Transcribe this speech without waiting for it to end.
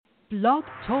Blog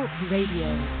Talk Radio.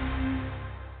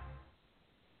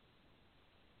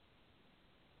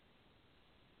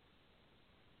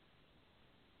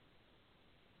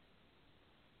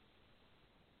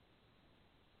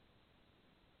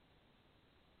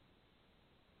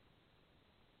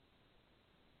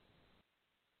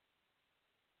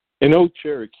 An old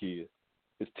Cherokee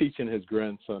is teaching his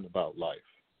grandson about life.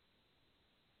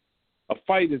 A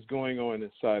fight is going on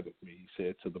inside of me, he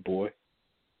said to the boy.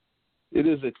 It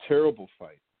is a terrible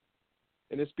fight,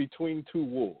 and it's between two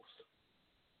wolves.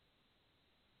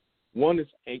 One is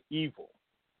evil.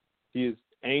 He is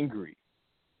angry,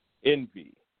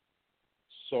 envy,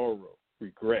 sorrow,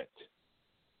 regret,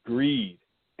 greed,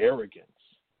 arrogance,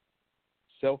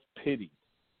 self-pity,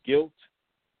 guilt,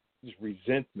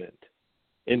 resentment,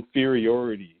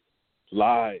 inferiority,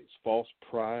 lies, false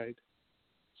pride,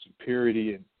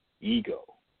 superiority, and ego.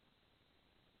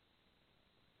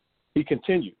 He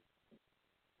continued,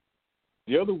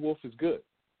 the other wolf is good.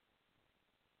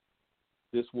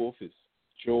 This wolf is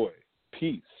joy,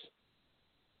 peace,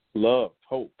 love,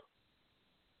 hope,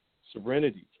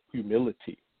 serenity,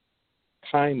 humility,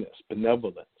 kindness,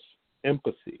 benevolence,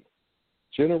 empathy,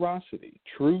 generosity,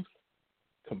 truth,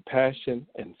 compassion,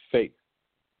 and faith.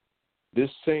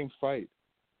 This same fight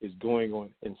is going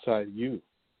on inside you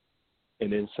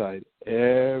and inside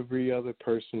every other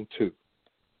person too.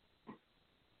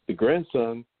 The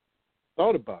grandson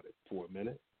thought about it for a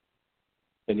minute,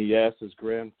 and he asked his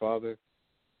grandfather,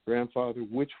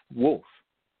 which wolf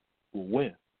will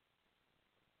win?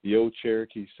 The old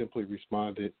Cherokee simply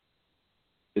responded,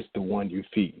 it's the one you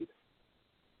feed.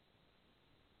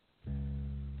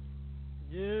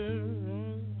 Yeah.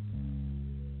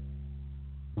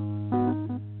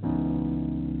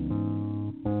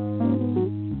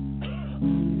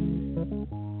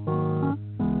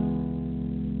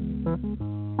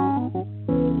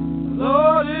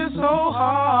 Lord, it's so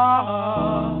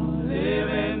hard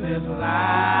living this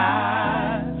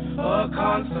life, a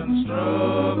constant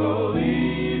struggle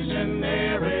each and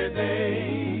every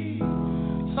day.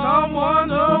 Some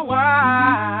wonder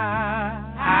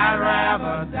why I'd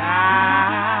rather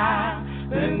die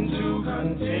than to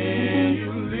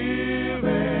continue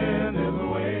living this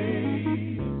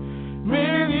way.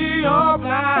 Many are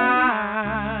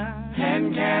blind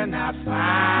and cannot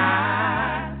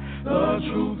find the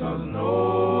truth, 'cause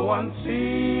no one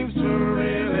seems to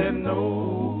really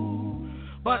know.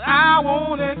 But I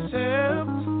won't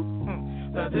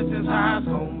accept that this is how it's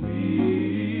gonna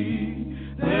be.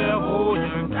 Therefore,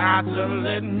 you got to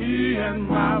let me and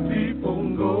my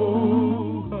people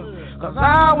go. 'Cause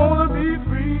I wanna be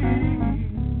free,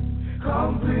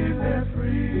 completely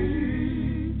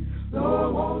free.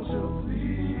 Lord, won't you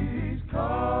please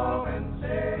come and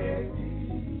save me?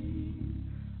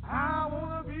 I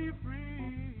wanna be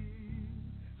free,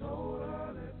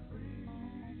 totally free.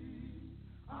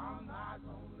 I'm not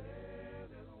gonna let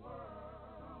this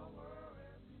world worry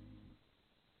me.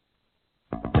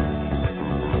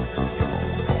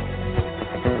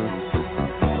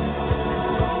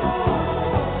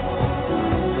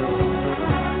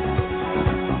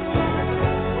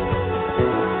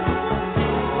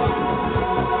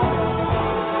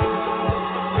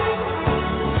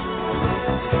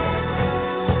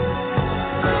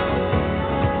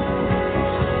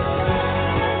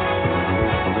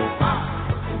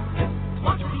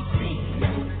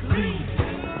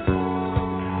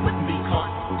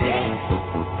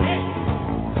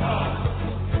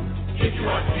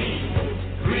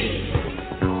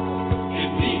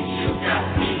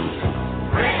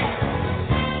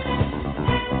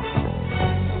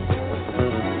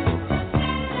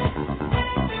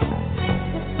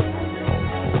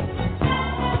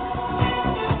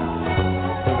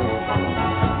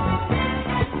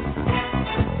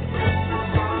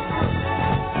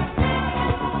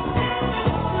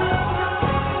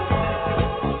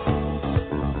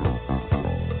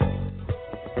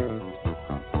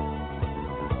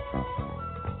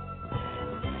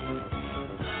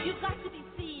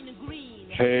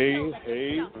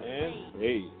 Hey, and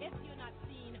hey.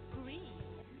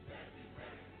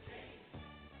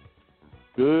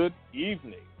 Good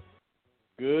evening,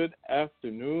 good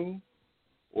afternoon,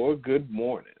 or good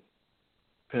morning.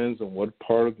 Depends on what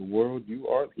part of the world you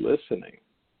are listening.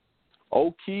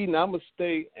 Okay,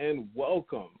 namaste, and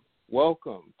welcome.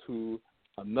 Welcome to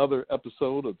another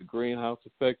episode of the Greenhouse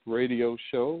Effect Radio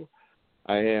Show.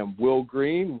 I am Will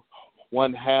Green,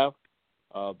 one half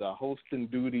of the hosting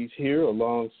duties here,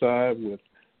 alongside with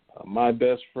my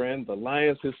best friend, the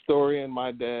Lions historian,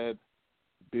 my dad,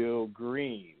 Bill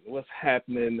Green. What's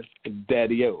happening,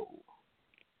 Daddy-O?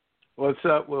 What's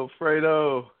up,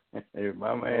 Wilfredo? Hey,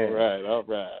 my man. All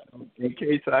right. In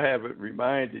case I haven't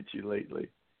reminded you lately,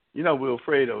 you know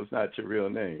Wilfredo's not your real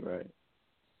name, right?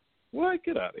 What?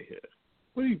 Get out of here.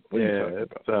 What are you talking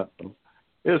about?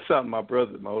 It's something my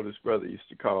oldest brother used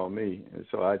to call me, and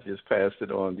so I just passed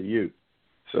it on to you.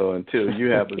 So until you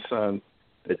have a son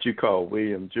that you call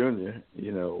William Jr.,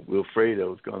 you know,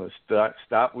 Wilfredo's going to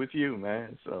stop with you,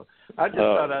 man. So I just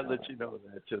thought I'd let you know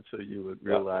that just so you would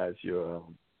realize your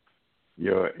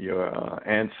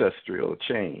ancestral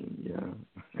chain, you know.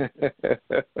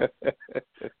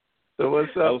 So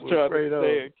what's up, I was trying Wilfredo? to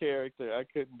stay in character. I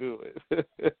couldn't do it.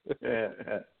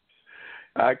 Yeah.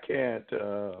 I can't.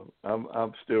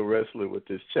 I'm still wrestling with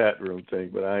this chat room thing,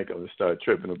 but I ain't going to start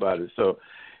tripping about it. So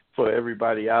for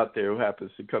everybody out there who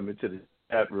happens to come into the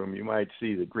chat room, you might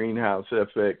see the Greenhouse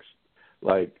FX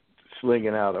like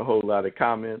slinging out a whole lot of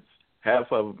comments.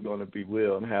 Half of them going to be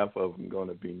Will and half of them going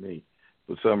to be me.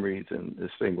 For some reason,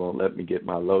 this thing won't let me get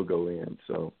my logo in.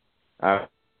 So I'm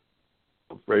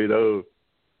afraid of.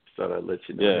 Thought I'd let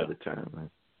you know ahead of time, man.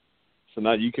 So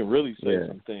now you can really say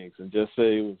some things and just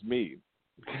say it was me.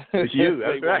 It's you.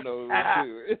 That's right.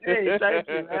 Hey, thank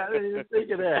you, man. I didn't even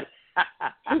think of that.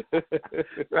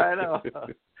 Right on.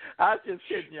 I was just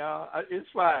kidding, y'all. It's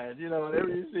fine. You know, whatever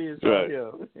you see is right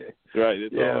here. Right.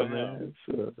 It's all man.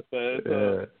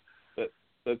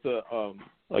 That's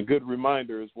a good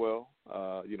reminder as well.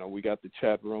 You know, we got the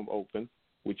chat room open,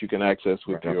 which you can access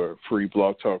with your free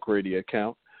Blog Talk Radio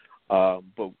account.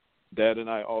 But Dad and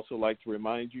I also like to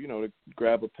remind you, you know, to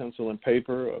grab a pencil and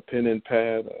paper, a pen and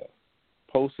pad, a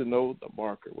Post-it note, a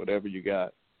marker, whatever you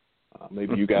got.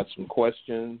 Maybe you got some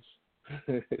questions.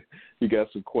 You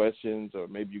got some questions, or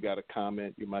maybe you got a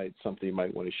comment. Something you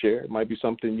might want to share. It might be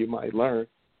something you might learn.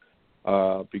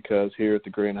 Because here at the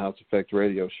Greenhouse Effect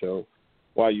Radio Show,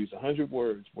 why use 100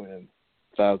 words when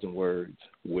 1,000 words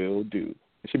will do?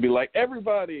 It should be like,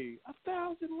 everybody,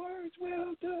 1,000 words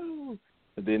will do.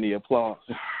 And then the applause.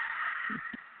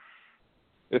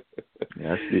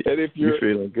 Yeah, and if you're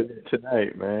feeling good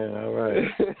tonight, man, all right.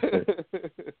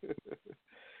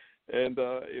 And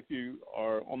if you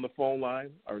are on the phone line,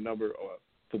 our number,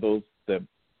 for those that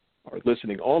are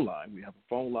listening online, we have a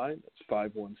phone line. That's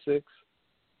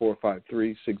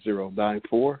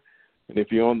 516-453-6094. And if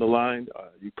you're on the line,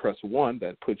 you press 1.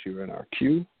 That puts you in our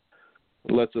queue.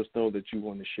 It lets us know that you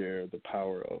want to share the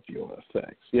power of your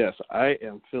effects. Yes, I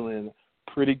am feeling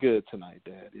pretty good tonight,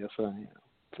 Dad. Yes, I am.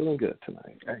 Feeling good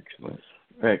tonight. Excellent.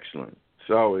 It's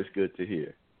always good to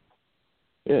hear.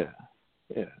 Yeah.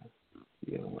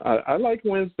 You know, I like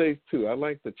Wednesdays too. I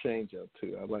like the change up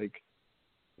too. I like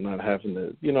not having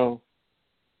to, you know,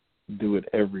 do it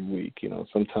every week. You know,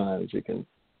 sometimes it can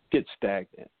get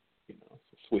stagnant. You know,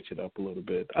 so switch it up a little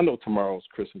bit. I know tomorrow's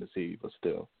Christmas Eve, but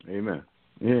still. Amen.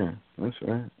 Yeah, that's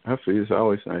right. I feel it's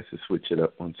always nice to switch it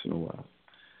up once in a while.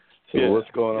 So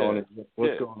what's going on?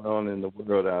 What's going on in the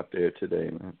world out there today,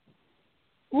 man?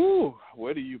 Ooh,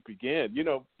 where do you begin? You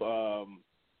know,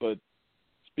 but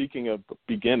speaking of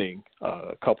beginning,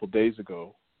 a couple days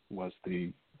ago was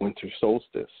the winter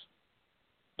solstice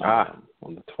on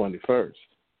the 21st.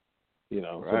 You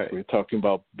know, so we're talking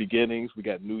about beginnings. We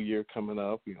got New Year coming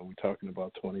up. You know, we're talking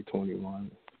about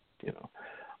 2021. You know,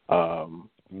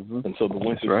 and so the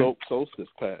winter solstice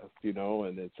passed. You know,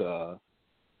 and it's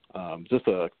just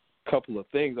a couple of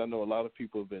things. I know a lot of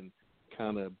people have been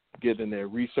kind of getting their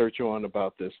research on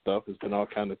about this stuff. There's been all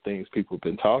kind of things people have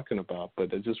been talking about,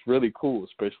 but it's just really cool,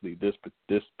 especially this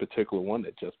particular one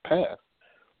that just passed.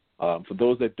 For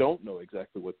those that don't know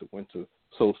exactly what the winter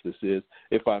solstice is,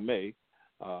 if I may,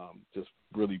 just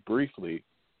really briefly,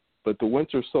 but the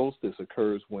winter solstice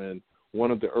occurs when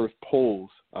one of the Earth poles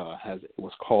has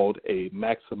what's called a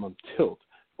maximum tilt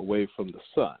away from the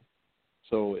sun.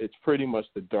 So it's pretty much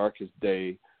the darkest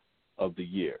day of the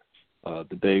year,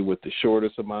 the day with the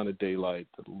shortest amount of daylight,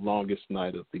 the longest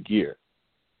night of the year.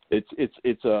 It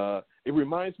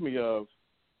reminds me of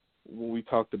when we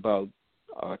talked about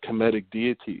Kemetic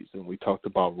deities, and we talked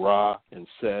about Ra and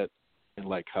Set, and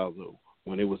like how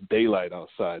when it was daylight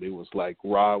outside, it was like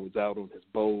Ra was out on his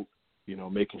boat, you know,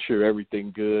 making sure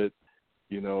everything good,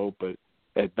 you know. But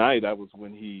at night, that was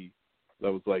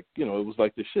like, you know, it was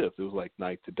like the shift. It was like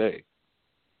night to day.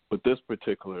 But this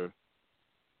particular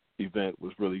event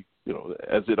was really, you know,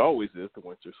 as it always is, the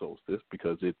winter solstice,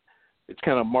 because it's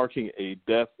kind of marking a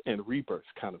death and rebirth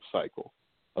kind of cycle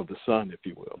of the sun, if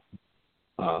you will.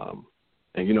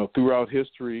 And, you know, throughout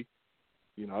history,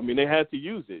 you know, I mean, they had to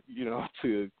use it, you know,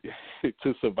 to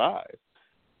survive.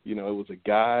 You know, it was a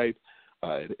guide.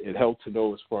 It helped to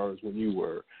know as far as when you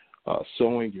were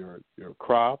sowing your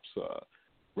crops,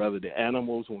 rather the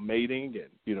animals were mating,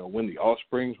 and, you know, when the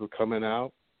offsprings were coming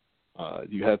out.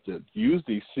 You have to use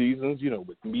these seasons,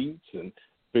 with meats and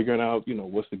figuring out,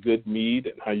 what's the good meat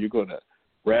and how you're going to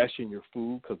ration your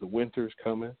food because the winter's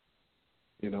coming.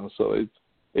 So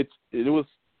it was,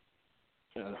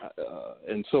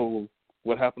 and so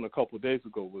what happened a couple of days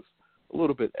ago was a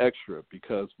little bit extra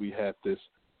because we had this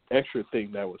extra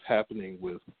thing that was happening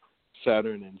with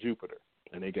Saturn and Jupiter,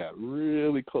 and they got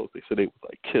really close. They said they was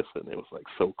like kissing. It was like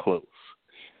so close.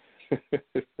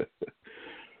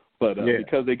 But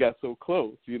because they got so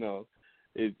close,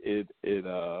 it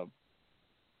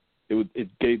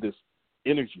gave this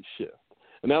energy shift.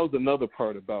 And that was another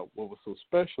part about what was so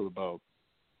special about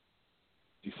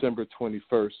December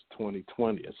 21st,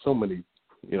 2020. And so many,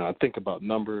 I think about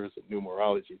numbers and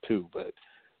numerology too, but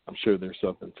I'm sure there's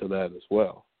something to that as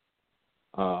well.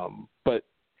 But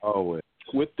always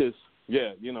with this,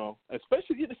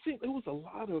 especially, it was a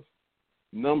lot of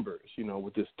numbers,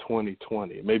 with this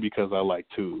 2020. Maybe because I like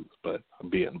twos, but I'm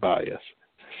being biased.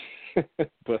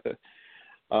 But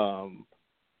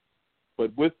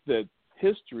with the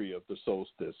history of the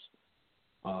solstice,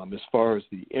 as far as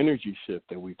the energy shift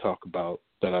that we talk about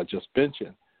that I just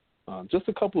mentioned, just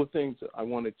a couple of things that I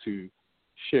wanted to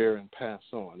share and pass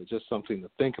on. It's just something to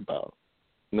think about.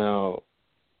 Now,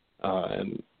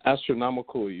 an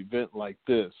astronomical event like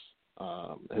this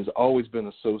has always been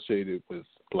associated with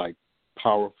like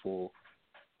powerful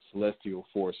celestial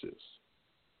forces,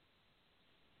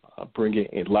 bringing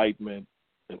enlightenment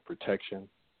and protection.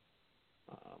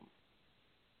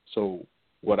 So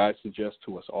what I suggest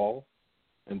to us all,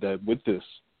 and that with this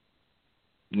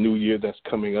new year that's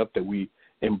coming up, that we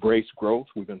embrace growth.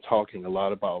 We've been talking a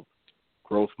lot about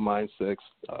growth mindsets,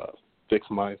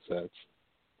 fixed mindsets,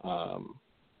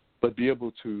 but be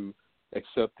able to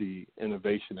accept the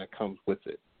innovation that comes with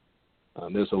it.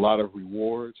 There's a lot of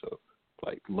rewards of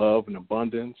like love and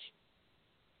abundance,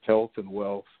 health and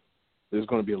wealth. There's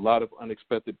going to be a lot of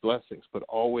unexpected blessings, but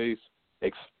always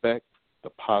expect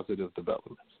the positive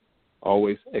developments.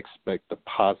 Always expect the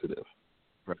positive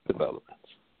developments.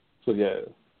 So,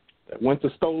 that winter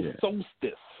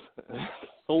solstice.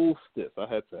 Solstice. I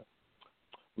had to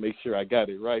make sure I got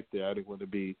it right there. I didn't want to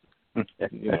be, got to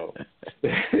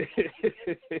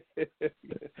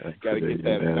get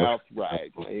that mouth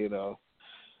right,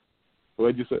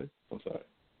 What'd you say? I'm sorry.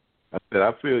 I said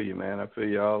I feel you, man. I feel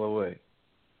you all the way.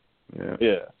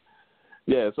 Yeah.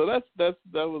 So that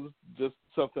was just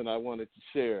something I wanted to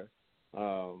share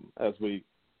as we,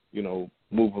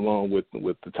 move along with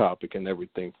the topic and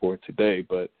everything for today.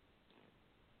 But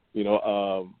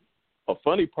a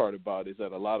funny part about it is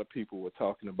that a lot of people were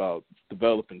talking about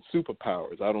developing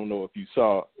superpowers. I don't know if you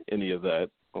saw any of that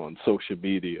on social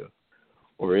media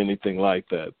or anything like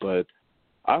that, but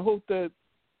I hope that,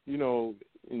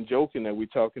 in joking that we're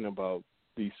talking about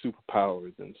these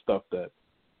superpowers and stuff that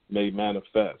may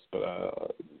manifest,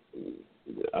 but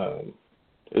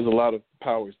there's a lot of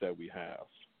powers that we have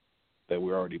that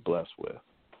we're already blessed with.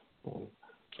 So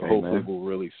hopefully we'll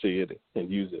really see it and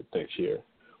use it next year,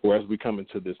 or as we come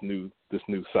into this new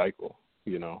cycle,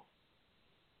 because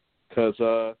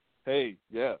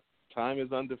time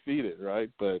is undefeated,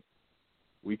 right? But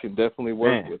we can definitely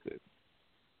work with it.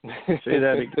 Say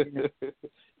that again.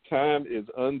 Time is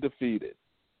undefeated.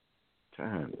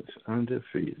 Time is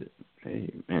undefeated.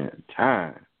 Amen.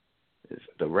 Time is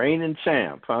the reigning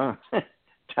champ, huh?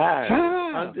 Time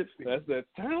is undefeated. That's that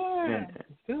time.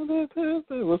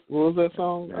 What was that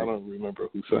song? I don't remember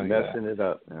who sang that. Messing it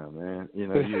up now, man.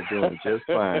 You're doing just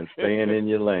fine, staying in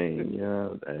your lane.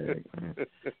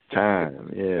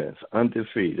 Time, yes,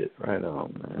 undefeated. Right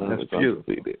on, man. That's beautiful.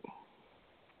 Undefeated.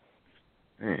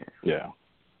 Man. Yeah.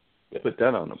 Put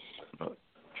that on a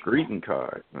greeting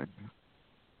card, man.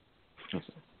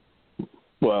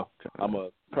 Well, I'm going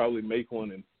to probably make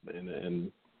one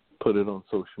and put it on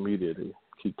social media to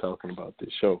keep talking about this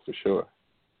show for sure.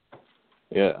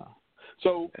 Yeah.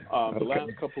 So the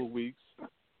last couple of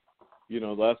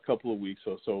weeks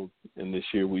or so in this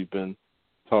year, we've been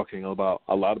talking a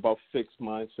lot about fixed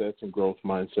mindsets and growth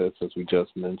mindsets, as we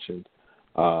just mentioned,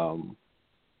 and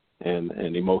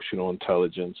emotional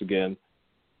intelligence. Again,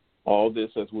 all this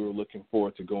as we were looking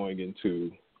forward to going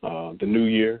into the new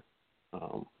year,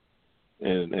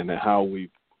 and how we've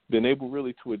been able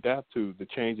really to adapt to the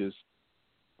changes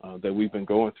that we've been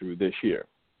going through this year.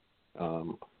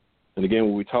 And again,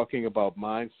 when we're talking about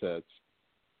mindsets,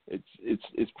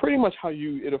 it's pretty much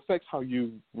it affects how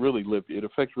you really live. It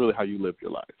affects really how you live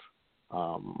your life,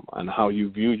 and how you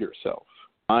view yourself.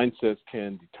 Mindsets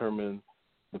can determine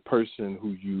the person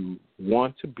who you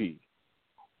want to be,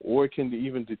 or it can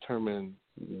even determine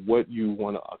what you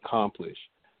want to accomplish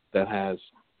that has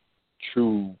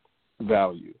true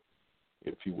value,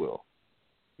 if you will.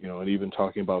 and even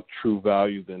talking about true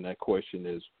value, then that question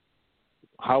is,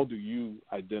 how do you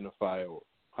identify or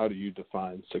how do you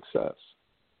define success?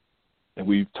 And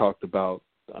we've talked about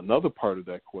another part of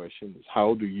that question is,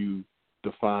 how do you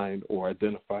define or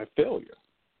identify failure?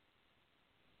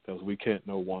 Because we can't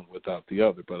know one without the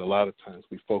other, but a lot of times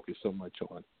we focus so much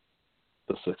on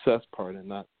the success part and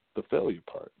not the failure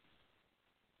part.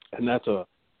 And that's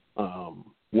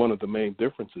one of the main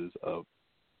differences of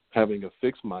having a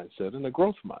fixed mindset and a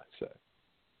growth mindset.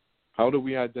 How do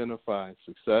we identify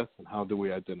success and how do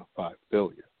we identify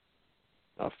failure?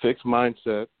 A fixed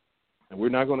mindset, and we're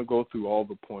not going to go through all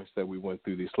the points that we went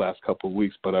through these last couple of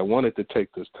weeks, but I wanted to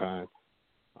take this time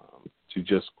to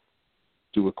just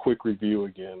do a quick review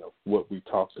again of what we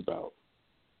talked about.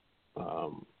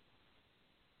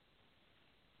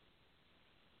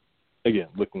 Again,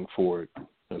 looking forward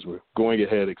as we're going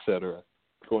ahead, et cetera,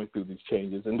 going through these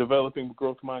changes and developing a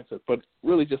growth mindset, but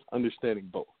really just understanding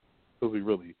both, because we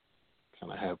really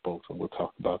kind of have both, and we'll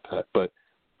talk about that. But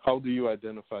how do you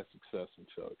identify success and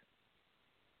failure?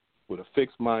 With a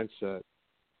fixed mindset,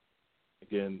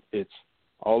 again, it's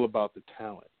all about the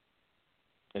talent,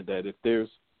 and that if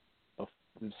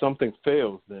something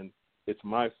fails, then it's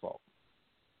my fault.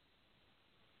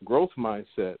 Growth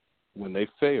mindset, when they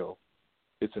fail,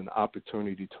 it's an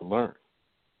opportunity to learn.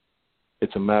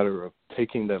 It's a matter of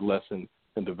taking that lesson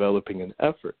and developing an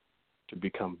effort to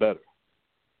become better.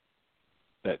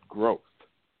 That growth.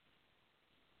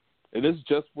 It is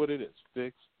just what it is,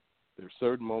 fixed. There are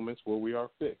certain moments where we are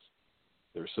fixed.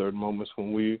 There are certain moments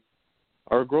when we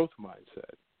are a growth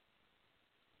mindset.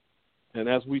 And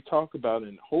as we talk about,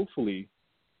 and hopefully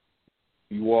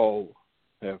you all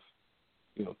have,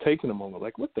 taken a moment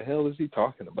like, what the hell is he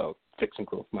talking about, fixing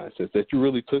growth mindsets, that you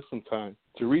really took some time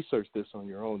to research this on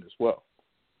your own as well.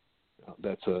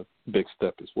 That's a big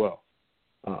step as well.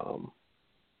 When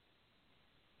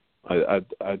I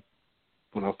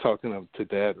was talking to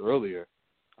Dad earlier,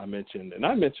 I mentioned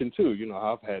too,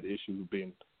 I've had issues with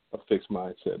being a fixed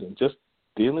mindset and just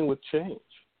dealing with change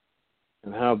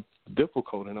and how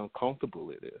difficult and uncomfortable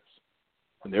it is.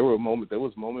 And there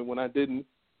was a moment when I didn't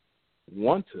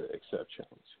want to accept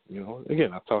change.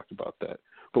 Again, I've talked about that.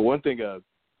 But one thing,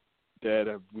 Dad,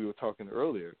 we were talking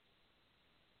earlier,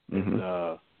 and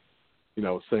I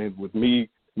was saying with me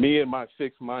and my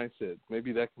fixed mindset,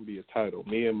 maybe that can be a title,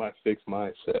 me and my fixed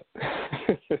mindset.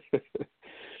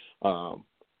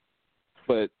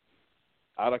 But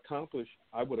I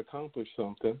would accomplish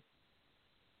something,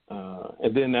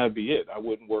 and then that'd be it. I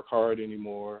wouldn't work hard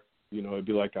anymore. It'd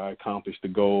be like I accomplished the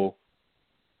goal,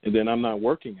 and then I'm not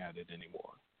working at it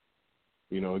anymore.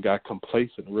 It got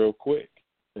complacent real quick.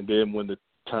 And then when the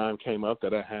time came up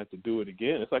that I had to do it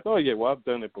again, it's like, oh, yeah, well, I've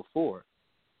done it before.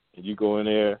 And you go in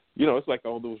there, it's like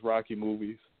all those Rocky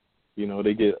movies.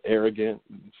 They get arrogant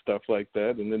and stuff like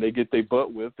that, and then they get their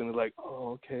butt whipped, and they're like,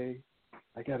 oh, okay,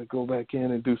 I got to go back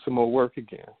in and do some more work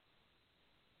again.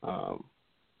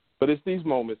 But it's these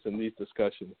moments and these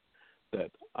discussions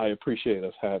that I appreciate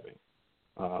us having.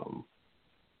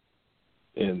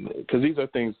 And because these are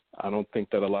things I don't think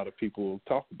that a lot of people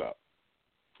talk about.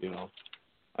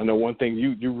 I know one thing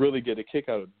you really get a kick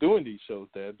out of doing these shows,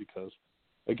 Dad, because,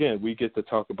 again, we get to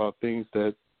talk about things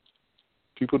that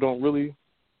people don't really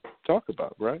talk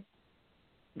about, right?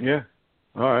 Yeah.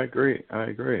 Oh, I agree.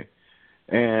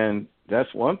 And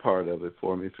that's one part of it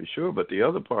for me for sure. But the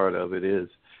other part of it is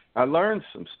I learned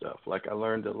some stuff. Like I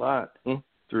learned a lot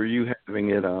through you having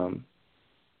it,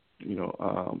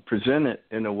 presented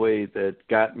in a way that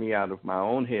got me out of my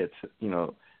own head,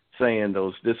 saying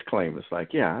those disclaimers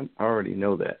like, yeah, I already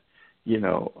know that,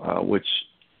 which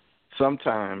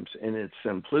sometimes in its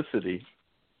simplicity,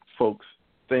 folks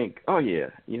think, oh, yeah,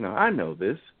 I know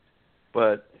this.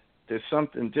 But there's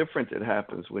something different that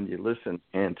happens when you listen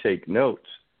and take notes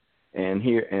and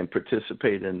hear and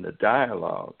participate in the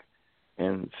dialogue.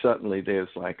 And suddenly there's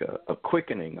like a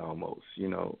quickening almost,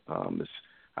 it's,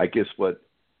 I guess, what,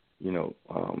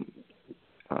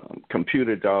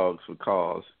 computer dogs would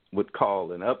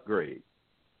call an upgrade,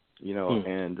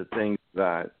 and the things that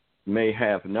I may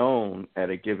have known at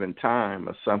a given time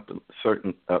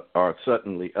are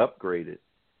suddenly upgraded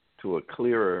to a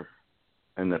clearer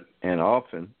and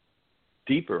often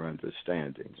deeper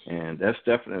understanding. And that's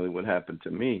definitely what happened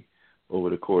to me over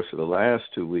the course of the last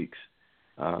 2 weeks.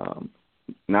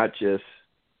 Not just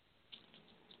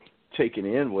taking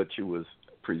in what you was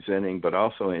presenting, but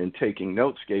also in taking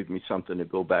notes gave me something to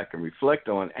go back and reflect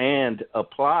on and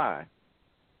apply,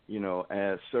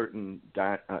 as certain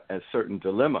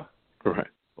dilemma. Right.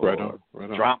 Right on.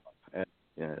 Drama.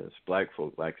 As black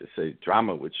folk like to say,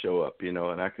 drama would show up,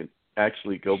 and I could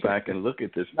actually go back and look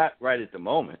at this, not right at the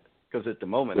moment, because at the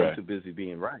moment I'm too busy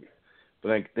being right.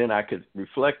 But then I could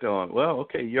reflect on, well,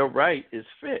 okay, your right is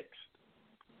fixed.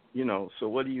 So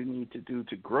what do you need to do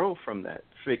to grow from that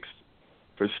fixed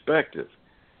perspective?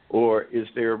 Or is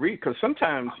there because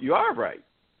sometimes you are right,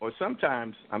 or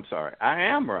sometimes, I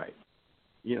am right.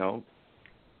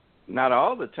 Not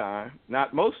all the time,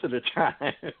 not most of the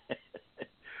time,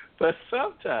 but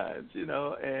sometimes,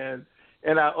 and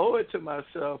I owe it to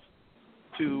myself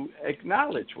to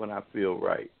acknowledge when I feel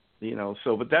right,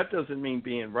 but that doesn't mean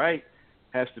being right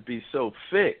has to be so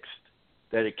fixed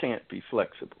that it can't be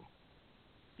flexible,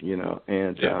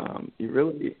 and you're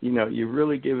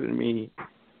really giving me,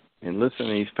 and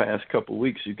listening these past couple of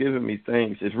weeks, you've given me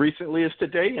things as recently as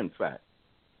today, in fact,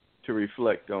 to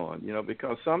reflect on,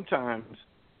 because sometimes,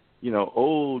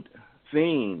 old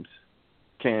themes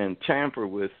can tamper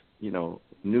with,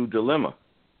 new dilemma,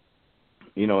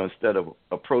 instead of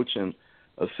approaching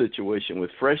a situation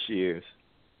with fresh ears,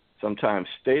 sometimes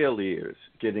stale ears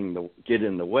get in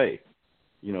the way,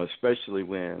 especially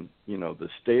when, the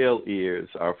stale ears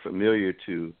are familiar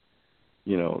to,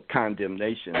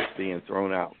 condemnation being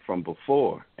thrown out from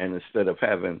before. And instead of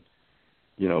having,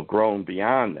 grown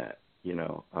beyond that,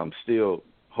 I'm still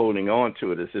holding on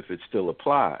to it as if it still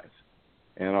applies.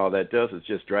 And all that does is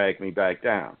just drag me back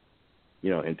down,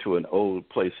 into an old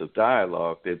place of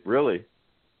dialogue that really,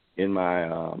 in my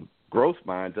growth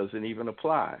mind, doesn't even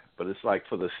apply. But it's like,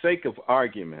 for the sake of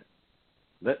argument,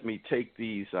 let me take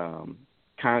these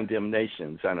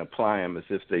condemnations and apply them as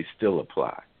if they still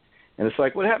apply. And it's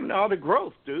like, what happened to all the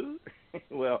growth, dude?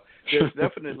 Well, there's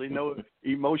definitely no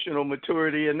emotional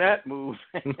maturity in that move,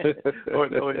 or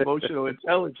no emotional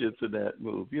intelligence in that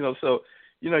move. So,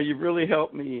 you really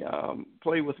helped me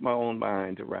play with my own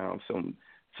mind around some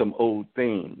old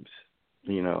themes,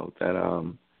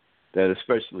 that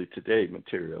especially today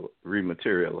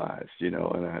rematerialized,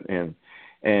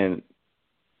 and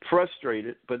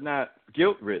frustrated but not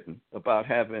guilt-ridden about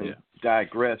having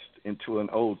digressed into an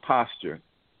old posture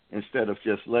instead of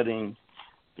just letting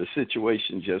the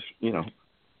situation just,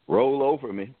 roll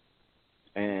over me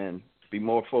and be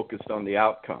more focused on the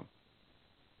outcome.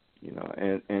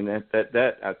 And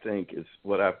that I think is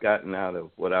what I've gotten out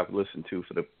of what I've listened to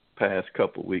for the past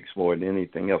couple of weeks more than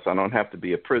anything else. I don't have to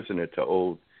be a prisoner to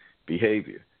old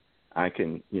behavior. I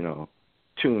can,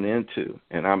 tune into,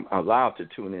 and I'm allowed to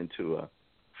tune into a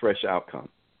fresh outcome.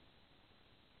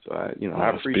 So I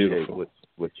appreciate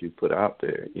what you put out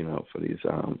there, for these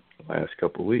last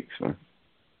couple of weeks, man.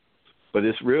 But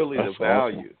it's really the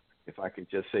value. Awesome. If I could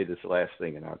just say this last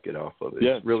thing, and I'll get off of it.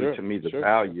 It's really, to me, the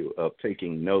value of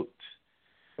taking notes.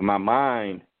 And my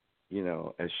mind,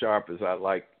 as sharp as I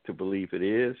like to believe it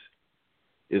is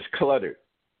cluttered,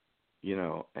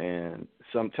 and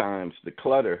sometimes the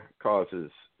clutter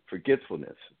causes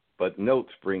forgetfulness, but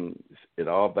notes brings it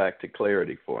all back to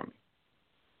clarity for me.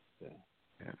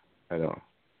 Yeah, I know.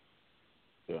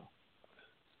 Yeah,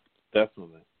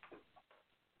 definitely.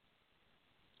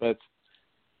 That's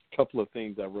a couple of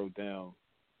things I wrote down.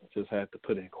 I just had to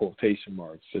put in quotation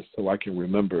marks just so I can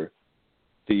remember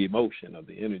the emotion of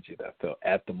the energy that I felt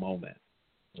at the moment.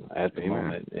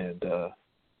 And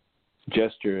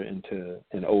gesture into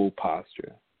an old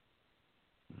posture.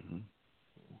 Mm-hmm.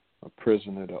 A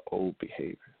prisoner to old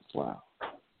behavior. Wow.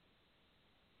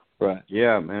 Right.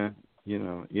 Yeah, man.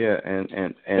 And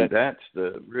that's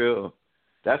the real.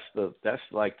 That's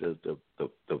like the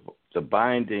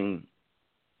binding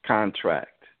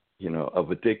contract, of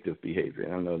addictive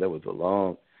behavior. I know there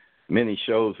was many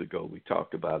shows ago we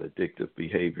talked about addictive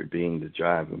behavior being the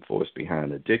driving force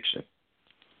behind addiction.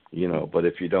 But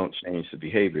if you don't change the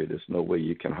behavior, there's no way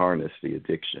you can harness the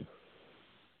addiction.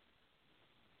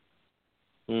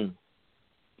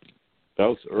 That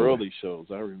was early shows.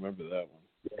 I remember that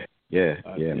one. Yeah,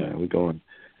 man.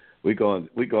 We're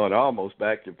going almost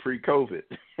back to pre-COVID.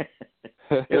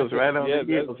 It was right on the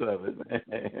heels of it,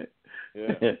 man.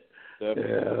 Yeah,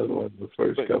 definitely. That was one of the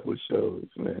first couple of shows,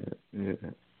 man. Yeah.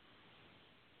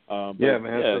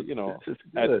 Man. This is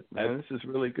good, man. This is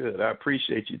really good. I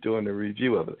appreciate you doing the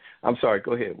review of it. I'm sorry.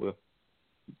 Go ahead, Will.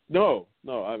 No.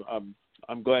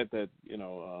 I'm glad that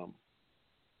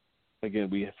again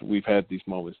we've had these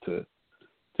moments to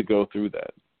go through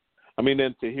that. I mean,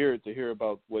 and to hear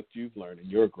about what you've learned in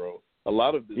your growth. A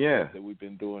lot of this stuff that we've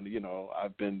been doing.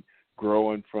 I've been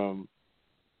growing from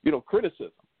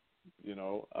criticism.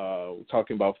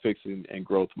 Talking about fixing and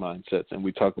growth mindsets, and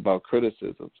we talk about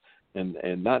criticisms. And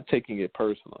not taking it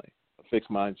personally. A fixed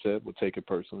mindset would take it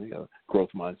personally. A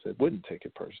growth mindset wouldn't take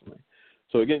it personally.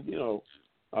 So again,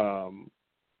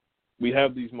 we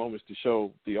have these moments to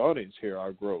show the audience here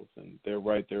our growth, and they're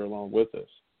right there along with us.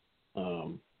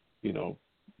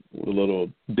 with a little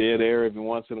dead air every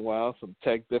once in a while, some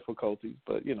tech difficulties,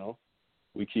 but,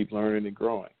 we keep learning and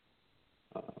growing.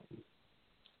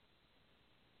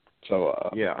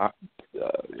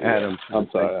 Adam, I'm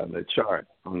sorry. on the chart,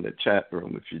 on the chat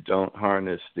room, if you don't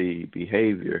harness the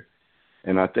behavior,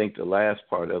 and I think the last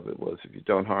part of it was if you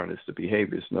don't harness the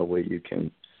behavior, there's no way you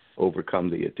can overcome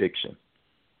the addiction.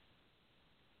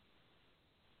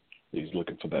 He's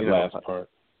looking for that last part.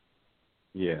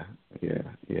 Yeah.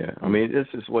 I mean, this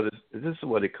is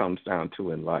what it comes down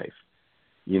to in life.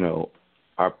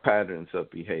 Our patterns of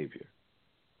behavior.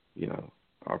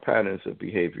 Our patterns of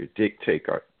behavior dictate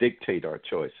our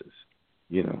choices.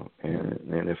 And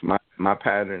if my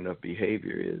pattern of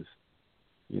behavior is,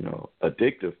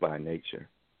 addictive by nature,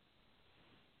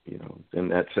 then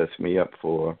that sets me up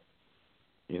for,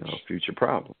 future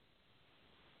problems.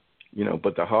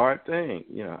 But the hard thing,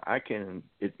 I can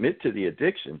admit to the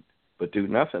addiction, but do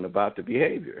nothing about the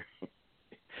behavior.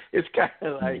 It's kind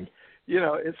of like,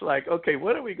 it's like, okay,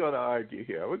 what are we going to argue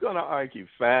here? Are we going to argue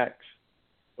facts,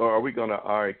 or are we going to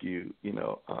argue,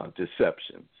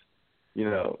 deceptions?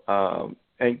 And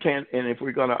if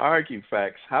we're going to argue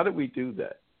facts, how do we do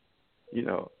that?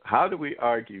 How do we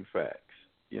argue facts?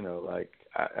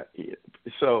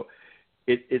 So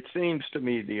it seems to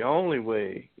me the only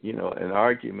way, an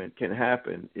argument can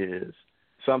happen is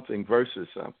something versus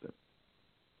something,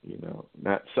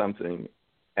 not something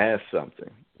as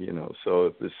something, So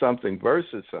if it's something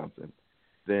versus something,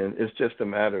 then it's just a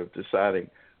matter of deciding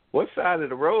what side of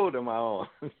the road am I on?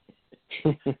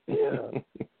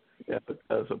 Yeah,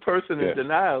 because a person in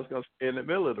denial is going to stay in the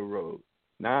middle of the road,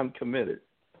 non-committed.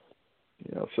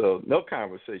 So no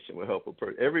conversation will help a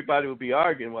person. Everybody will be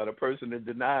arguing while the person in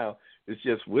denial is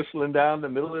just whistling down the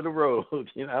middle of the road. I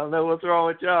don't know what's wrong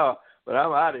with y'all, but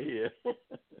I'm out of here. It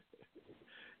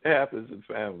happens in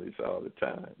families all the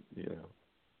time.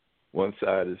 One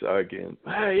side is arguing,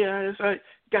 hey, it's right.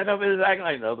 Got no business acting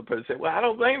like. The other person said, well, I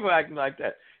don't blame him for acting like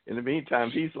that. In the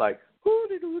meantime, he's like,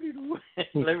 hoo-dee-doo-dee-doo.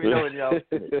 Let me know when y'all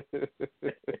finish.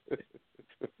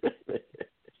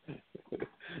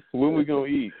 When we gonna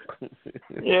eat?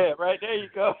 Yeah, right there you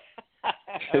go.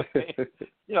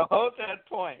 Hold that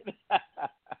point.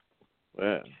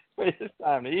 Man. It's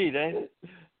time to eat, ain't it?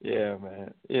 Yeah,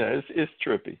 man. It's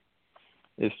trippy.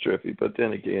 It's trippy, but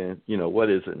then again, what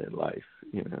isn't in life?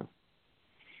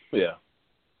 Yeah.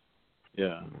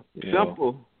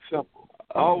 Simple,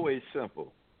 always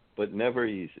simple, but never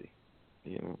easy.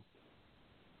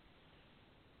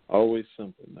 Always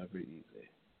simple, never easy.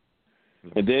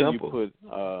 And then simple. you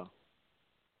put,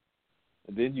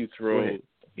 and then you throw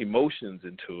emotions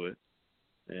into it,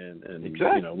 and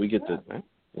exactly. We get to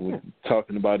we're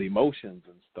talking about emotions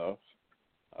and stuff,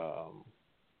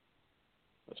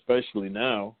 especially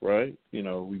now, right?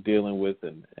 We're dealing with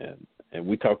and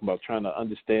we talk about trying to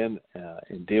understand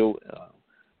and deal.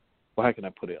 Well, how can I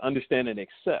put it? Understand and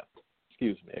accept.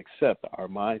 Accept our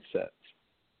mindsets.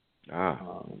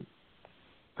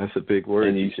 That's a big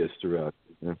word you just threw out.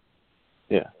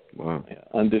 Yeah. Wow. Yeah.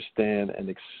 Understand and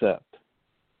accept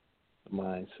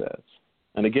mindsets.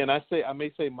 And again, I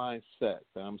may say mindset,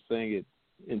 but I'm saying it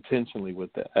intentionally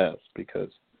with the S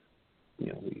because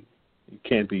we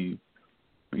can't be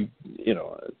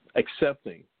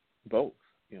accepting both.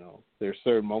 There's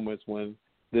certain moments when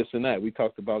this and that. We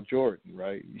talked about Jordan,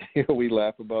 right? We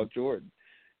laugh about Jordan.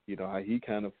 How he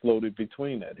kind of floated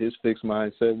between that. His fixed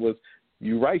mindset was,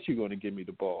 "You're right, you're going to give me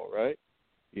the ball, right?"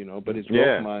 But his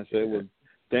growth mindset was,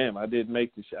 "Damn, I didn't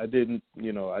make this. I didn't.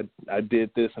 I did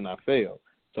this and I failed.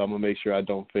 So I'm gonna make sure I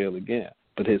don't fail again."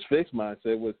 But his fixed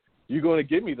mindset was, "You're going to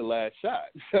give me the last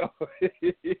shot." So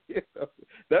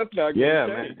that's not going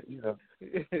to change. Man.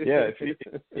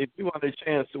 If you want a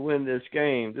chance to win this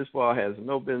game, this ball has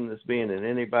no business being in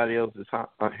anybody else's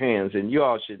hands, and you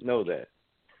all should know that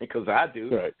because I do.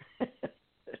 Right.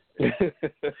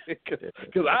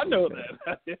 Because I know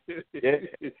that.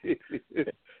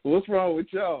 What's wrong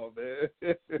with y'all, man?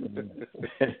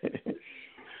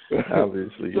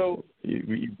 Obviously, so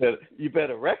you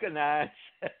better recognize.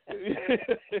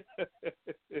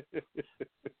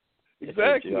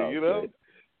 Exactly,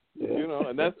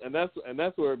 and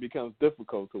that's where it becomes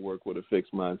difficult to work with a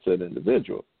fixed mindset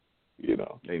individual.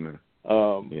 Amen.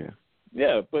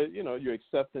 Yeah, but you're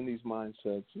accepting these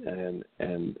mindsets, and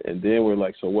then we're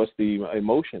like, so what's the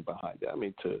emotion behind it?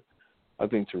 I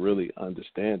think to really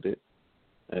understand it,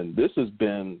 and this has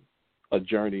been a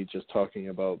journey just talking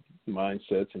about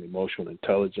mindsets and emotional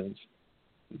intelligence,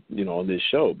 on this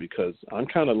show because I'm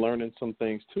kind of learning some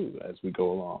things too as we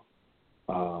go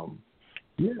along.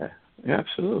 Yeah,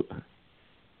 absolutely.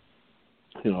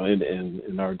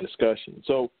 In our discussion.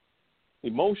 So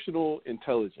emotional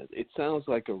intelligence. It sounds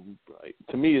like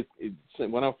to me,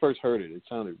 when I first heard it, it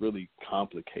sounded really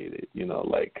complicated,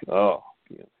 like, oh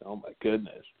my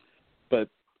goodness. But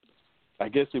I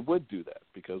guess it would do that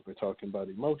because we're talking about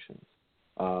emotions.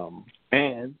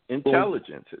 And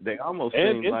intelligence. They almost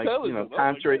seem like,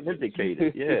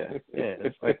 contraindicated. Yeah.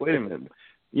 It's like, wait a minute.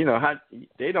 How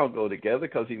they don't go together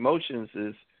because emotions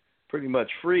is pretty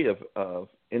much free of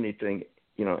anything,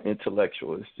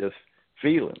 intellectual. It's just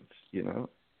feelings,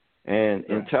 and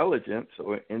intelligence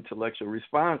or intellectual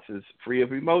response is free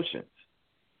of emotions.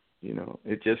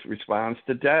 It just responds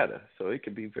to data. So it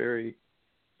can be very,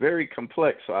 very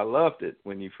complex. So I loved it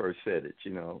when you first said it,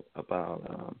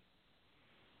 about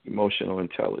emotional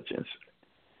intelligence.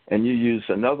 And you use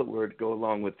another word to go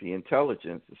along with the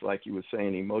intelligence. It's like you were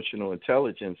saying, emotional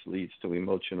intelligence leads to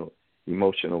emotional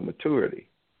maturity.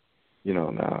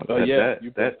 Now. Oh, you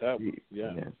brought that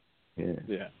one.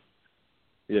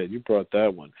 Yeah, you brought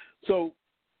that one. So,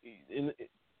 in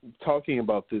talking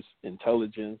about this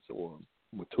intelligence or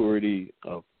maturity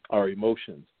of our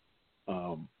emotions,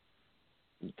 in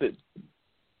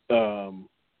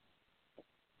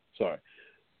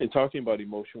talking about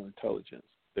emotional intelligence,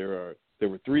 there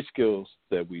were 3 skills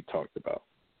that we talked about,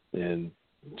 and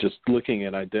just looking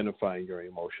at identifying your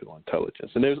emotional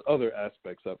intelligence. And there's other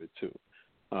aspects of it too.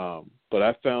 But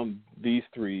I found these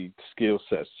 3 skill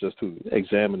sets just to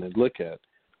examine and look at,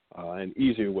 an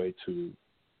easier way to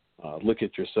look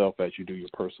at yourself as you do your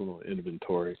personal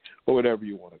inventory or whatever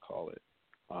you want to call it.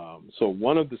 So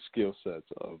one of the skill sets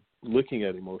of looking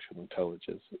at emotional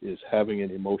intelligence is having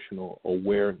an emotional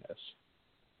awareness,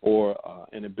 or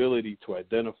an ability to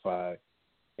identify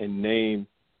and name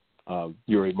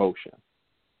your emotion.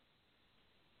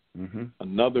 Mm-hmm.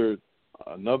 Another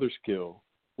skill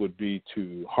would be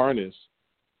to harness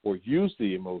or use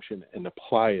the emotion and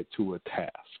apply it to a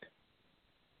task.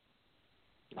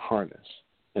 Harness.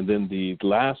 And then the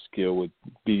last skill would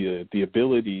be the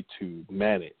ability to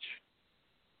manage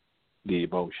the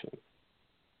emotion.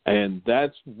 And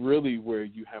that's really where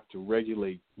you have to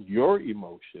regulate your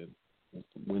emotion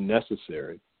when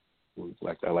necessary.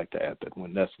 I like to add that,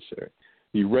 when necessary.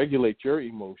 You regulate your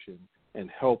emotion and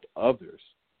help others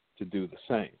to do the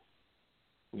same.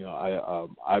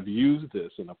 I've used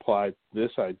this and applied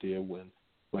this idea when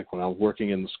I was working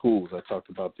in the schools. I talked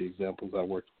about the examples I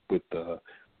worked with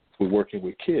working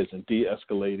with kids and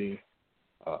de-escalating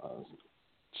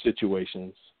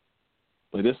situations.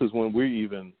 But this is when we're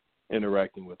even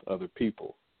interacting with other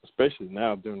people, especially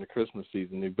now during the Christmas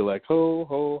season. They'd be like, ho,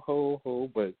 ho, ho, ho,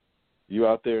 but you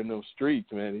out there in those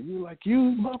streets, man, and you're like, you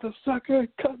mother sucker,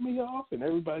 cut me off, and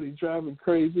everybody's driving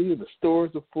crazy, and the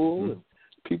stores are full, and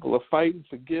people are fighting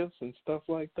for gifts and stuff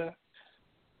like that.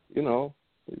 There's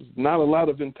not a lot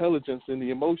of intelligence in the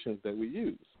emotions that we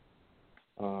use.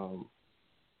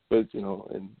 But,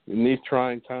 in these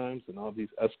trying times and all these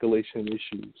escalation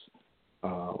issues,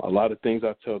 a lot of things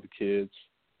I tell the kids,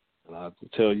 and I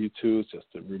tell you too, is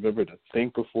just to remember to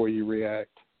think before you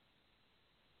react.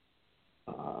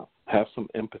 Have some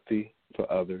empathy for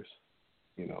others,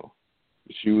 the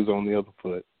shoes on the other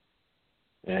foot,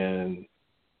 and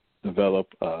develop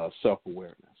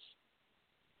self-awareness.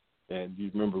 And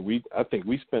you remember, I think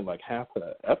we spent like half an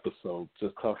episode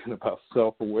just talking about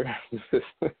self-awareness.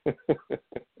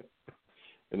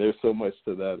 And there's so much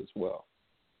to that as well.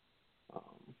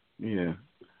 Yeah.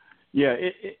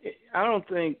 I don't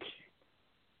think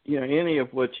any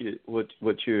of what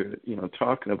you're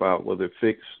talking about, whether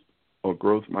fixed or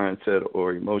growth mindset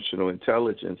or emotional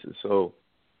intelligence, is so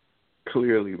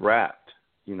clearly wrapped.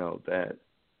 That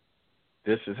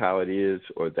this is how it is,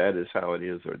 or that is how it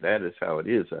is, or that is how it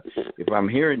is. If I'm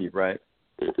hearing you right,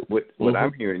 what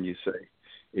I'm hearing you say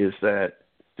is that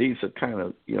these are kind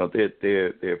of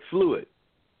they're fluid.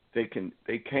 They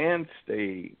can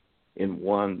stay in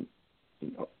one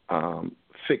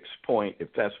fixed point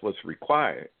if that's what's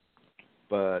required,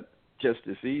 but just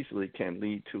as easily can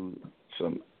lead to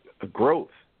some growth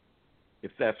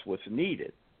if that's what's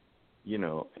needed.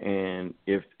 And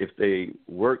if they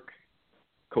work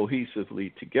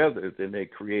cohesively together, then they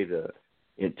create a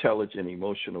intelligent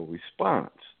emotional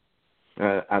response.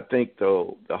 I think,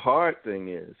 though, the hard thing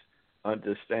is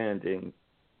understanding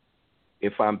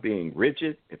if I'm being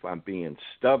rigid, if I'm being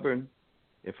stubborn,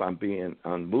 if I'm being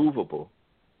unmovable,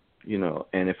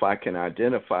 and if I can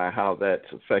identify how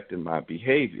that's affecting my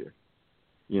behavior.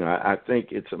 I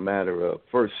think it's a matter of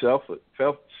first self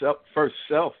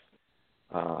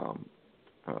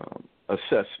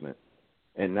assessment,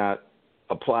 and not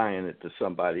applying it to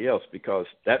somebody else, because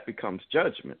that becomes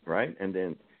judgment, right? And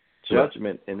then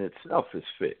judgment in itself is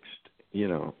fixed,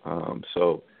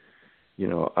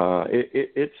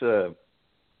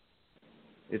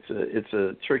 it's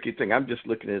a tricky thing. I'm just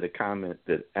looking at a comment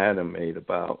that Adam made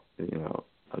about,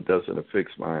 doesn't a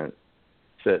fixed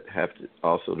mindset have to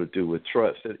also to do with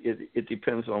trust? It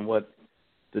depends on what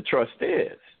the trust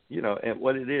is, and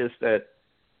what it is that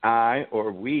I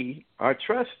or we are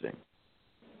trusting,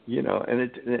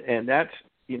 and that's,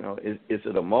 is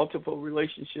it a multiple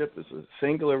relationship? Is it a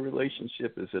singular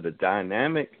relationship? Is it a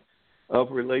dynamic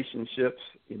of relationships?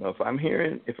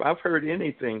 If I've heard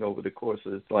anything over the course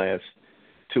of this last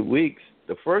 2 weeks,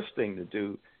 the first thing to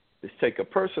do is take a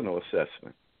personal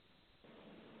assessment,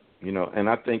 and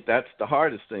I think that's the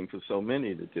hardest thing for so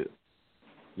many to do,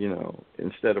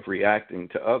 instead of reacting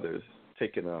to others,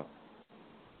 taking a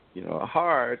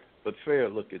hard but fair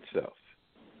look at self.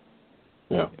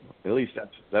 Yeah. At least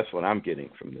that's what I'm getting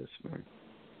from this, man.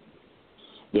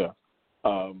 Yeah.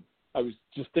 I was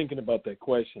just thinking about that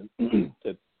question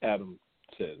that Adam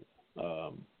said.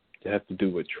 It has to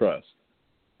do with trust.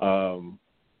 I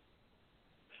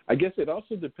guess it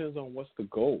also depends on what's the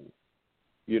goal.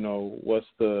 What's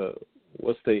the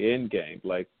end game?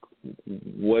 Like,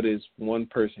 what is one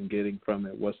person getting from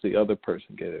it? What's the other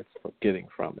person getting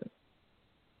from it?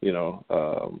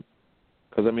 Because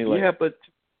yeah, but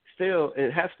still,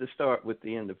 it has to start with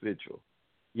the individual.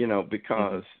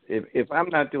 Because if I'm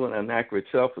not doing an accurate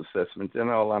self-assessment, then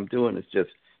all I'm doing is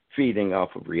just feeding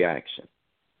off of reaction.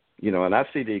 And I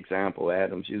see the example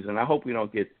Adam's using. I hope we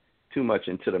don't get too much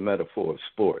into the metaphor of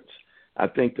sports. I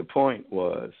think the point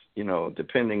was,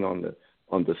 depending on the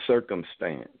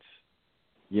circumstance,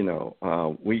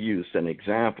 we used an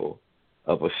example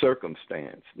of a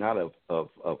circumstance, not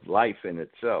of life in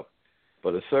itself,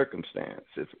 but a circumstance.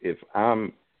 If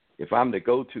I'm the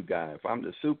go-to guy, if I'm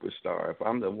the superstar, if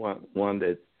I'm the one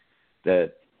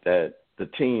that the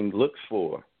team looks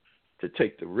for to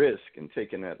take the risk and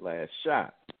taking that last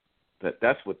shot,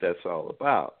 that's what that's all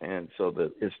about. And so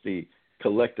it's the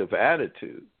collective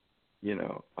attitude,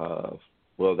 of,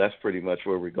 well, that's pretty much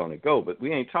where we're going to go. But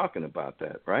we ain't talking about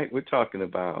that, right? We're talking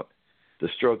about the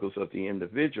struggles of the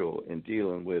individual in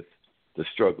dealing with the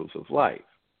struggles of life.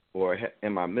 Or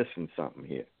am I missing something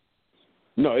here?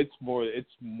 No, it's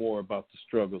more about the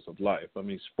struggles of life.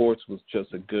 Sports was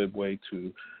just a good way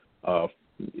to,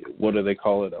 what do they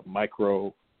call it, a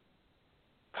microcosm,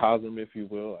 if you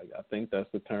will. I think that's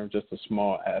the term, just a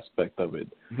small aspect of it.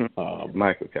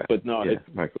 Microcosm. But no,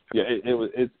 microcosm.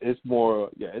 It's more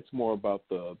about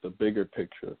the bigger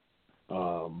picture.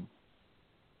 But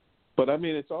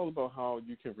it's all about how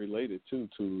you can relate it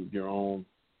to your own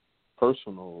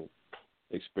personal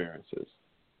experiences.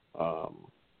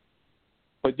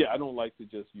 But I don't like to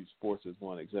just use sports as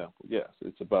one example. Yes,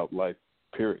 it's about life,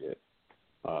 period.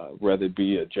 Whether it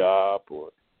be a job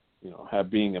or,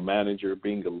 being a manager,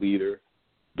 being a leader,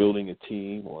 building a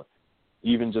team, or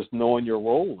even just knowing your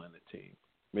role in a team.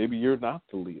 Maybe you're not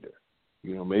the leader.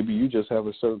 Maybe you just have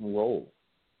a certain role,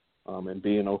 and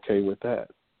being okay with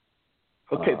that.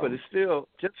 Okay, but it's still,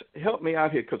 just help me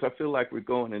out here, because I feel like we're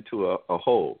going into a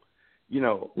hole.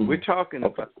 We're talking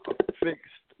about fixed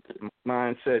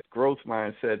mindset, growth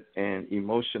mindset, and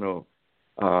emotional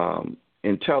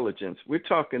intelligence. We're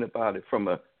talking about it from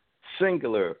a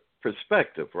singular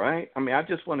perspective, right? I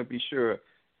just want to be sure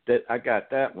that I got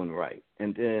that one right.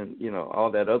 And then,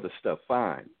 all that other stuff,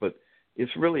 fine. But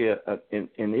it's really an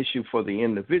issue for the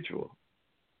individual,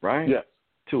 right? Yes.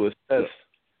 To assess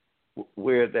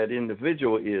where that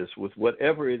individual is with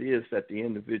whatever it is that the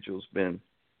individual's been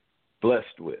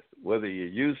blessed with, whether you're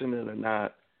using it or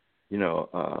not,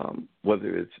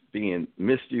 whether it's being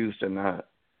misused or not,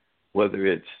 whether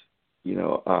it's,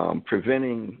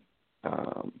 preventing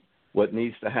what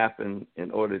needs to happen in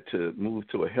order to move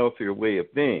to a healthier way of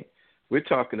being. We're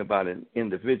talking about an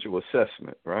individual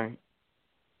assessment, right?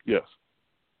 Yes.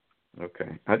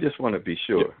 Okay. I just want to be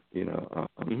sure,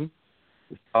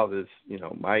 all this,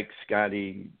 Mike,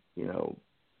 Scotty,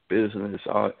 business,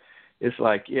 all, it's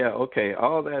like, okay,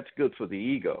 all that's good for the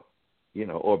ego,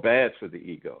 or bad for the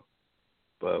ego.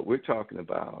 But we're talking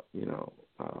about,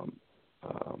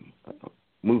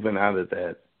 moving out of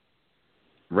that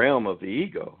realm of the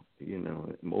ego,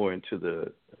 more into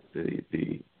the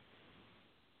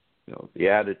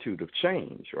attitude of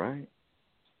change, right?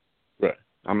 Right.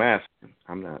 I'm asking.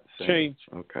 I'm not saying. Change.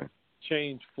 Okay.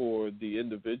 Change for the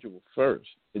individual first,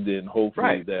 and then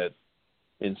hopefully that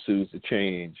ensues a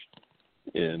change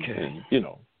in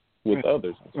with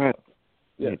others. Right.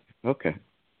 Yeah. Okay.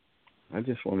 I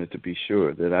just wanted to be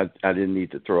sure that I didn't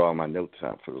need to throw all my notes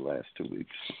out for the last 2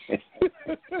 weeks.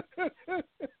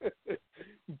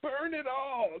 Burn it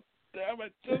all. Damn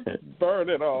it. Just burn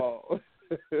it all.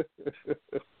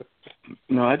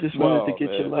 No, I just wanted to get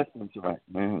man, your lessons right,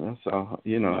 man. That's all.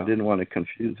 No. I didn't want to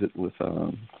confuse it with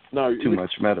no, too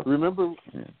much metal. Remember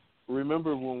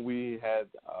when we had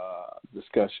a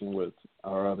discussion with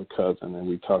our other cousin and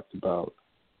we talked about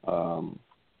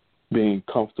being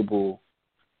comfortable,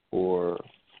 or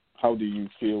how do you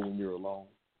feel when you're alone?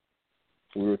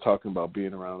 We were talking about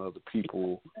being around other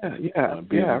people. Yeah,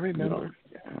 I remember.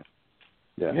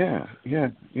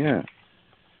 Yeah.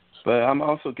 But I'm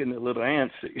also getting a little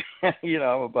antsy.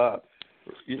 I'm about,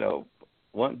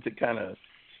 wanting to kind of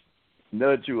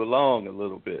nudge you along a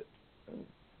little bit.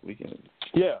 We can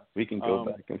go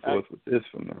back and forth with this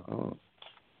from now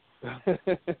on.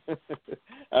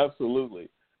 Absolutely.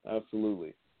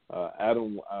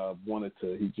 Adam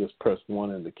he just pressed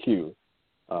 1 in the queue.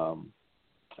 I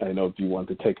don't know if you want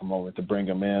to take a moment to bring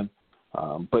him in.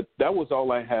 But that was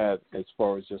all I had as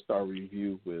far as just our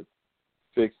review with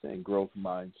fixed and growth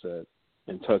mindset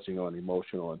and touching on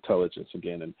emotional intelligence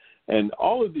again. And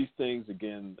all of these things,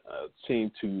 again,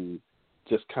 seem to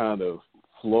just kind of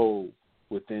flow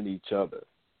within each other.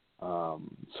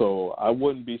 So I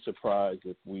wouldn't be surprised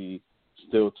if we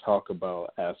still talk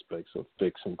about aspects of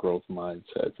fixed and growth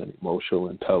mindsets and emotional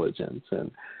intelligence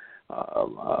and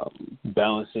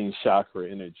balancing chakra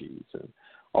energies and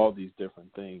all these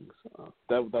different things.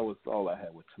 That was all I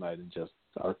had with tonight, and just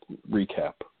our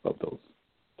recap of those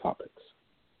topics.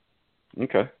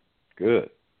 Okay, good.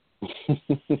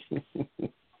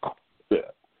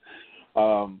 Yeah.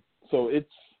 So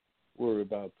we're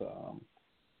about.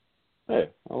 Hey,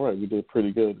 all right, we did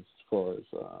pretty good as far as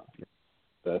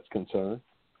that's concerned.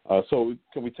 So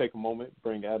can we take a moment,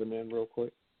 bring Adam in real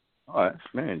quick? All right,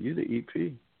 man, you the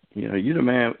EP. You the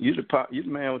man. You the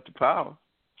man with the power.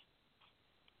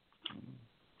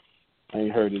 I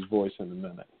ain't heard his voice in a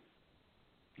minute.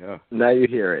 Yeah. Now you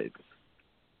hear it.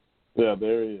 Yeah,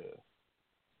 there he is.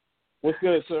 What's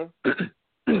good, sir?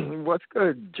 What's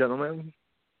good, gentlemen?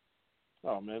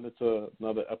 Oh, man, it's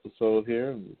another episode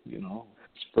here, and,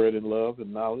 spreading love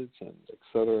and knowledge, and et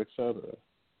cetera, et cetera.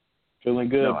 Feeling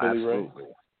good, No, Billy Ray?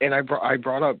 absolutely. And I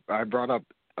brought up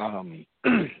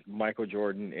Michael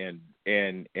Jordan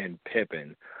and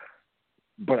Pippen,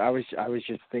 but I was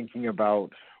just thinking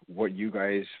about what you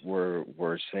guys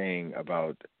were saying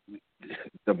about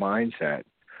the mindset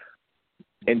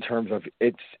in terms of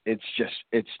it's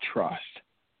trust.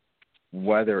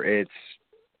 Whether it's,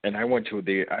 and I went to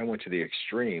the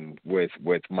extreme with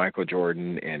Michael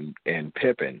Jordan and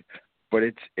Pippen, but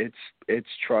it's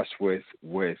trust with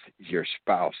your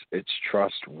spouse. It's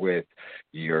trust with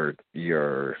your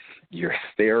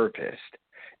therapist,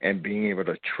 and being able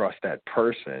to trust that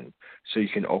person so you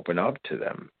can open up to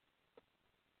them.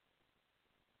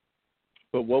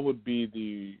 But what would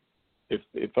be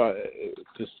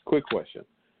just quick question.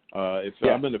 If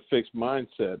I'm in a fixed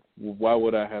mindset, why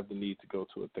would I have the need to go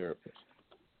to a therapist?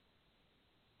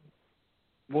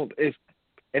 Well, if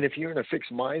you're in a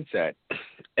fixed mindset,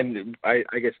 and I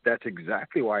guess that's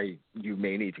exactly why you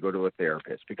may need to go to a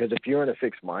therapist, because if you're in a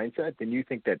fixed mindset, then you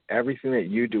think that everything that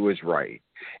you do is right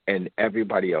and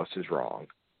everybody else is wrong.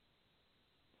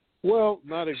 Well,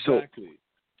 not exactly.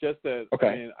 Just that, okay.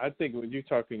 I mean, I think when you're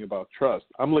talking about trust,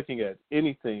 I'm looking at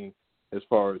anything as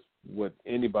far as what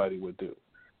anybody would do.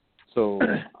 So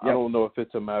I don't know if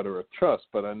it's a matter of trust,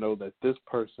 but I know that this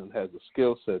person has a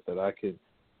skill set that I can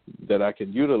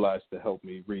utilize to help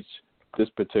me reach this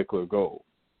particular goal.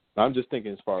 I'm just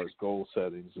thinking as far as goal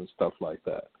settings and stuff like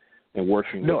that, and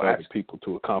working with other people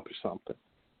to accomplish something.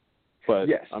 But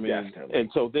yes, I mean, definitely. And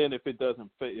so then if it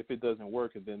doesn't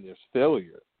work, and then there's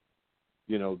failure,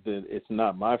 then it's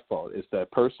not my fault. It's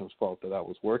that person's fault that I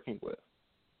was working with.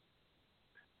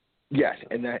 Yes,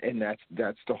 and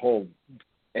that's the whole,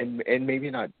 and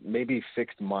maybe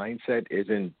fixed mindset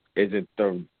isn't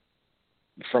the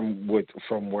from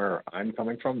where I'm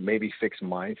coming from. Maybe fixed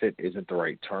mindset isn't the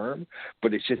right term,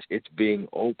 but it's being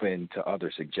open to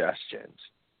other suggestions.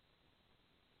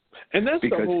 And that's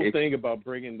because the whole thing about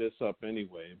bringing this up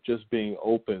anyway, just being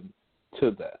open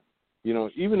to that.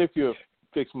 Even if you're a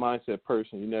fixed mindset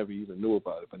person, you never even knew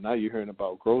about it, but now you're hearing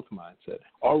about growth mindset.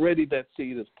 Already that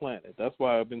seed is planted. That's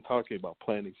why I've been talking about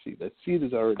planting seed. That seed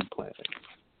is already planted.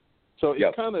 So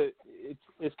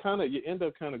it's kind of you end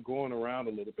up kind of going around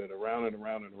a little bit, around and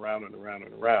around and around and around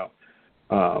and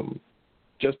around,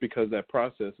 just because that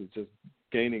process is just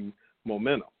gaining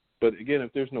momentum. But again,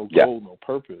 if there's no goal, no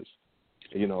purpose,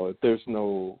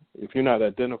 if you're not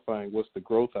identifying what's the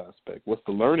growth aspect, what's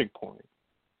the learning point,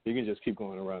 you can just keep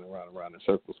going around and around and around in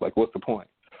circles. Like, what's the point?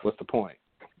 What's the point?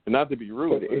 And not to be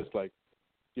rude, but it's like,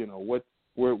 what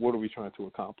are we trying to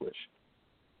accomplish?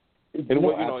 And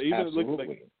even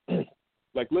absolutely.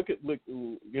 looking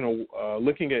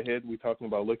ahead. We're talking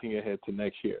about looking ahead to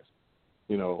next year.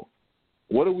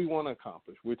 What do we want to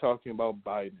accomplish? We're talking about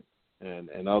Biden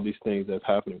and all these things that's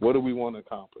happening. What do we want to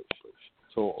accomplish?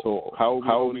 So how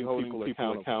are we holding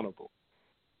people accountable?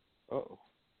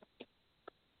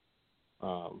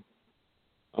 I'm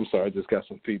sorry, I just got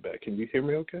some feedback. Can you hear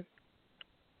me okay?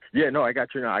 Yeah, no, I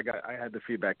got you now. I had the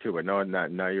feedback too, but no,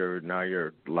 now you're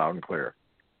loud and clear.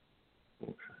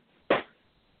 Okay.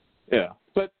 Yeah,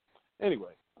 but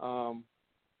anyway, I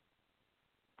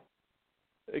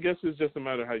guess it's just a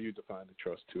matter of how you define the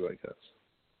trust too, I guess.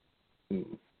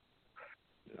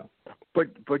 Yeah.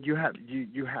 But you have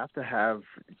to have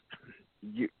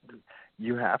you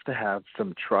have to have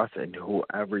some trust in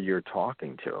whoever you're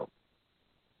talking to.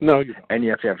 No, you don't. And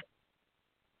you have to have.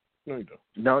 No, you don't.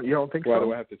 No, you don't think Why so?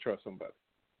 do I have to trust somebody?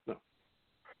 No.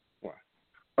 Why?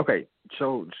 Okay,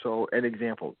 so an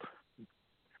example.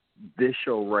 This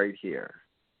show right here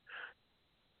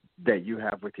that you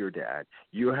have with your dad,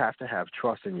 you have to have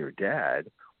trust in your dad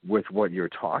with what you're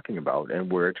talking about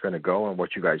and where it's going to go and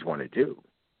what you guys want to do.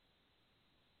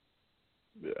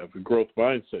 Yeah, a growth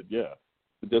mindset, yeah.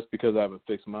 But just because I have a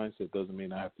fixed mindset doesn't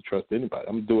mean I have to trust anybody.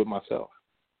 I'm going to do it myself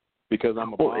because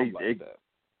I'm a bomb like that.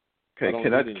 Okay,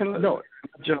 can I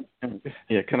jump in?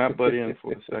 Yeah, can I butt in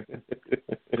for a second?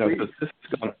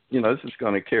 This is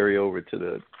going to carry over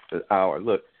to the hour.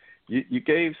 Look, you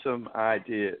gave some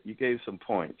idea, you gave some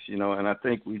points, and I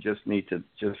think we just need to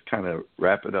just kind of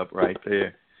wrap it up right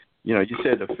there. You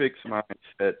said a fixed mindset,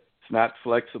 it's not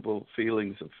flexible,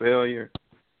 feelings of failure,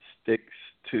 sticks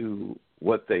to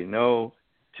what they know,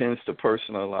 tends to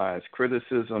personalize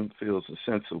criticism, feels a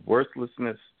sense of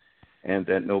worthlessness, and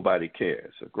that nobody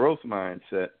cares. A growth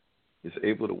mindset is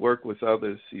able to work with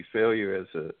others, see failure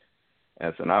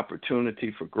as an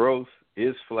opportunity for growth,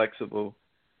 is flexible,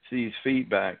 sees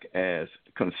feedback as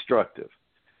constructive.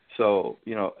 So,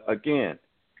 again,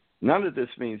 none of this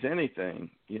means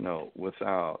anything,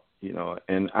 without,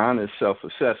 an honest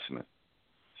self-assessment.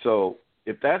 So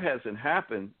if that hasn't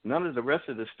happened, none of the rest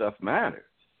of this stuff matters,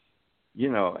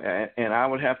 and I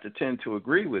would have to tend to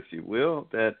agree with you, Will,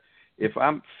 that if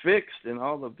I'm fixed in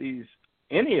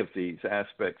any of these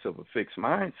aspects of a fixed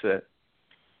mindset,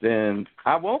 then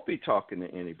I won't be talking to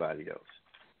anybody else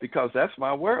because that's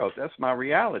my world. That's my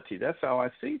reality. That's how I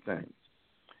see things.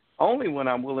 Only when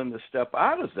I'm willing to step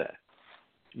out of that,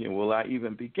 will I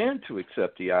even begin to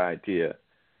accept the idea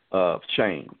of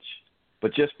change.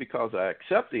 But just because I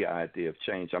accept the idea of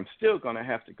change, I'm still going to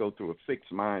have to go through a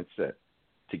fixed mindset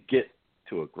to get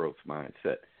to a growth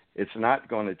mindset. It's not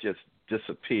going to just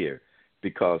disappear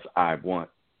because I want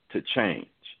to change.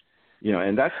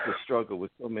 And that's the struggle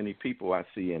with so many people I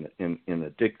see in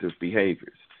addictive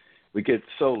behaviors. We get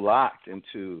so locked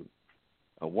into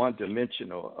a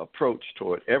one-dimensional approach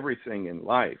toward everything in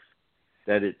life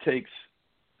that it takes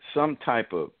some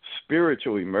type of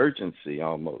spiritual emergency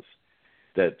almost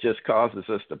that just causes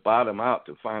us to bottom out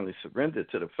to finally surrender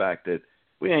to the fact that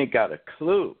we ain't got a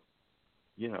clue,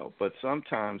 But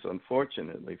sometimes,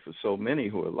 unfortunately, for so many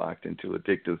who are locked into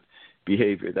addictive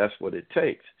behavior, that's what it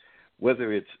takes.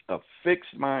 Whether it's a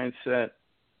fixed mindset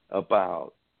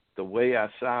about the way I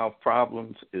solve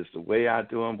problems is the way I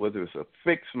do them, whether it's a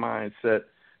fixed mindset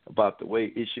about the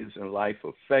way issues in life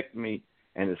affect me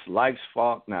and it's life's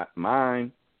fault, not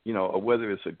mine, or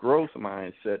whether it's a growth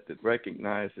mindset that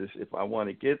recognizes if I want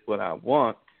to get what I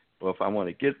want, or if I want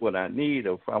to get what I need,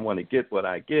 or if I want to get what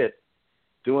I get,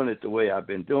 doing it the way I've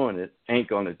been doing it ain't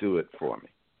going to do it for me.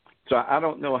 So I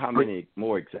don't know how many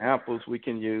more examples we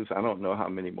can use. I don't know how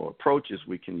many more approaches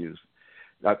we can use.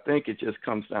 I think it just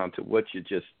comes down to what you're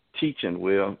just teaching,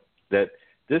 Will, that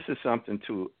this is something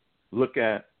to look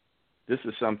at, this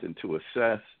is something to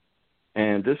assess,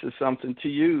 and this is something to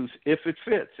use if it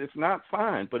fits. If not,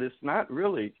 fine, but it's not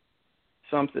really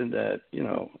something that,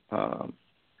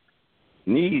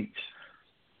 needs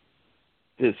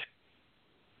this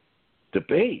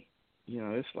debate.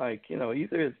 It's like,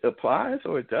 either it applies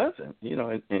or it doesn't,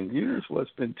 and use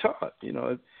what's been taught.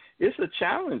 It's a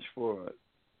challenge for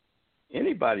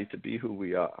anybody to be who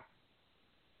we are.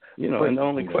 And the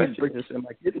only question is, am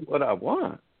I getting what I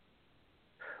want?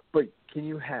 But can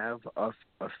you have a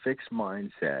fixed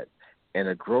mindset and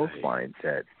a growth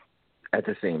mindset at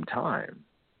the same time?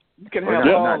 You can have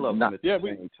all of them at the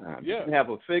same time. Yeah. You can have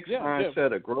a fixed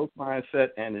mindset, a growth mindset,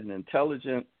 and an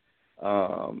intelligent,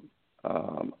 an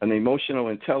emotional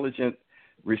intelligent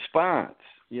response.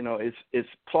 It's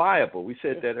pliable. We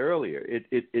said that earlier.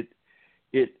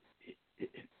 It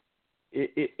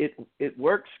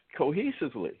works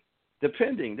cohesively.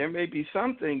 Depending, there may be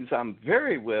some things I'm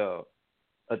very well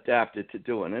adapted to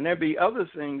doing. And there'd be other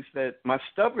things that my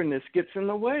stubbornness gets in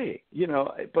the way,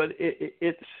 but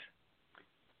it's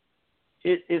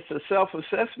a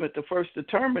self-assessment to first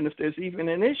determine if there's even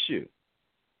an issue,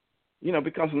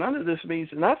 because none of this means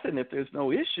nothing if there's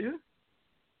no issue.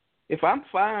 If I'm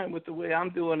fine with the way I'm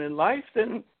doing in life,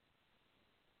 then,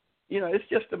 it's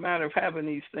just a matter of having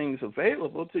these things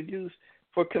available to use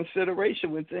for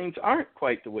consideration when things aren't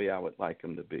quite the way I would like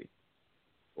them to be,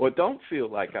 or don't feel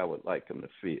like I would like them to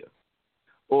feel,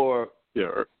 or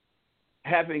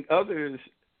having others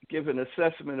give an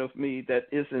assessment of me that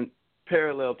isn't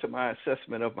parallel to my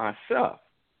assessment of myself,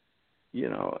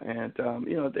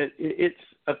 that it's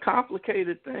a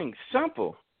complicated thing,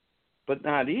 simple, but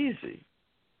not easy,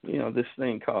 this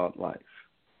thing called life.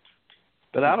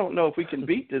 But I don't know if we can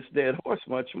beat this dead horse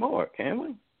much more, can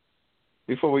we?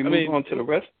 Before we move on to the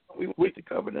rest we want to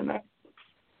cover tonight.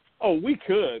 Oh, we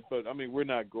could, but we're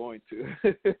not going to.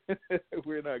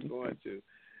 We're not going to.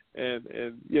 And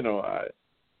I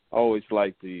always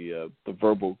like the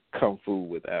verbal kung fu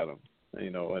with Adam,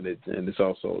 and it's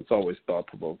always thought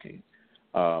provoking.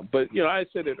 But I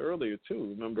said it earlier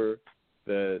too. Remember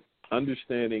that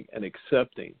understanding and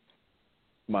accepting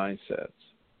mindsets.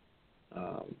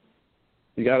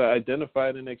 You got to identify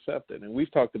it and accept it, and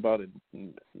we've talked about it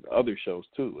in other shows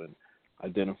too, and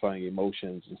identifying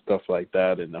emotions and stuff like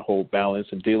that, and the whole balance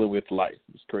and dealing with life,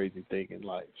 this crazy thing in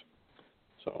life.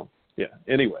 So yeah.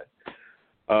 Anyway,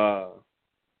 Cuzzo,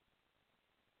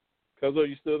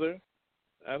 you still there,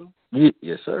 Adam?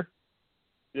 Yes, sir.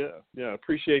 Yeah.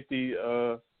 Appreciate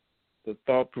the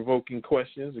thought-provoking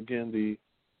questions. Again, the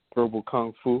verbal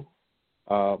kung fu.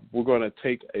 We're going to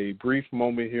take a brief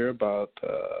moment here, about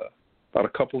a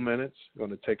couple minutes. We're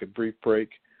going to take a brief break.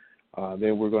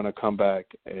 Then we're going to come back,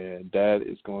 and Dad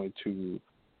is going to,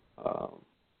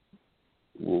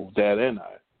 Dad and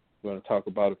I, we're going to talk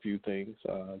about a few things.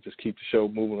 Just keep the show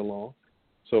moving along.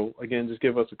 So, again, just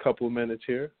give us a couple of minutes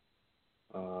here.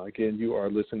 Again, you are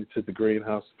listening to the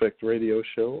Greenhouse Effect Radio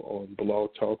Show on Blog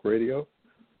Talk Radio.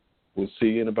 We'll see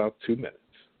you in about 2 minutes.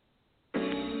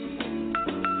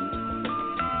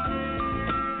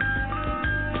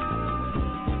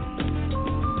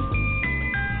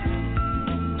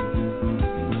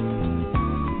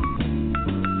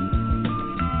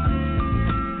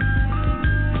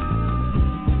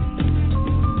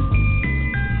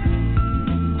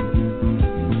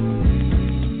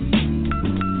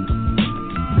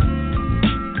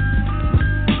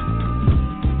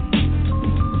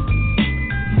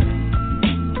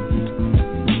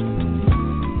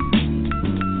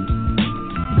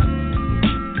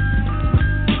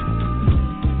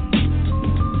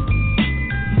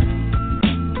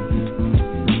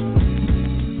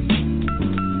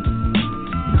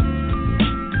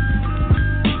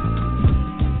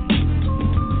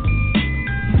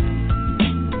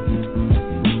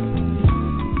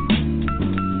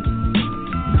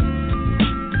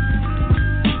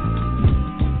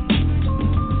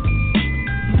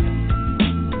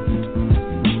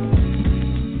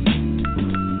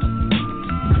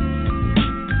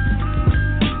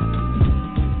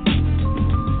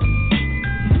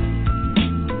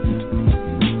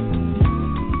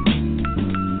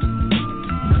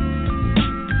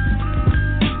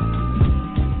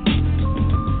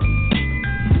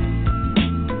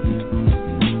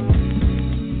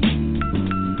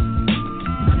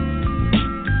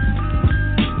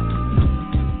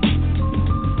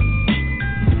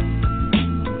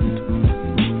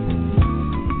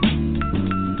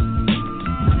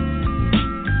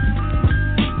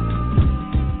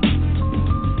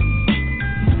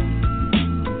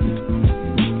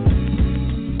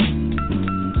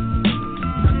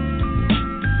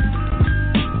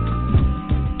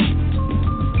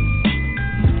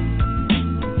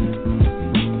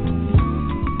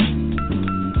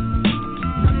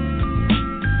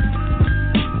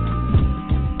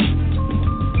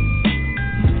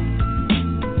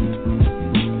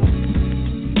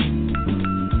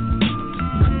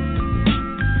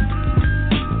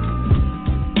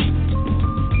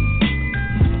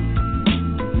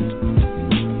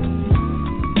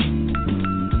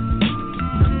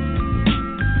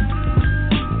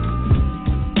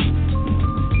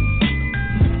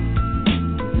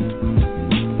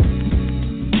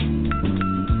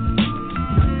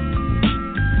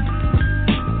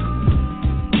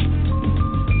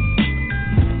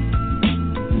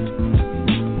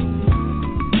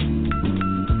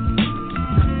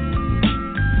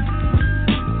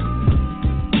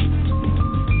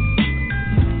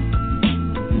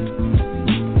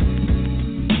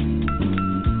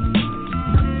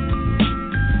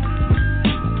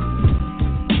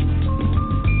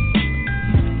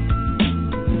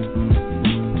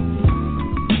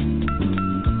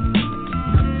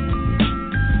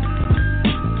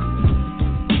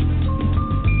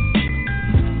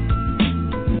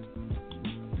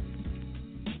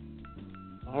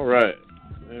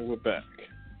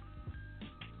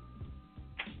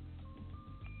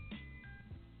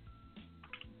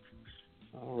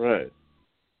 All right.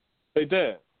 Hey,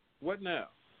 Dad, what now?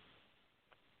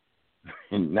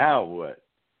 And now what?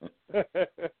 That's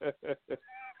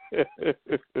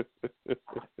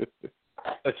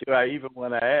what I even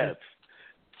want to ask.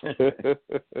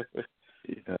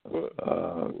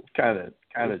 Kind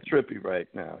of trippy right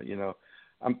now.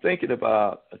 I'm thinking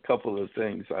about a couple of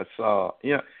things I saw.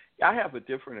 I have a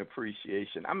different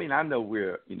appreciation. I mean, I know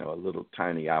we're a little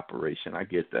tiny operation. I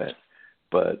get that,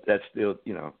 but that's still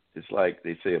it's like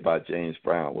they say about James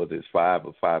Brown, whether it's 5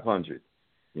 or 500,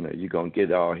 you're gonna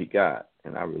get all he got,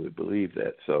 and I really believe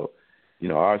that. So,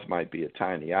 ours might be a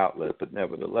tiny outlet, but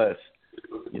nevertheless,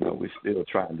 we're still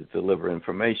trying to deliver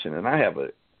information, and I have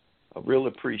a real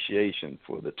appreciation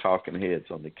for the talking heads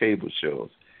on the cable shows,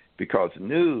 because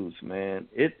news, man,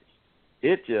 it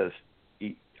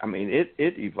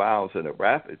evolves at a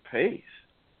rapid pace.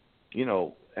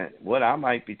 And what I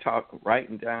might be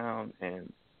writing down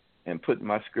and putting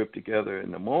my script together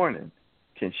in the morning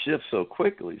can shift so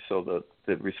quickly. So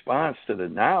the response to the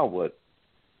now what,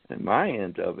 in my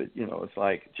end of it, it's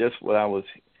like just what I was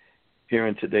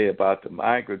hearing today about the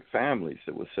migrant families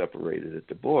that were separated at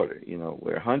the border,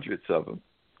 where hundreds of them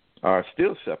are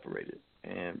still separated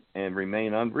and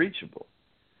remain unreachable.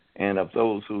 And of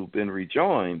those who've been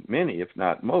rejoined, many, if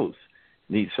not most,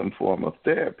 need some form of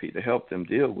therapy to help them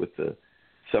deal with the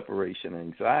separation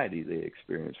anxiety they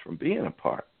experience from being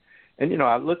apart. And,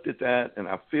 I looked at that and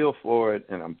I feel for it,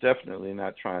 and I'm definitely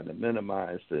not trying to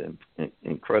minimize the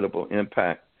incredible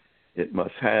impact it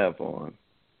must have on,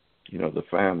 the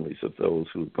families of those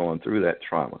who've gone through that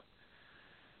trauma.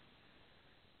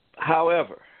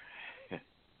 However,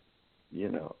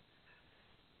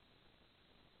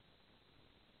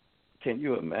 can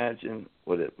you imagine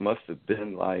what it must have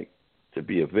been like to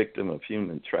be a victim of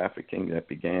human trafficking that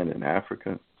began in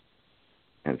Africa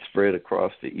and spread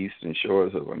across the eastern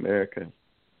shores of America,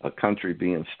 a country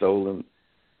being stolen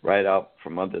right out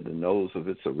from under the nose of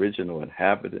its original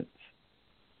inhabitants,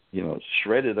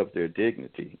 shredded of their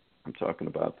dignity. I'm talking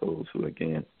about those who,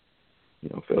 again,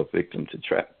 fell victim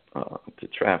to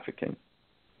trafficking,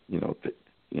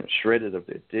 shredded of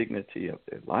their dignity, of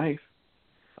their life,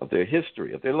 of their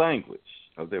history, of their language,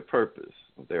 of their purpose,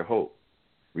 of their hope,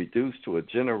 reduced to a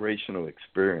generational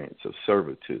experience of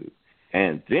servitude.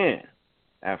 And then,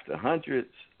 after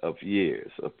hundreds of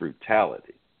years of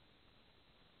brutality,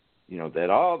 that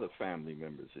all the family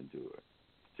members endured,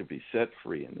 to be set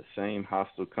free in the same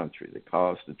hostile country that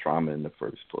caused the trauma in the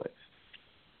first place.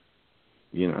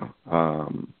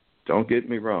 Don't get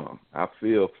me wrong. I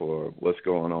feel for what's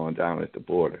going on down at the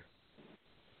border.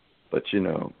 But,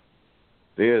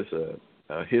 there's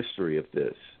a history of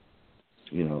this,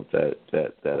 that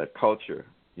a culture,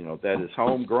 that is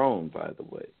homegrown, by the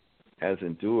way, has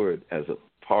endured as a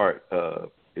part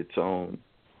of its own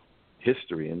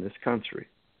history in this country.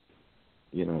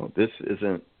 This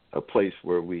isn't a place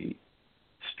where we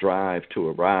strive to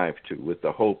arrive to with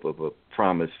the hope of a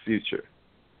promised future.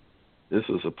 This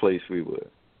was a place we were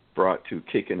brought to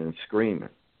kicking and screaming,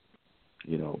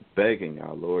 begging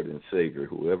our Lord and Savior,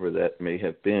 whoever that may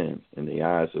have been in the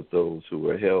eyes of those who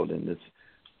were held in this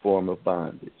form of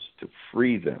bondage, to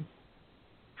free them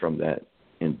from that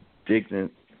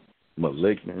indignant,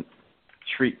 malignant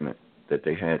treatment that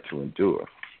they had to endure.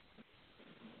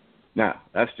 Now,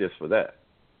 that's just for that.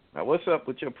 Now, what's up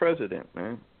with your president,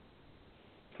 man?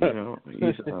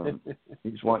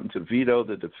 He's wanting to veto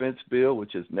the defense bill,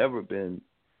 which has never been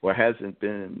or hasn't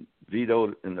been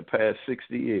vetoed in the past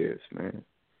 60 years, man.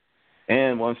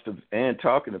 And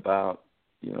talking about,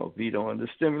 vetoing the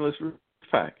stimulus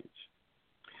package.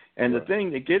 And the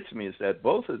thing that gets me is that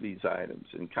both of these items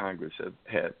in Congress have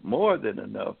had more than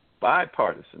enough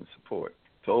bipartisan support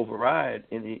to override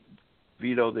any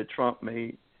veto that Trump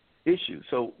may issue.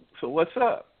 So what's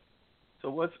up? So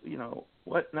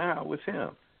what now with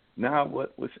him? Now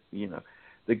what with,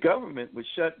 the government was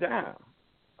shut down.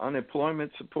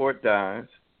 Unemployment support dies,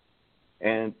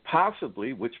 and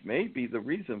possibly, which may be the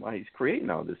reason why he's creating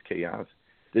all this chaos,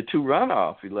 the 2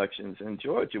 runoff elections in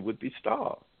Georgia would be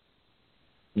stalled.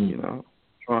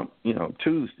 Trump,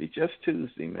 just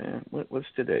Tuesday, man. What's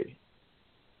today?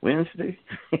 Wednesday?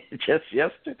 Just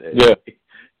yesterday. Yeah.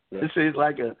 It seems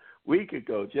like a week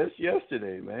ago, just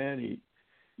yesterday, man.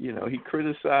 He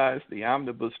criticized the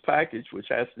omnibus package, which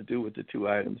has to do with the 2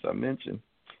 items I mentioned,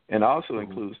 and also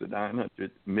includes the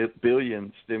 $900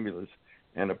 billion stimulus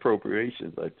and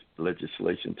appropriations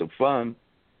legislation to fund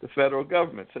the federal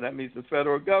government. So that means the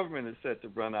federal government is set to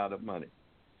run out of money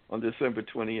on December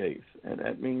 28th. And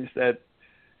that means that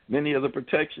many of the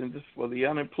protections for the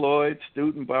unemployed,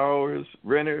 student borrowers,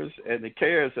 renters, and the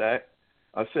CARES Act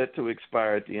are set to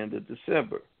expire at the end of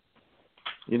December.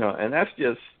 And that's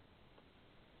just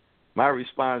my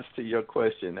response to your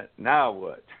question. Now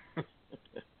what?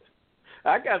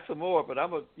 I got some more, but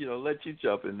I'm gonna, let you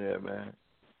jump in there, man.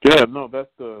 Yeah, no, that's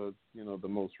the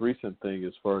most recent thing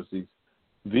as far as these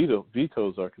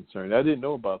vetoes are concerned. I didn't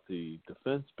know about the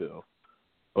defense bill,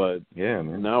 but yeah,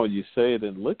 man. Now when you say it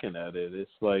and looking at it, it's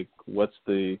like, what's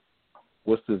this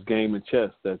game of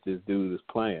chess that this dude is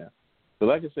playing? But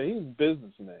like I say, he's a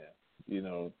businessman.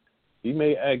 He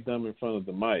may act dumb in front of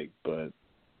the mic, but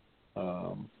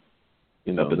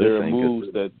but there are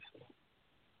moves that.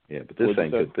 Yeah, but this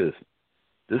ain't good business.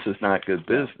 This is not good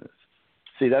business.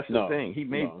 See, that's the thing. He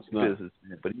may be a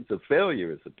businessman, but he's a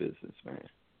failure as a businessman.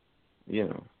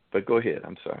 But go ahead.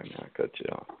 I'm sorry, man. I cut you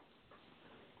off.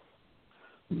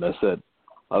 That's that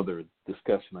other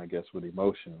discussion, I guess, with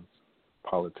emotions,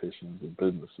 politicians and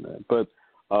businessmen. But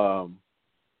no,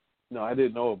 I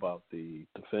didn't know about the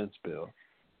defense bill.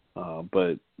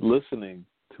 But listening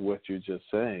to what you're just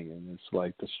saying, and it's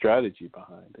like the strategy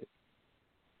behind it.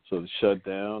 So the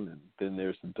shutdown, and then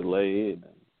there's the delay, and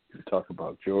then you talk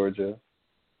about Georgia.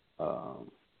 So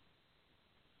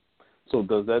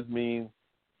does that mean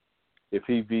if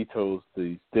he vetoes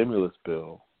the stimulus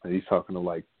bill, and he's talking to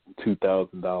like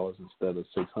 $2,000 instead of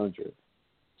 $600?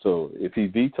 So if he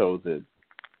vetoes it,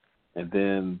 and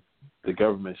then the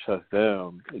government shuts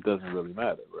down, it doesn't really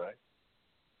matter, right?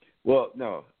 Well,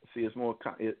 no. See, it's more.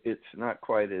 It's not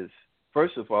quite as.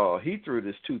 First of all, he threw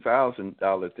this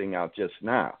 $2,000 thing out just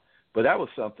now, but that was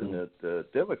something that the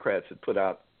Democrats had put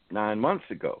out 9 months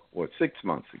ago or 6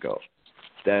 months ago.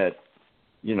 That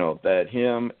that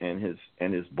him and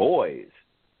his boys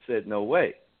said no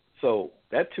way. So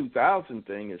that 2,000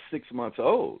 thing is 6 months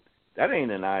old. That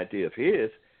ain't an idea of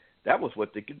his. That was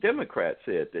what the Democrats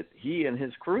said, that he and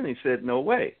his cronies said no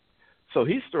way. So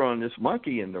he's throwing this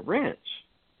monkey in the wrench.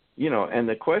 And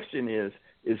the question is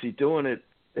he doing it?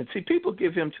 And see, people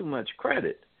give him too much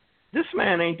credit. This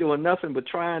man ain't doing nothing but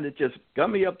trying to just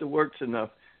gummy up the works enough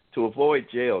to avoid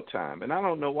jail time. And I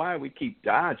don't know why we keep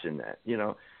dodging that.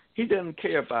 He doesn't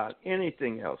care about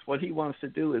anything else. What he wants to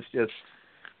do is just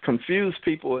confuse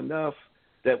people enough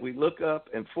that we look up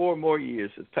and 4 more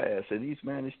years have passed and he's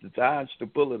managed to dodge the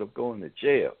bullet of going to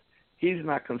jail. He's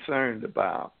not concerned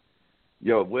about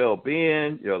your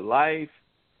well-being, your life,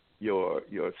 your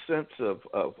sense of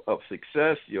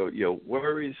success, your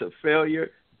worries of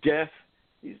failure, death.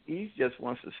 He just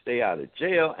wants to stay out of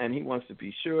jail, and he wants to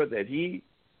be sure that he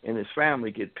and his family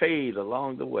get paid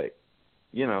along the way.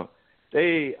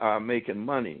 They are making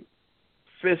money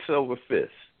fist over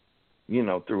fist,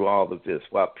 through all of this,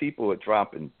 while people are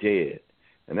dropping dead.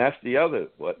 And that's the other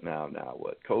what,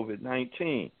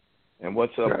 COVID-19, and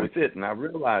what's up with it. And I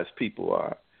realize people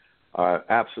are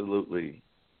absolutely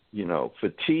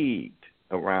fatigued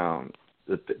around,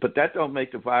 but that don't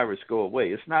make the virus go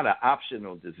away. It's not an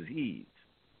optional disease.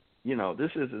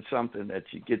 This isn't something that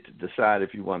you get to decide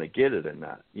if you want to get it or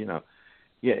not.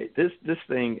 This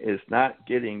thing is not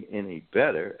getting any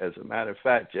better. As a matter of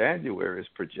fact, January is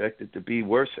projected to be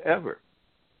worse ever.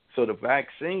 So the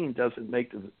vaccine doesn't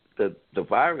make the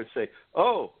virus say,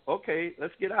 oh, okay,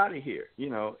 let's get out of here.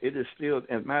 It is still,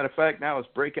 as a matter of fact, now it's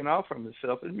breaking off from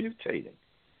itself and mutating.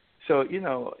 So,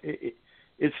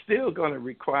 it's still going to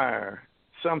require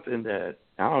something that,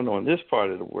 I don't know, in this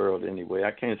part of the world anyway, I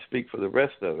can't speak for the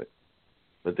rest of it,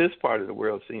 but this part of the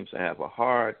world seems to have a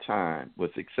hard time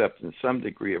with accepting some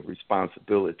degree of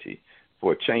responsibility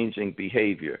for changing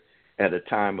behavior at a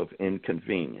time of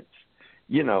inconvenience.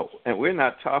 And we're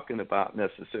not talking about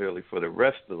necessarily for the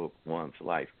rest of one's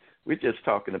life. We're just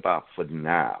talking about for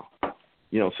now.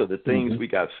 So the things we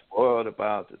got spoiled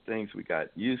about, the things we got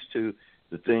used to,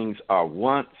 the things our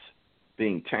wants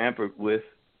being tampered with,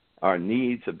 our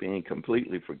needs are being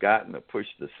completely forgotten or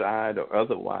pushed aside or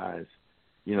otherwise,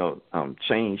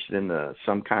 changed into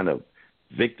some kind of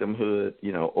victimhood,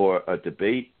 or a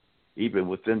debate even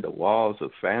within the walls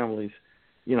of families.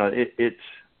 It's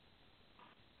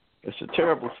a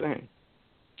terrible thing,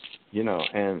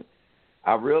 and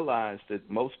I realize that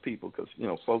most people, because,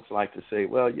 folks like to say,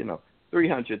 well,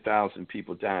 300,000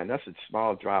 people dying, that's a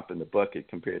small drop in the bucket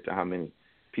compared to how many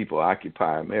people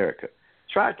occupy America.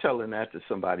 Try telling that to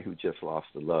somebody who just lost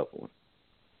a loved one,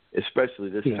 especially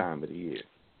this time of the year.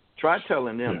 Try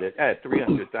telling them that at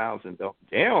 300,000,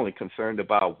 they're only concerned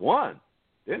about one.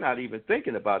 They're not even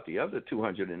thinking about the other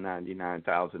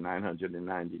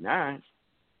 299,999.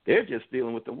 They're just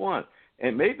dealing with the one.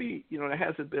 And maybe, there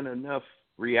hasn't been enough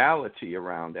reality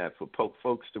around that for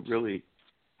folks to really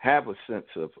have a sense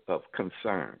of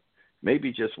concern.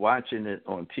 Maybe just watching it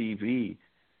on TV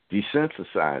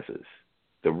desensitizes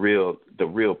the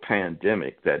real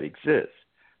pandemic that exists.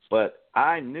 But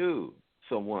I knew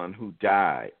someone who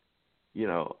died. You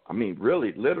know, I mean,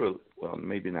 really, literally, well,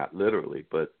 maybe not literally,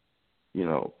 but, you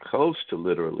know, close to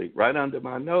literally, right under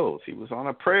my nose. He was on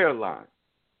a prayer line.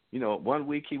 You know, 1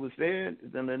 week he was there,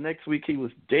 then the next week he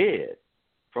was dead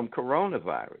from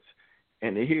coronavirus.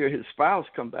 And to hear his spouse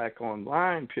come back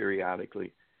online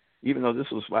periodically, even though this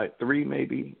was like 3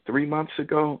 months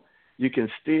ago, you can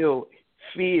still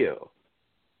feel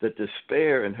the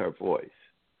despair in her voice.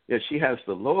 Yeah, she has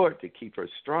the Lord to keep her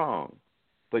strong,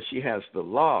 but she has the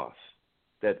loss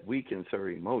that weakens her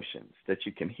emotions that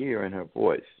you can hear in her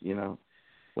voice, you know,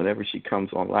 whenever she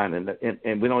comes online.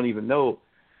 And we don't even know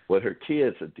what her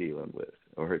kids are dealing with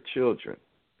or her children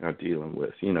are dealing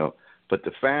with, you know. But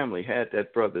the family had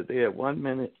that brother there 1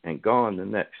 minute and gone the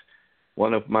next.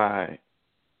 One of my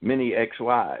many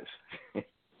ex-wives,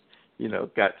 you know,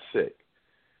 got sick.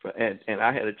 And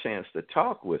I had a chance to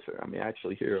talk with her. I mean,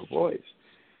 actually hear her voice.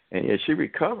 And yeah, she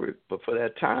recovered, but for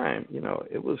that time, you know,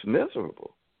 it was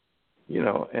miserable. You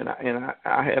know, and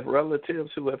I have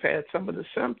relatives who have had some of the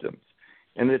symptoms.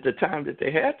 And at the time that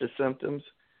they had the symptoms,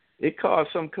 it caused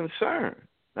some concern.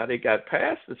 Now they got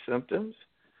past the symptoms,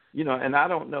 you know, and I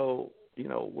don't know, you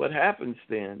know, what happens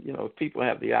then. You know, if people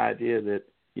have the idea that,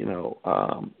 you know,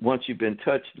 once you've been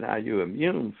touched, now you're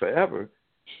immune forever.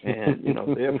 And, you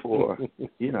know, therefore,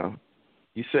 you know,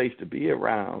 you're safe to be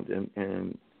around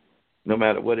and no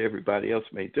matter what everybody else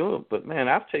may do. But, man,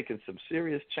 I've taken some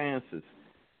serious chances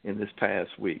in this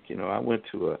past week. You know, I went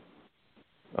to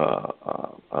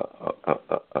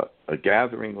a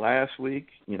gathering last week,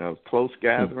 you know, close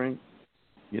gathering,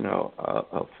 you know,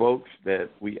 of folks that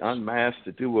we unmasked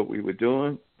to do what we were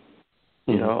doing,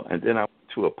 you know, and then I went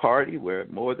to a party where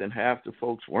more than half the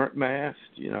folks weren't masked,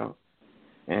 you know,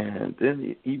 and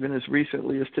then even as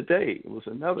recently as today, it was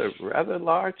another rather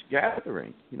large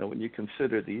gathering, you know, when you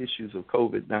consider the issues of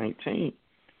COVID-19.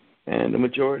 And the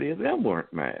majority of them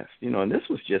weren't masked, you know, and this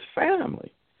was just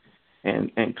family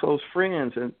and close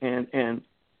friends. And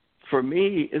for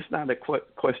me, it's not a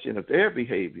question of their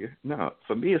behavior. No,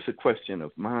 for me, it's a question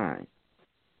of mine.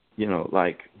 You know,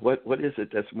 like what is it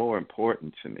that's more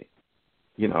important to me?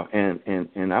 You know,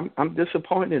 and I'm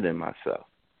disappointed in myself.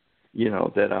 You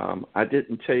know, that I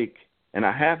didn't take, and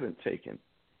I haven't taken,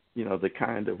 you know, the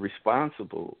kind of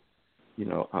responsible, you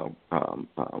know,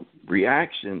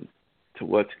 reaction to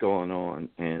what's going on,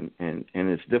 and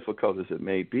as difficult as it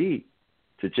may be,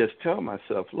 to just tell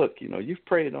myself, look, you know, you've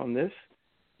prayed on this,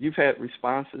 you've had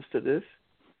responses to this,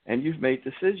 and you've made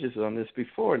decisions on this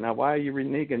before. Now, why are you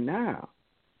reneging now?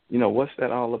 You know, what's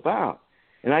that all about?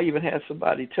 And I even had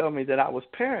somebody tell me that I was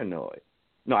paranoid.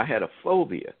 No, I had a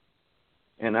phobia.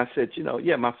 And I said, you know,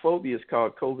 yeah, my phobia is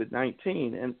called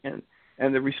COVID-19.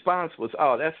 And the response was,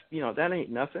 oh, that's, you know, that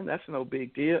ain't nothing. That's no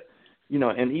big deal. You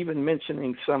know, and even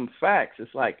mentioning some facts,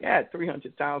 it's like,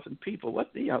 300,000 people,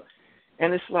 what the, you know,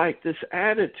 and it's like this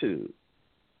attitude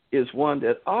is one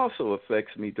that also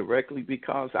affects me directly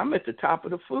because I'm at the top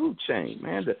of the food chain,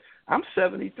 man. I'm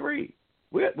 73.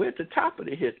 We're at the top of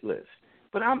the hit list,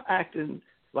 but I'm acting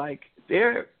like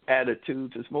their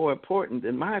attitudes is more important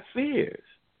than my fears.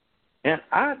 And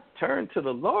I turned to the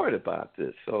Lord about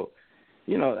this. So,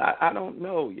 you know, I don't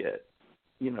know yet,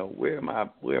 you know, where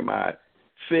my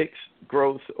fixed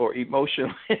growth or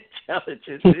emotional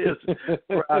intelligence is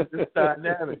throughout this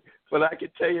dynamic. But I can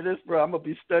tell you this, bro, I'm going to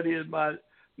be studying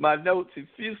my notes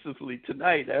effusively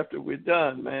tonight after we're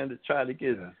done, man, to try to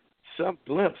get some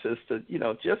glimpse as to, you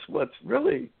know, just what's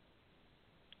really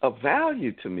of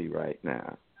value to me right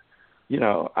now. You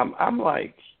know, I'm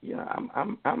like, you know,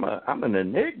 I'm an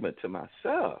enigma to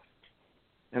myself.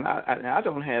 And I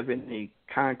don't have any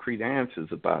concrete answers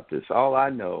about this. All I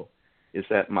know is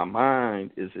that my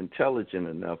mind is intelligent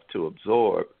enough to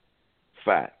absorb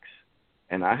facts.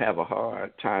 And I have a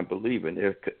hard time believing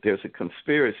there's a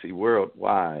conspiracy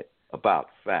worldwide about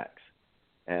facts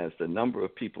as the number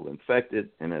of people infected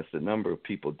and as the number of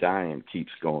people dying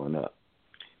keeps going up.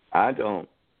 I don't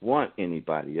want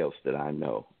anybody else that I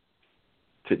know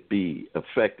to be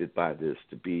affected by this,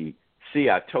 to be, see,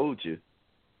 I told you.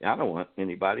 I don't want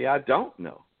anybody I don't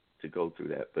know to go through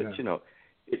that. But, you know,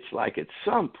 it's like at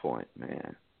some point,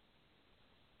 man,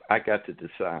 I got to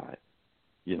decide,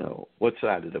 you know, what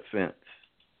side of the fence,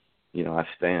 you know, I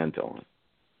stand on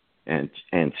and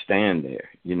stand there,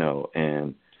 you know,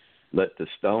 and let the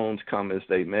stones come as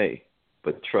they may,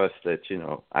 but trust that, you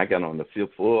know, I got on the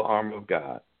full armor of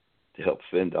God to help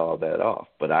fend all that off.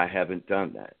 But I haven't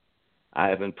done that. I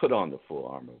haven't put on the full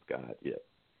armor of God yet.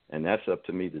 And that's up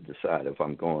to me to decide if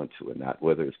I'm going to or not,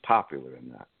 whether it's popular or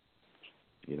not.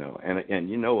 You know, and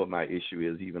you know what my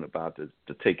issue is even about the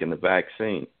taking the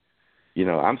vaccine. You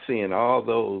know, I'm seeing all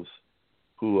those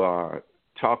who are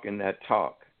talking that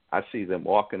talk. I see them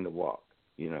walking the walk,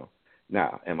 you know.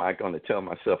 Now, am I going to tell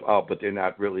myself, oh, but they're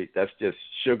not really, that's just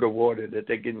sugar water that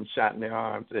they're getting shot in their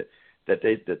arms, that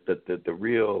the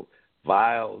real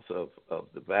vials of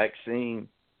the vaccine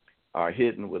are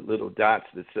hidden with little dots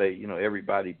that say, you know,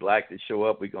 everybody black that show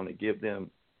up, we're going to give them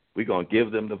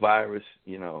the virus,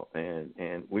 you know,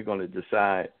 and we're going to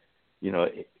decide, you know,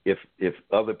 if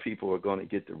other people are going to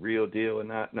get the real deal or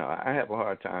not. No, I have a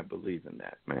hard time believing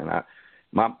that, man.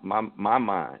 My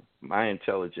mind, my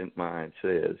intelligent mind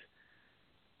says,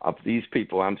 of these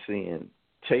people I'm seeing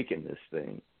taking this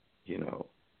thing, you know,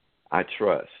 I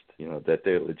trust, you know, that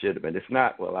they're legitimate. If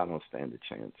not, well, I don't stand a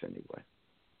chance anyway.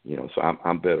 You know, so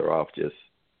I'm better off just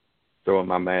throwing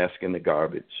my mask in the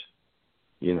garbage,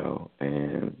 you know,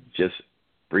 and just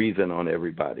breathing on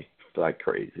everybody like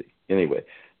crazy. Anyway,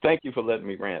 thank you for letting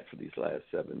me rant for these last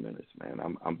 7 minutes,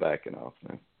 man. I'm backing off,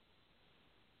 man.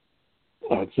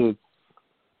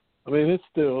 It's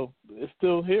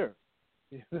still here.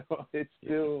 You know, it's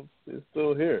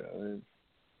still here. I mean,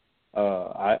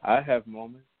 I have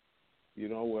moments, you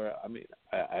know, where I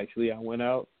went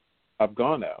out. I've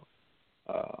gone out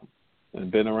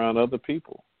and been around other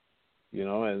people, you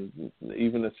know, and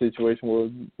even a situation where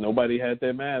nobody had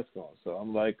their mask on. So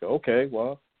I'm like, okay,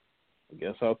 well, I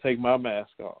guess I'll take my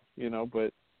mask off, you know.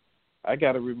 But I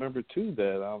got to remember too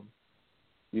that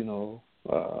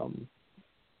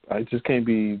I just can't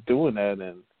be doing that,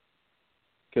 and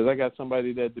because I got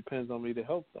somebody that depends on me to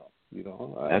help them, you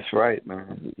know. That's right,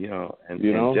 man. You know, and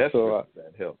desperate for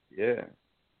that help. Yeah.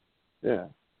 Yeah.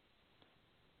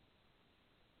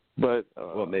 But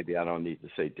well, maybe I don't need to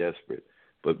say desperate,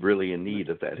 but really in need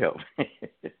of that help.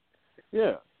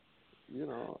 Yeah. You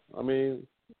know, I mean,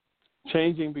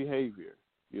 changing behavior,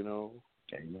 you know,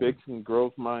 Amen. fixing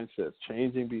growth mindsets,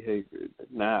 changing behavior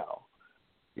now,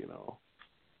 you know.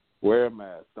 Wear a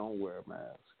mask, don't wear a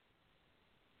mask.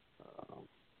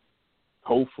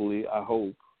 Hopefully, I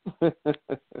hope. I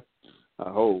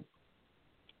hope.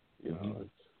 You know,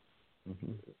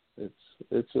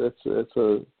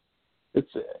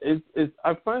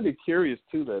 I find it curious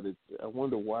too that I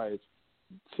wonder why it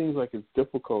seems like it's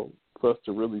difficult for us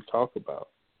to really talk about.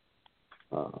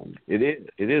 It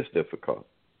is difficult.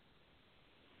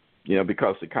 You know,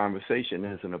 because the conversation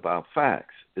isn't about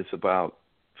facts. It's about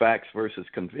facts versus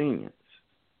convenience.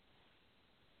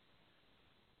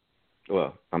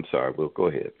 Well, I'm sorry. We'll go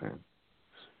ahead, man.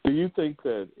 Do you think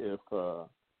that if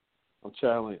I'm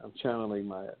channeling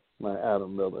my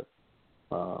Adam Miller?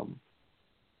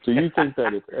 Do you think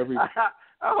that if every I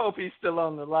hope he's still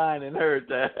on the line and heard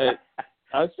that.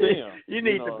 I see him. You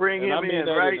need to bring him in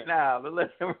right now to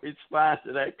let him respond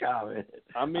to that comment.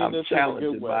 I'm this challenged in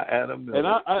a good way. by Adam Miller. And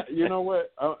I you know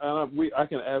what? I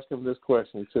can ask him this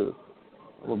question too.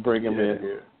 We'll bring him in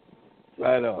here.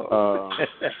 Right on.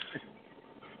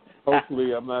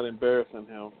 Hopefully, I'm not embarrassing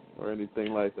him or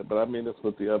anything like that. But I mean this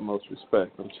with the utmost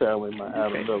respect. I'm channeling my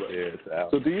Adam Miller.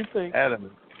 So do you think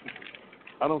Adam?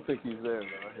 I don't think he's there,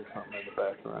 though. I hear something in the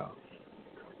background.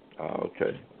 Oh,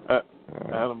 okay.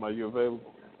 Adam, are you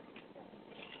available?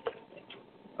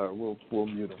 All right, we'll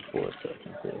mute him for a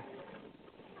second here.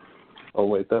 Oh,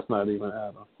 wait, that's not even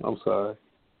Adam. I'm sorry.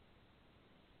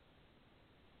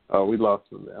 Oh, we lost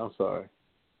him there. I'm sorry.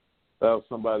 That was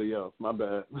somebody else. My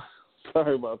bad.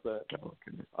 Sorry about that.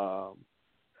 Okay.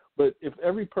 But if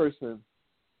every person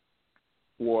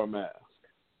wore a mask,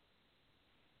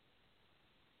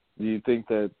 do you think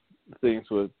that things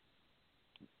would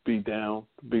be down,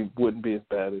 wouldn't be as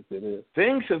bad as it is?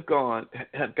 Things have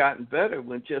gotten better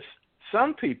when just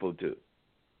some people do.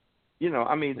 You know,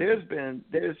 I mean, there's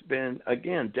been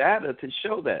again data to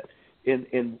show that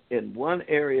in one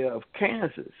area of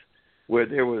Kansas where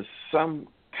there was some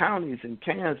counties in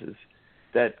Kansas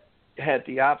that had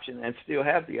the option and still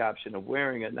have the option of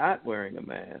wearing or not wearing a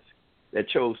mask that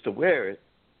chose to wear it,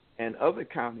 and other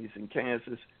counties in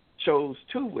Kansas chose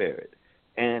to wear it.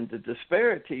 And the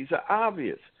disparities are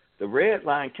obvious. The red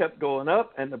line kept going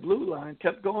up and the blue line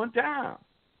kept going down.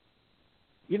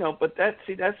 You know, but that's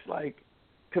like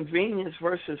convenience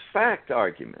versus fact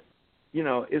argument. You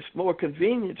know, it's more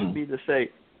convenient for me to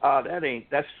say,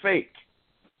 that's fake.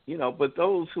 You know, but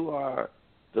those who are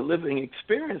the living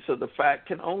experience of the fact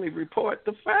can only report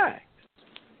the fact.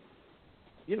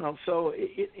 You know, so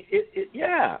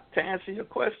to answer your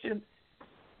question,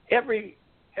 every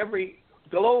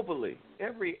globally,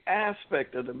 every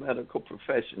aspect of the medical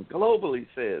profession globally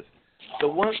says the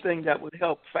one thing that would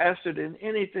help faster than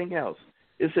anything else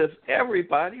is if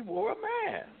everybody wore a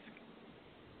mask.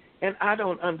 And I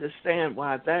don't understand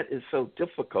why that is so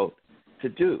difficult to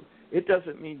do. It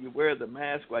doesn't mean you wear the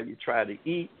mask while you try to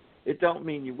eat. It don't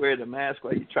mean you wear the mask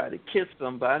while you try to kiss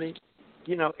somebody.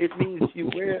 It means you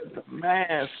wear the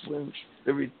mask when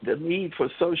the need for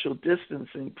social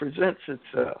distancing presents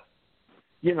itself.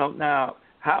 Now,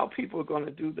 how people are going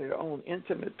to do their own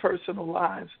intimate personal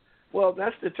lives, well,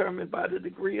 that's determined by the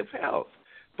degree of health.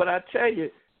 But I tell you,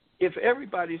 if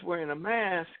everybody's wearing a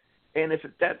mask, and if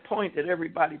at that point that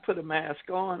everybody put a mask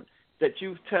on, that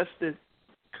you've tested,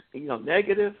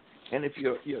 negative, and if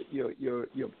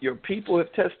your people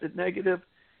have tested negative,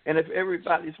 and if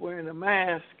everybody's wearing a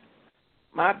mask,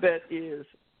 my bet is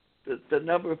the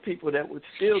number of people that would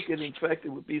still get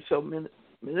infected would be so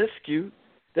minuscule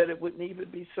that it wouldn't even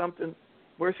be something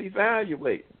worth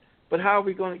evaluating. But how are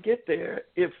we going to get there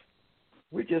if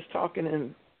we're just talking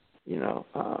in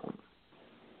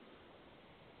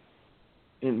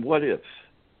what ifs,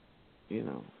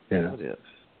 what ifs,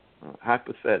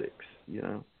 hypothetics,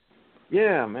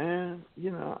 Yeah, man.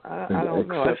 I don't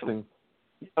know.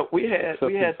 We had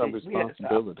the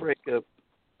outbreak of.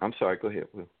 I'm sorry. Go ahead,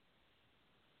 Will.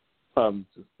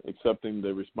 Just accepting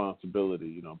the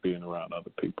responsibility, being around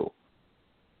other people.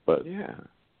 But yeah,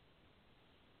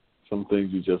 some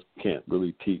things you just can't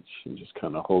really teach. You just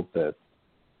kind of hope that.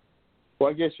 Well,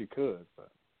 I guess you could,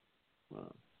 but.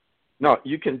 No,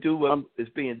 you can do what is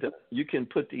being done. You can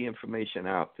put the information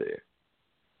out there.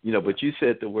 But you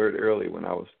said the word earlier when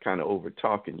I was kind of over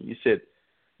talking. You said,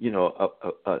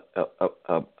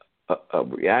 a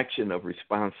reaction of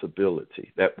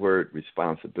responsibility. That word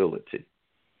responsibility.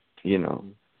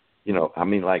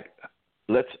 Like,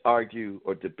 let's argue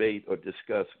or debate or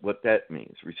discuss what that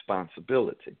means.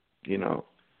 Responsibility.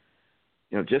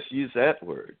 Just use that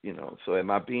word. So,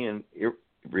 am I being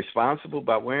responsible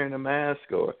by wearing a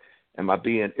mask, or am I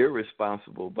being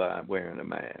irresponsible by wearing a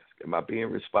mask? Am I being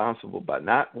responsible by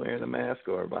not wearing a mask,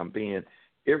 or am I being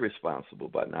irresponsible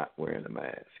by not wearing a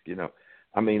mask?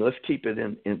 Let's keep it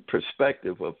in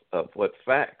perspective of what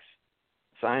facts,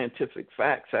 scientific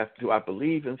facts have. Do I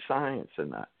believe in science or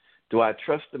not? Do I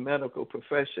trust the medical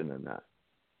profession or not?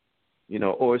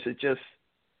 Or is it just,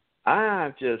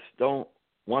 I just don't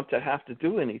want to have to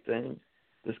do anything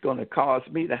that's going to cause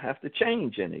me to have to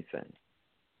change anything.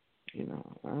 I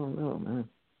don't know, man.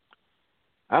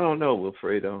 I don't know,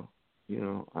 Wilfredo.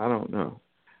 I don't know.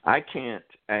 I can't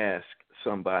ask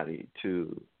somebody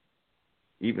to,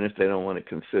 even if they don't want to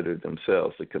consider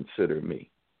themselves, to consider me.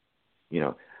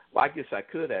 Well, I guess I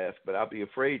could ask, but I'll be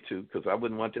afraid to, because I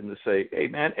wouldn't want them to say, "Hey,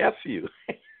 man, F you."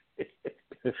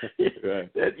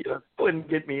 Right. That wouldn't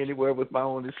get me anywhere with my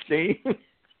own esteem.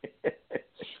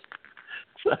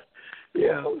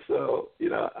 So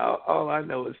all I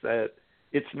know is that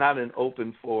it's not an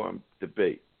open forum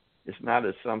debate. It's not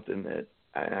something that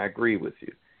I agree with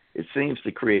you. It seems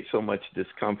to create so much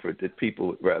discomfort that people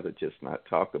would rather just not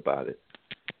talk about it,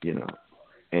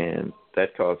 and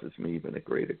that causes me even a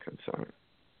greater concern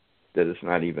that it's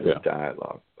not even a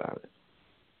dialogue about it.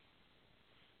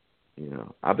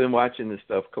 I've been watching this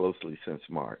stuff closely since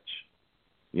March,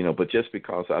 but just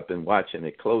because I've been watching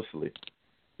it closely,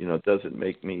 doesn't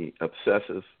make me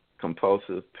obsessive,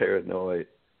 compulsive, paranoid,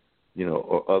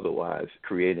 or otherwise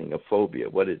creating a phobia.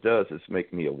 What it does is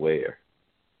make me aware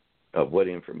of what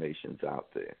information's out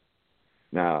there.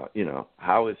 Now,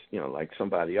 how is, like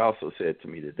somebody also said to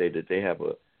me today that they have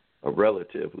a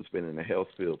relative who's been in the health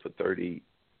field for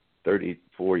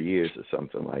 34 years or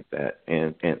something like that.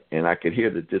 And I could hear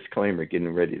the disclaimer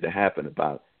getting ready to happen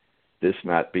about this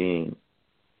not being,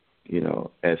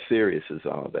 as serious as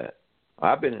all that.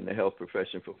 I've been in the health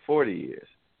profession for 40 years,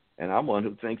 and I'm one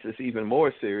who thinks it's even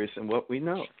more serious than what we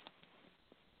know.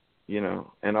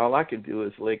 And all I can do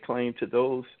is lay claim to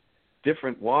those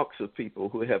different walks of people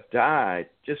who have died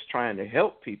just trying to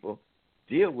help people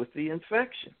deal with the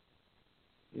infection.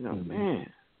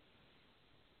 Man.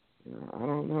 I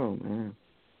don't know, man.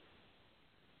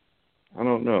 I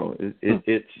don't know.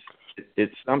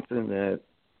 It's something that,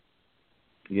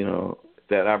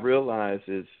 that I realize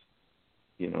is,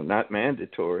 not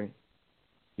mandatory.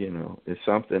 It's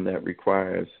something that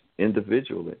requires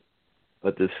individually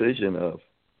a decision of,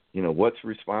 what's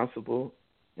responsible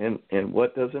and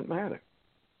what doesn't matter.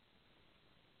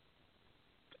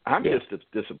 I'm just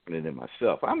disappointed in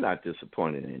myself. I'm not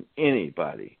disappointed in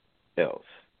anybody else.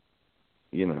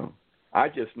 I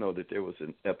just know that there was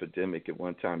an epidemic at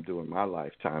one time during my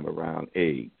lifetime around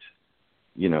AIDS,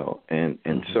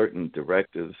 and certain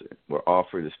directives were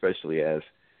offered, especially as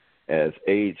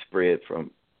AIDS spread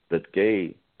from the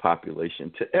gay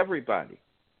population to everybody.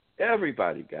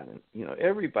 Everybody got it.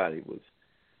 Everybody was,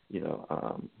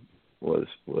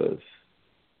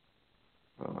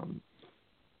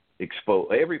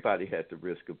 exposed. Everybody had the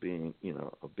risk of being,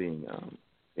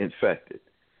 infected.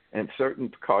 and certain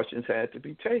precautions had to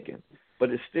be taken.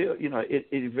 But it's still, it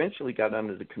eventually got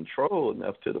under the control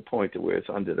enough to the point to where it's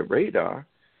under the radar.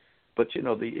 But,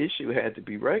 the issue had to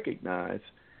be recognized,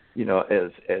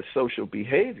 as social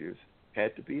behaviors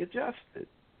had to be adjusted.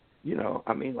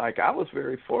 I was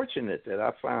very fortunate that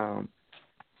I found,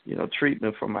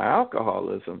 treatment for my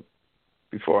alcoholism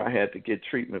before I had to get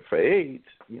treatment for AIDS.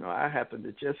 I happened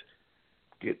to just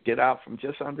get out from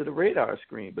just under the radar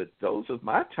screen. But those of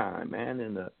my time, man,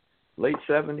 in the late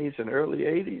 70s and early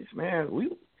 80s, man, we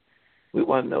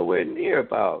wasn't nowhere near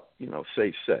about,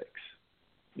 safe sex.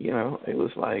 It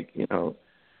was like,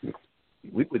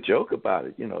 we would joke about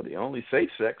it. The only safe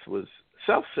sex was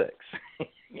self-sex.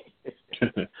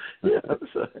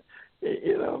 So,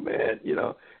 man,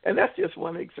 and that's just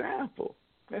one example.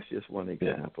 That's just one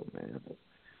example, man,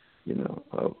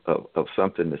 of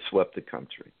something that swept the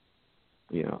country,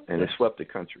 and it swept the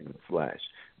country in a flash.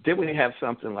 Then we have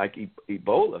something like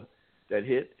Ebola that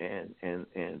hit, and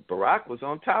Barack was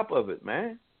on top of it,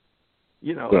 man.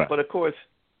 Right. But of course,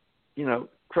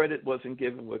 credit wasn't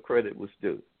given where credit was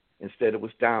due. Instead, it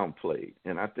was downplayed,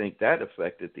 and I think that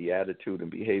affected the attitude and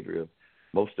behavior of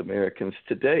most Americans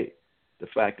today. The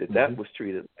fact that that was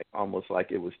treated almost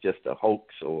like it was just a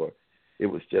hoax or it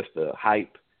was just a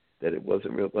hype, that it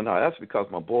wasn't real. Well, no, that's because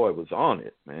my boy was on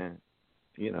it, man.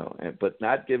 But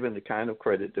not given the kind of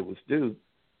credit that was due.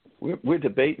 We're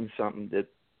debating something that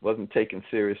wasn't taken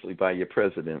seriously by your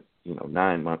president,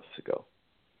 9 months ago.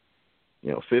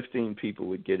 15 people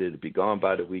would get it, it'd be gone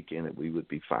by the weekend, and we would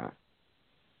be fine.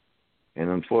 And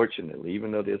unfortunately,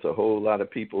 even though there's a whole lot of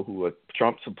people who are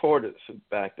Trump supporters who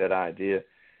back that idea,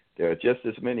 there are just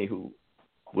as many who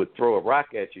would throw a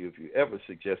rock at you if you ever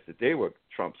suggested they were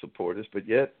Trump supporters, but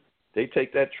yet they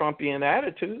take that Trumpian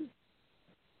attitude.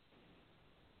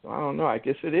 So I don't know. I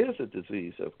guess it is a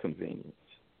disease of convenience.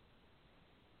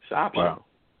 It's optional. Wow.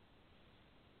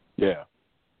 Yeah.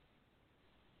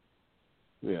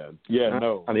 Yeah,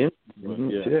 no. I mean,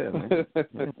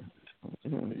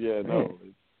 no.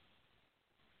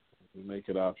 We make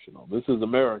it optional. This is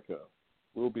America.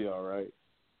 We'll be all right.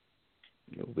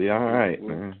 You'll be all right,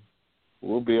 man.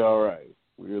 We'll be all right.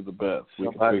 We're the best.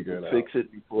 We can figure it out. Fix it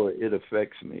before it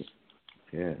affects me.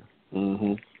 Yeah.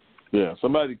 Yeah.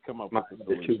 Somebody come up with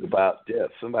the truth about death.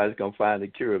 Somebody's gonna find the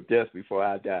cure of death before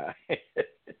I die.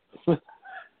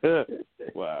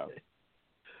 Wow.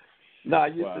 No, I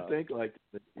used to think like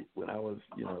when I was,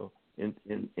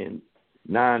 in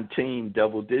non-teen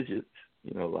double digits,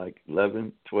 like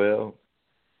 11, 12,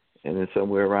 and then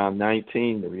somewhere around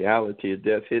 19, the reality of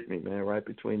death hit me, man, right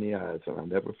between the eyes, and I'll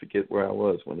never forget where I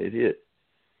was when it hit.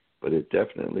 But it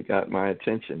definitely got my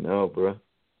attention. No, bro,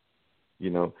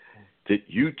 that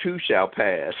you too shall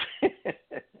pass.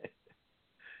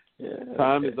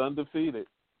 Time is undefeated.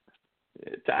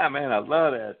 Time, man, I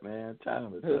love that, man.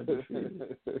 Time is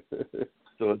undefeated.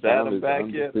 So is Adam back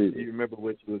yet? Do you remember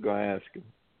what you were going to ask him?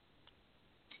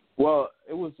 Well,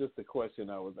 it was just a question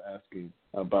I was asking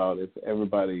about if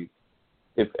everybody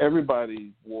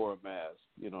wore a mask,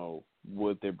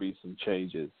 would there be some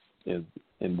changes in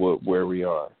where we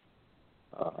are?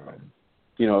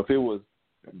 If it was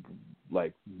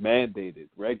like mandated,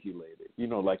 regulated,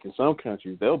 like in some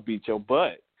countries they'll beat your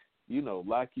butt,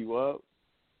 lock you up.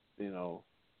 You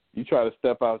try to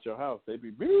step out your house, they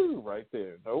be right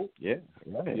there. Nope. Yeah,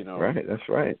 right. Right. That's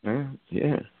right, man.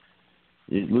 Yeah.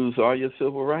 You lose all your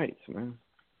civil rights, man.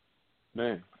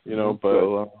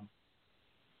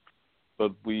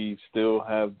 But we still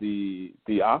have the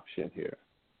option here.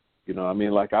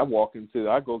 Like I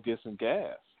go get some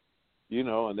gas,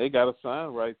 and they got a sign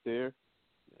right there,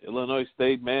 Illinois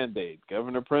state mandate,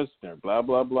 Governor Pritzker, blah,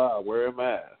 blah, blah, wear a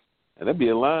mask. And there'd be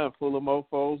a line full of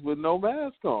mofos with no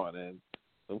mask on, and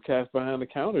some cats behind the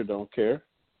counter don't care.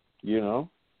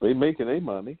 They making their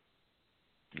money.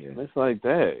 Yeah. And it's like,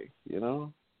 dang,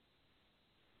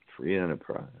 Free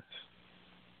enterprise.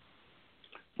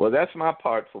 Well, that's my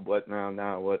part for what now?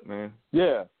 Now what, man?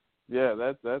 Yeah.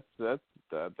 That's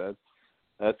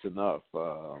enough.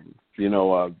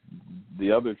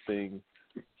 The other thing,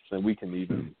 and we can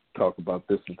even talk about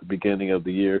this at the beginning of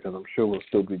the year, because I'm sure we'll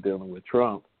still be dealing with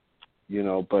Trump.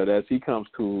 But as he comes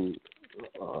to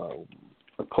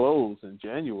a close in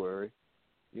January,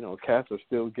 cats are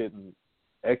still getting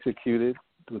executed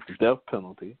with the death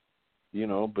penalty,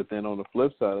 but then on the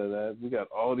flip side of that, we got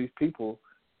all these people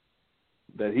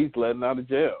that he's letting out of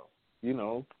jail,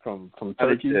 from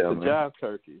turkeys to jive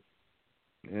turkeys.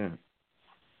 Yeah.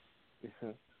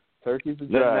 Turkeys to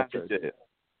jive turkeys.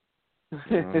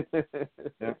 Yeah.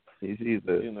 He's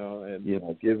either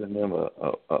giving them a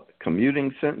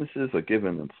commuting sentences or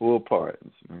giving them full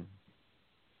pardons, man.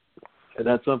 And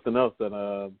that's something else that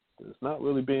it's not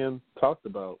really being talked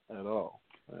about at all,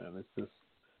 and it's just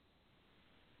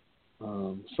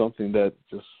something that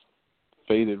just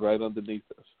faded right underneath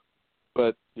us.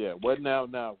 But yeah, what now?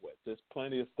 Now what? There's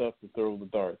plenty of stuff to throw the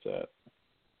darts at.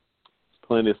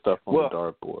 Plenty of stuff on the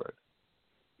dartboard.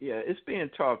 Yeah, it's being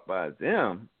talked by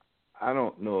them. I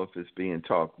don't know if it's being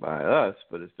talked by us,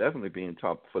 but it's definitely being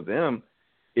talked for them.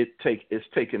 It's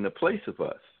taking the place of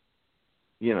us,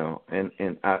 you know. And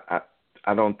I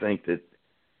don't think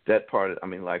that part. I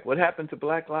mean, like, what happened to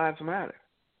Black Lives Matter?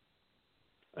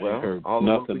 Well, all of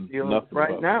what we're dealing with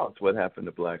right now is what happened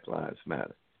to Black Lives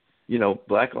Matter. You know,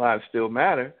 Black lives still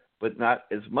matter, but not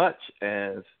as much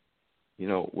as, you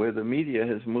know, where the media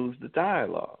has moved the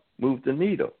dialogue, moved the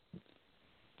needle.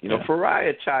 You know,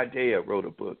 Faria Chideya wrote a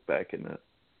book back in the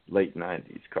late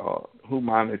 90s called Who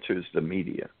Monitors the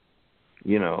Media?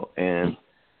 You know, and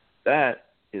that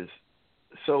is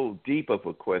so deep of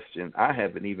a question, I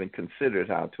haven't even considered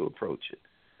how to approach it.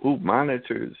 Who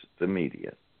monitors the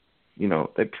media? You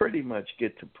know, they pretty much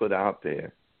get to put out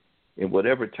there in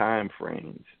whatever time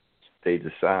frames they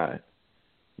decide,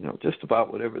 you know, just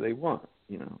about whatever they want,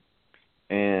 you know.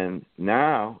 And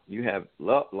now you have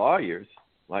lawyers,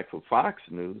 like for Fox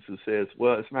News, who says,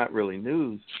 well, it's not really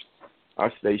news.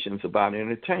 Our station's about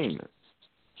entertainment.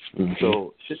 Mm-hmm.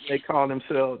 So shouldn't they call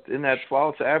themselves, isn't that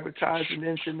false advertising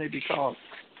then? Shouldn't they be called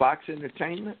Fox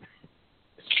Entertainment?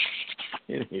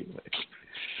 Anyway,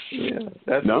 yeah,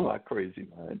 that's what my crazy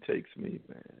mind takes me,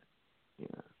 man.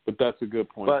 Yeah. But that's a good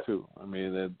point, too. I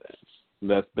mean,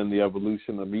 that's been the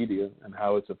evolution of media and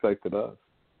how it's affected us.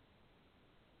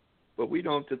 But we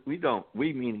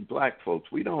meaning black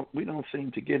folks, we don't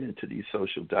seem to get into these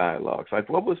social dialogues. Like,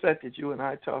 what was that you and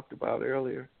I talked about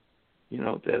earlier? You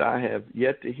know, that I have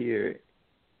yet to hear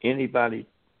anybody,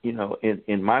 you know,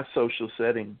 in my social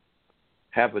setting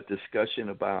have a discussion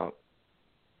about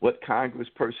what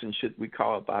congressperson should we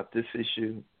call about this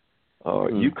issue, or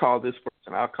you call this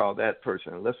person, I'll call that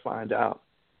person, and let's find out,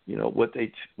 you know, what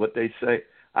they say.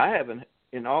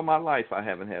 In all my life, I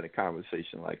haven't had a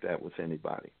conversation like that with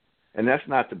anybody. And that's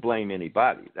not to blame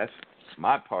anybody. That's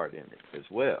my part in it as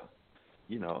well.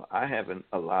 You know, I haven't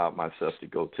allowed myself to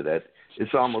go to that.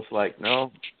 It's almost like,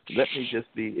 no, let me just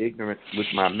be ignorant with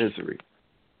my misery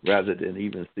rather than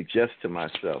even suggest to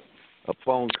myself a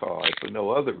phone call for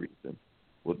no other reason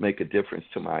would make a difference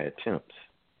to my attempts.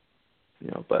 You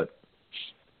know, but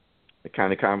the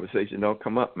kind of conversation don't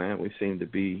come up, man. We seem to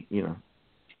be, you know,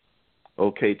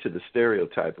 okay to the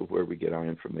stereotype of where we get our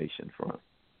information from.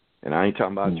 And I ain't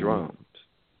talking about drums.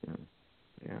 You know?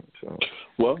 Yeah. So.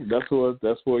 Well,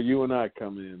 that's where you and I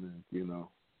come in, and you know.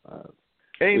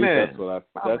 Amen. That's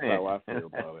how I feel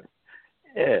about it.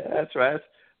 Yeah, that's right. That's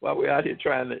why we're out here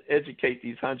trying to educate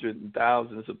these hundreds and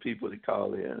thousands of people to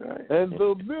call in, right? And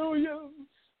the millions.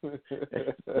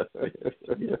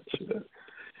 Yeah, sure.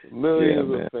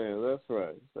 Millions of fans.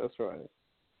 That's right.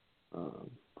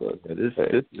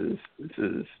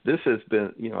 This has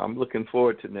been, you know, I'm looking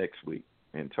forward to next week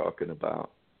and talking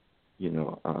about, you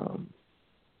know,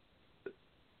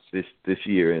 this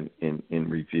year in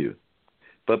review.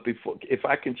 But before, if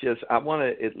I can I want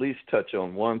to at least touch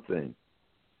on one thing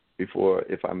before,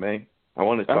 if I may. I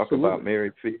want to talk about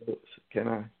Mary Fields. Can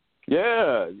I?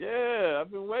 Yeah.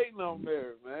 I've been waiting on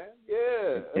Mary, man.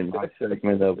 Yeah. In my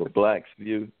segment of A Black's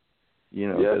View, you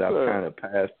know, that I've kind of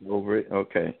passed over it.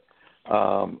 Okay.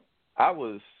 We're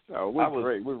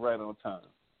great. We're right on time.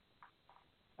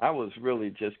 I was really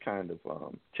just kind of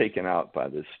taken out by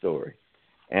this story.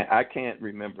 And I can't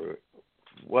remember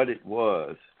what it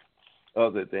was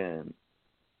other than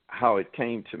how it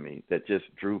came to me that just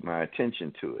drew my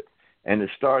attention to it. And it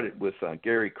started with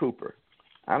Gary Cooper.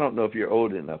 I don't know if you're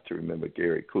old enough to remember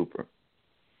Gary Cooper,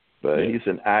 but he's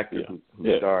an actor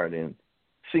who starred in,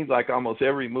 seems like almost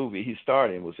every movie he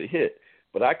starred in was a hit.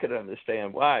 But I could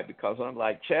understand why, because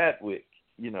unlike Chadwick,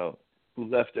 you know, who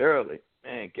left early,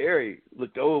 man, Gary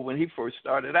looked old when he first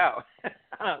started out.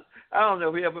 I don't know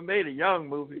if he ever made a young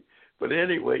movie, but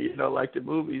anyway, you know, like the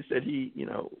movies that he, you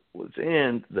know, was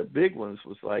in, the big ones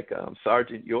was like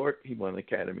Sergeant York. He won an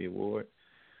Academy Award.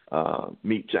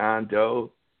 Meet John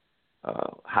Doe.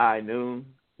 High Noon.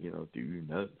 You know, do you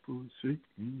not forsake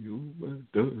me, oh my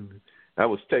darling. That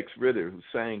was Tex Ritter who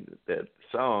sang that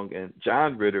song, and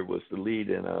John Ritter was the lead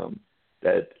in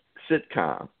that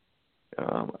sitcom.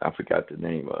 I forgot the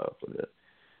name of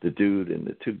the dude and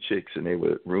the two chicks, and they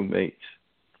were roommates.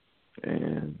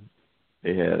 And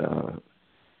they had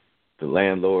the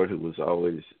landlord who was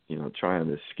always, you know, trying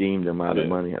to scheme them out of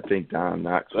money. I think Don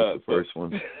Knotts was the first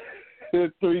one.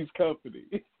 Three's Company.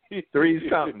 Three's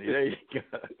Company. There you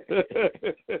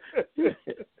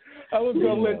go. I was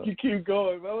going to let you keep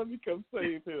going, man. Let me come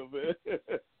save him,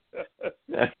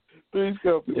 man. Three's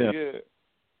Company, yeah.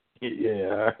 Yeah,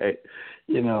 all right.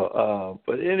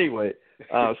 But anyway,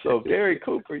 so Gary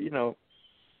Cooper, as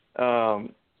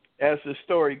the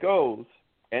story goes,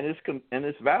 and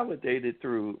it's validated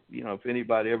through, if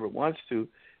anybody ever wants to,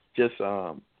 just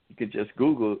you could just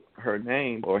Google her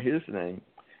name or his name.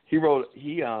 He wrote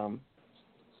an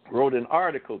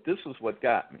article. This was what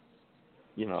got me.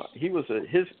 He was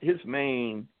his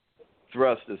main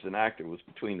thrust as an actor was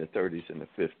between the 30s and the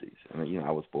 50s. And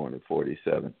I was born in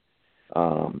 47.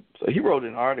 So he wrote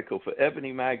an article for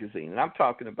Ebony magazine, and I'm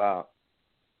talking about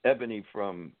Ebony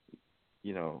from,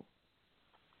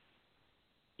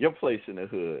 your place in the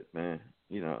hood, man.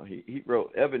 He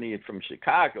wrote Ebony from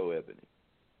Chicago, Ebony,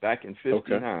 back in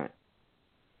 '59.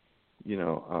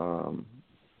 Okay.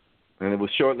 And it was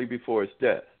shortly before his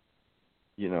death.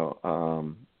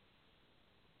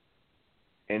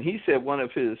 And he said one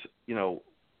of his,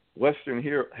 Western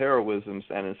heroisms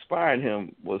that inspired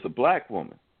him was a black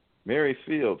woman, Mary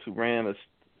Fields, who ran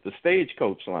the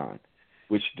Stagecoach line,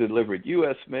 which delivered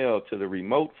U.S. mail to the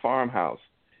remote farmhouse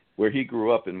where he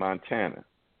grew up in Montana.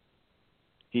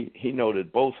 He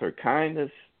noted both her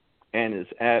kindness and his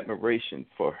admiration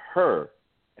for her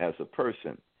as a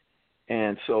person.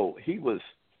 And so he was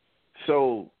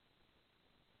so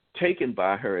taken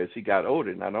by her as he got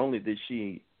older. Not only did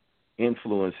she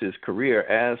influence his career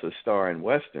as a star in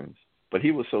Westerns, but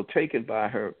he was so taken by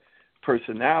her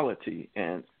personality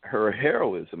and her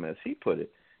heroism, as he put it,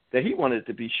 that he wanted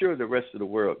to be sure the rest of the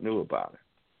world knew about her.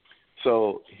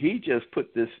 So he just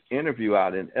put this interview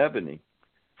out in Ebony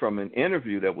from an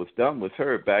interview that was done with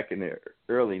her back in the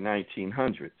early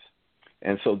 1900s.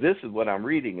 And so this is what I'm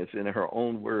reading is in her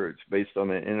own words based on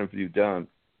an interview done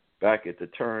back at the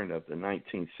turn of the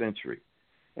 19th century.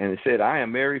 And it said, "I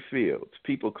am Mary Fields.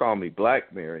 People call me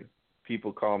Black Mary.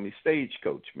 People call me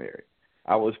Stagecoach Mary.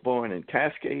 I was born in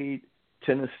Cascade,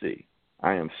 Tennessee.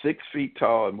 I am 6 feet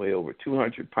tall and weigh over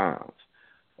 200 pounds.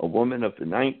 A woman of the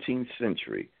 19th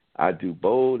century. I do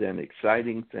bold and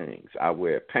exciting things. I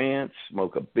wear pants,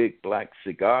 smoke a big black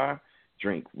cigar,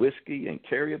 drink whiskey, and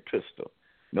carry a pistol.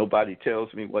 Nobody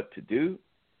tells me what to do.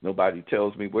 Nobody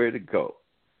tells me where to go.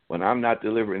 When I'm not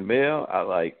delivering mail, I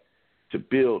like to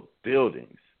build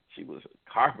buildings." She was a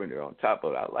carpenter on top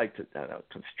of it. I like to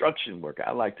construction work.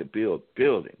 I like to build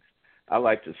buildings. I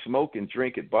like to smoke and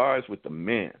drink at bars with the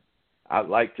men. I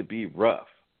like to be rough.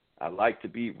 I like to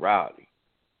be rowdy.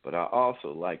 But I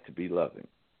also like to be loving.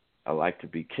 I like to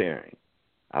be caring.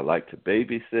 I like to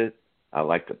babysit. I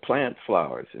like to plant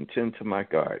flowers and tend to my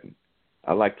garden.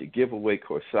 I like to give away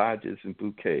corsages and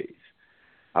bouquets.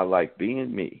 I like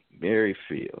being me, Mary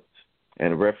Fields.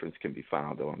 And a reference can be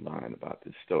found online about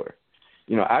this story.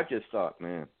 I just thought,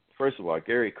 man, first of all,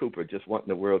 Gary Cooper just wanting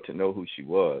the world to know who she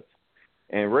was.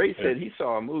 And Ray said he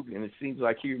saw a movie, and it seems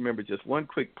like he remembered just one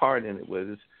quick part in it where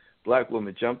this black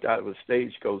woman jumped out of a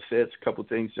stagecoach, said a couple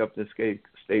things, jumped in the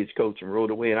stagecoach, and rode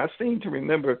away. And I seem to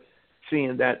remember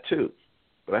seeing that too,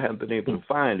 but I haven't been able to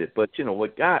find it. But,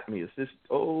 what got me is this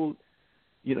old,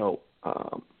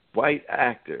 white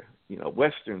actor,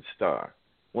 Western star,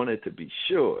 wanted to be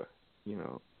sure,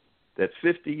 that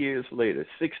 50 years later,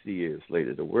 60 years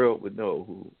later, the world would know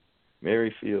who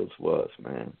Mary Fields was,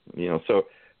 man. So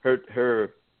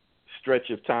her stretch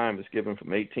of time is given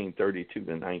from 1832 to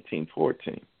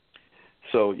 1914.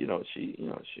 So, she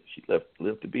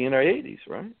lived to be in her 80s,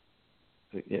 right?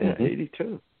 Yeah,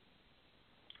 82.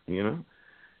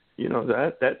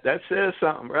 That says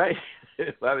something, right?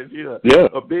 If you're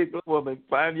a big woman,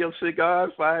 find your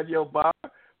cigars, find your bar,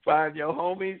 find your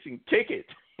homies, and kick it.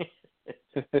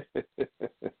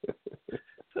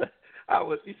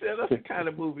 He said that's the kind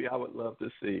of movie I would love to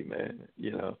see, man.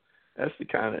 That's the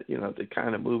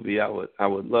kind of movie I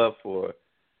would love for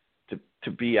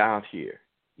to be out here,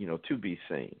 to be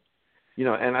seen.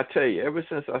 And I tell you, ever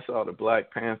since I saw the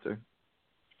Black Panther,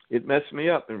 it messed me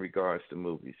up in regards to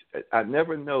movies. I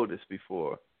never noticed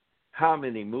before how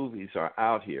many movies are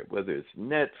out here, whether it's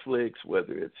Netflix,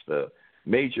 whether it's the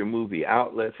major movie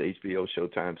outlets, HBO,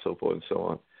 Showtime, so forth and so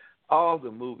on. All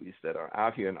the movies that are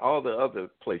out here and all the other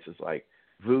places like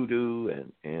Vudu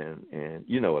and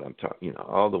you know what I'm talking,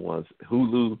 all the ones,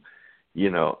 Hulu,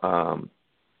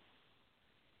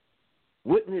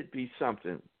 wouldn't it be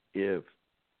something if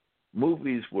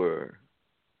movies were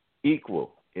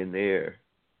equal in their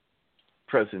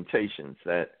presentations,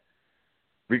 that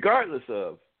regardless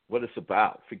of what it's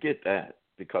about, forget that,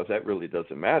 because that really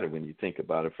doesn't matter when you think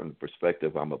about it from the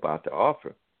perspective I'm about to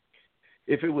offer.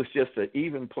 If it was just an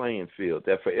even playing field,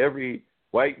 that for every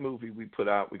white movie we put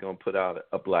out, we're going to put out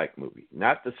a black movie.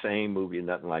 Not the same movie,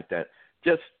 nothing like that,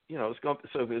 Just, it's going to,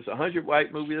 so if there's 100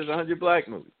 white movies, there's 100 black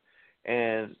movies.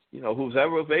 And, who's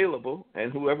ever available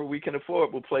and whoever we can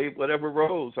afford will play whatever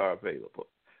roles are available.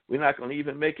 We're not going to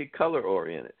even make it color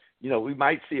oriented. We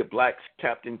might see a black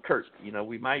Captain Kirk.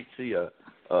 We might see a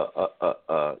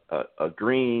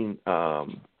green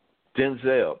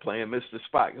Denzel playing Mr.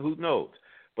 Spock. Who knows?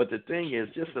 But the thing is,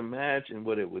 just imagine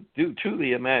what it would do to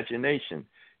the imagination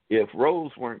if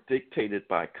roles weren't dictated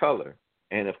by color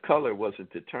and if color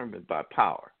wasn't determined by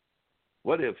power.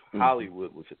 What if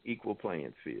Hollywood was an equal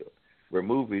playing field where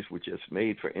movies were just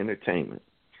made for entertainment,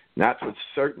 not for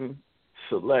certain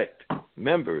select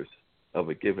members of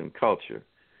a given culture,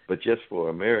 but just for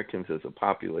Americans as a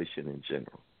population in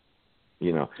general?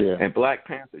 Yeah. And Black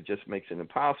Panther just makes it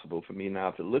impossible for me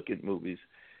now to look at movies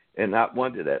and not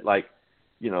wonder that. Like,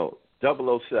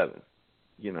 007,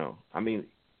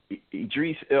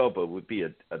 Idris Elba would be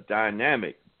a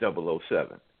dynamic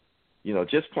 007.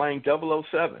 Just playing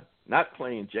 007, not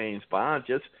playing James Bond,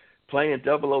 just playing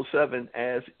 007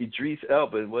 as Idris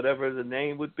Elba and whatever the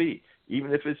name would be,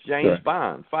 even if it's James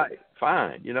Bond, fine.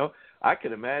 I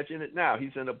can imagine it now.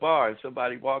 He's in a bar and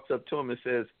somebody walks up to him and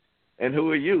says, "And who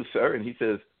are you, sir?" And he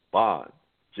says, "Bond,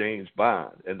 James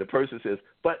Bond." And the person says,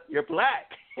 "But you're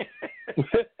black." You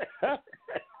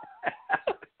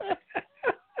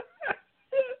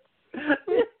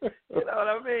know what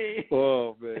I mean?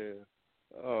 Oh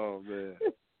man.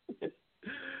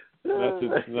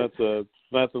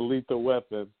 That's a lethal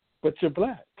weapon. But you're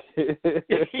black. Yeah,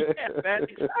 man,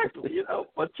 exactly.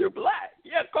 But you're black.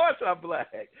 Yeah, of course I'm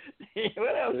black.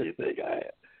 What else do you think I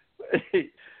am?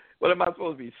 What am I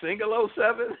supposed to be? Single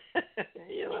 07?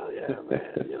 Yeah,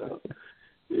 man.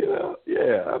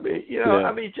 Yeah.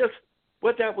 I mean, just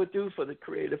what that would do for the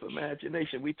creative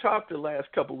imagination. We talked the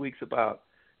last couple of weeks about,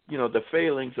 the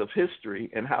failings of history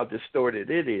and how distorted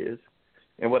it is.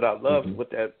 And what I love, what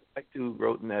that black dude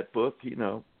wrote in that book,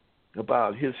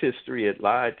 about his history had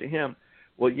lied to him.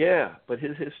 Well, yeah, but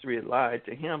his history had lied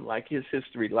to him like his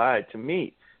history lied to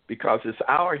me, because it's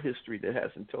our history that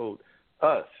hasn't told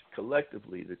us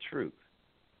collectively the truth.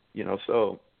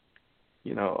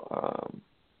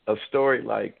 A story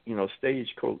like,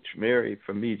 Stagecoach Mary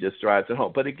for me just drives it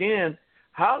home. But again,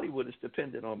 Hollywood is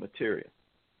dependent on material.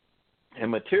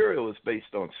 And material is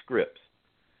based on scripts.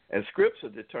 And scripts are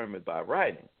determined by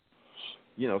writing.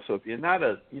 So if you're not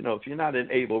an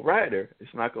able writer,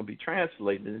 it's not going to be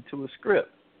translated into a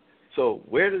script. So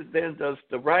where does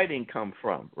the writing come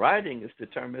from? Writing is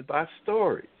determined by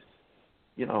stories.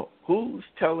 Who's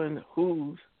telling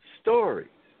whose stories?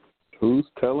 Who's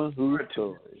telling whose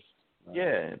stories?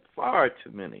 Yeah, and far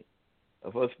too many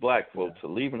of us black folks are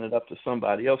leaving it up to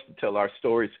somebody else to tell our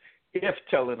stories, if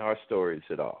telling our stories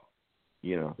at all.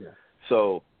 Yeah.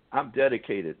 So I'm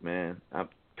dedicated, man.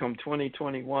 Come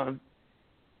 2021,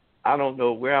 I don't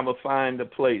know where I'm going to find the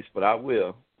place, but I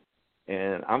will.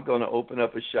 And I'm going to open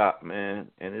up a shop, man,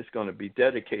 and it's going to be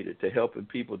dedicated to helping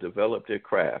people develop their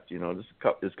craft. This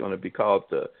is going to be called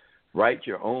the Write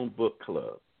Your Own Book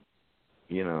Club.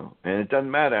 And it doesn't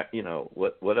matter,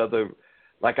 what other,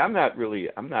 like I'm not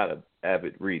an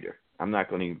avid reader. I'm not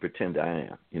going to even pretend I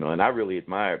am, and I really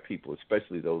admire people,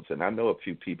 especially those, and I know a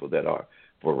few people that are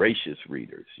voracious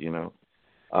readers,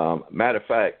 Matter of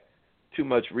fact, too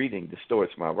much reading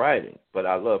distorts my writing, but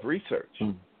I love research,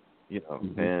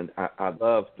 and I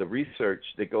love the research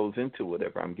that goes into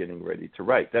whatever I'm getting ready to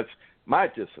write. That's my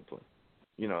discipline,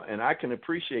 and I can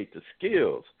appreciate the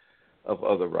skills of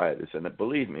other writers. And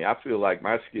believe me, I feel like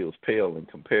my skills pale in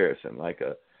comparison, like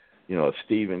a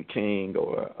Stephen King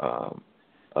or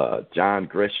John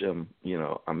Grisham,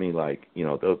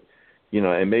 those,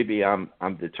 and maybe I'm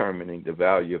determining the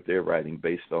value of their writing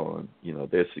based on,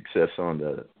 their success on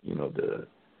the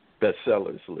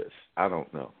bestsellers list. I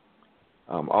don't know.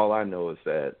 All I know is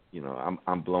that,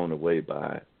 I'm blown away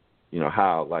by,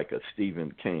 how like a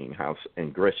Stephen King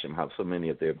and Grisham, how so many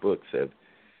of their books have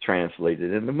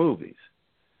translated into movies.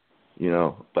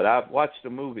 But I've watched a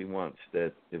movie once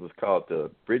that it was called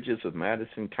The Bridges of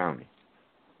Madison County.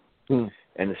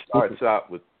 And it starts out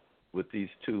with these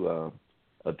two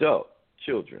adult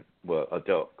children,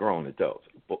 grown adults,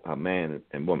 a man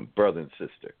and woman, brother and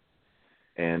sister.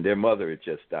 And their mother had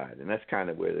just died. And that's kind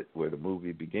of where the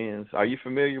movie begins. Are you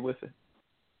familiar with it?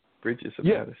 Bridges of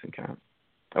Madison County?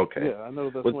 Okay. Yeah, I know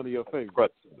that's one of your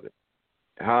favorites.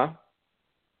 Huh?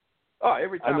 Oh,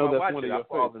 every time I watch it, I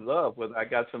fall favorites. in love, whether I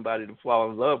got somebody to fall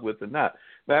in love with or not.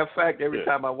 Matter of fact, every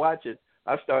time I watch it,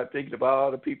 I start thinking about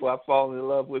all the people I've fallen in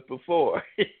love with before.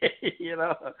 Maybe I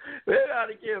ought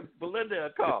to give Belinda a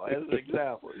call as an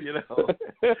example,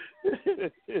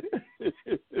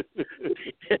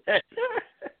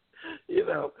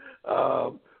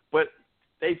 But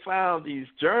found these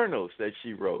journals that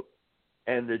she wrote,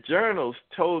 and the journals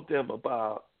told them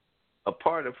about a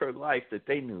part of her life that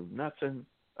they knew nothing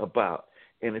about.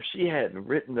 And if she hadn't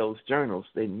written those journals,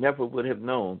 they never would have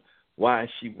known why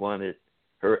she wanted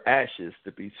her ashes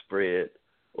to be spread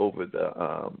over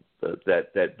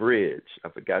that bridge. I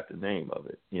forgot the name of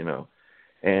it,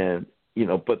 And,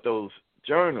 but those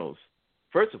journals,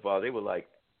 first of all, they were like,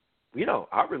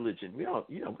 our religion,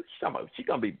 she's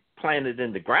going to be planted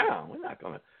in the ground. We're not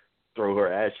going to throw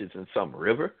her ashes in some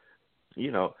river,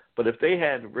 But if they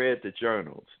hadn't read the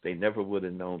journals, they never would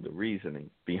have known the reasoning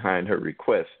behind her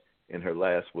request in her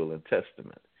last will and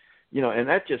testament. And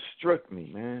that just struck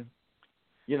me, man.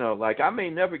 Like I may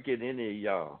never get any of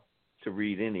y'all to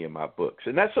read any of my books,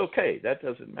 and that's okay. That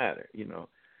doesn't matter,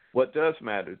 What does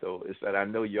matter, though, is that I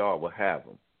know y'all will have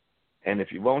them. And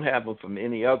if you won't have them from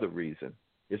any other reason,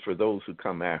 it's for those who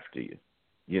come after you,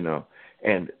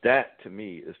 And that, to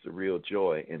me, is the real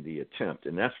joy in the attempt.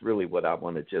 And that's really what I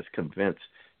want to just convince,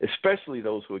 especially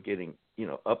those who are getting,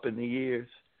 up in the years,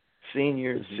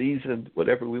 seniors, seasoned,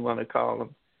 whatever we want to call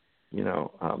them,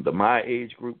 the my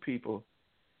age group people,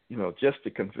 just to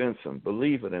convince them,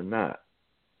 believe it or not,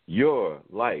 your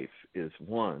life is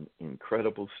one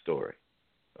incredible story,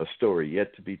 a story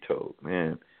yet to be told,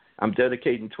 man. I'm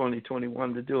dedicating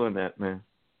 2021 to doing that, man,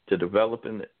 to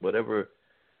developing whatever,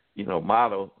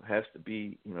 model has to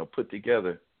be, put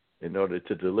together in order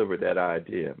to deliver that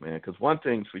idea, man. Because one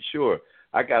thing's for sure,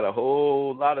 I got a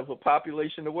whole lot of a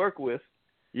population to work with,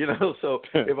 So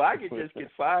if I could just get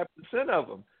 5% of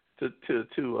them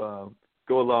to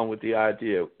go along with the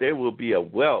idea, there will be a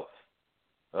wealth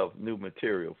of new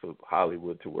material for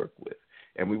Hollywood to work with.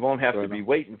 And we won't have to be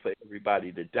waiting for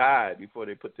everybody to die before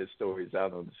they put their stories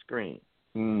out on the screen.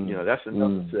 That's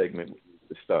another segment we need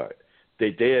to start.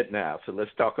 They're dead now, so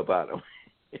let's talk about them.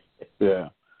 Yeah,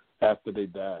 after they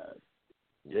died.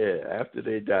 Yeah, after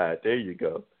they died. There you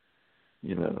go.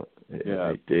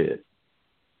 They did.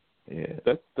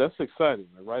 Yeah, that's exciting.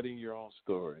 Writing your own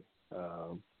story.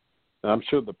 I'm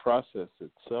sure the process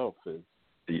itself is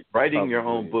writing your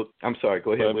own book. I'm sorry.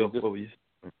 Go ahead, Will. What were you?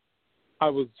 I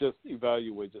was just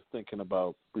thinking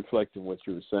about reflecting what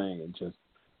you were saying and just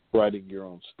writing your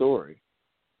own story.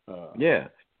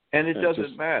 And it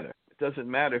doesn't matter. It doesn't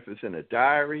matter if it's in a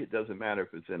diary. It doesn't matter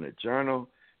if it's in a journal.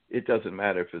 It doesn't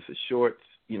matter if it's a short,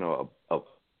 a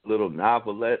little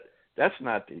novelette. That's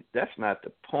not the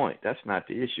point. That's not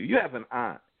the issue. You have an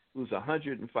aunt who's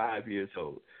 105 years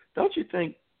old. Don't you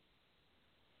think,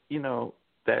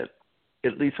 that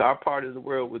at least our part of the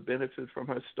world would benefit from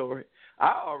her story?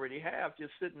 I already have,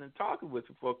 just sitting and talking with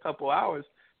her for a couple hours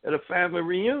at a family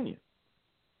reunion.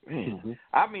 Man,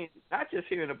 I mean, not just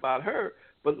hearing about her,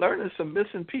 but learning some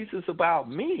missing pieces about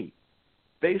me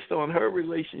based on her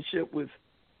relationship with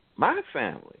my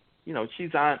family. She's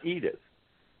Aunt Edith.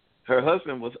 Her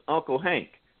husband was Uncle Hank.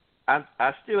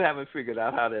 I still haven't figured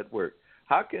out how that worked.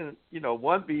 How can,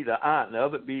 one be the aunt and the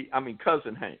other be,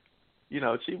 Cousin Hank?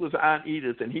 She was Aunt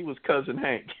Edith and he was Cousin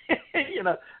Hank.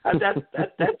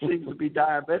 That seems to be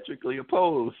diametrically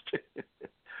opposed.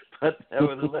 But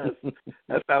nevertheless,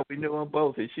 that's how we knew them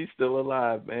both. And she's still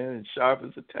alive, man, and sharp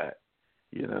as a tack.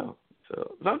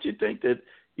 So don't you think that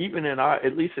even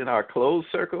at least in our closed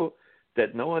circle,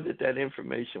 that knowing that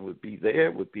information would be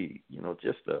there would be,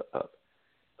 just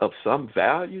of some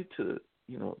value to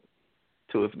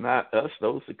if not us,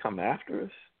 those that come after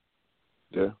us?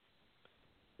 Yeah.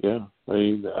 I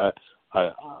mean,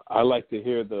 I like to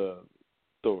hear the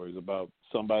stories about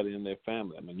somebody in their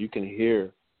family. I mean, you can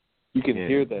hear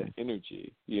that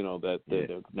energy,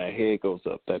 that head goes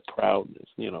up, that proudness,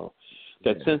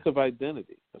 that sense of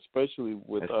identity, especially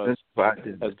with us. Sense of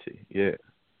identity,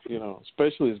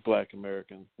 especially as Black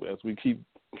Americans, as we keep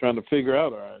trying to figure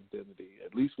out our identity.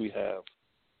 At least we have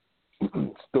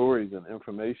stories and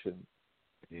information,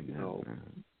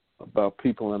 about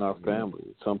people in our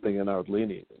family, something in our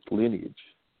lineage.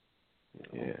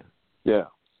 Yeah.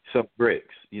 Some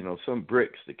bricks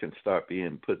that can start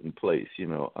being put in place.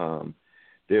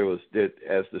 There was that,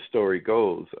 as the story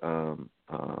goes. I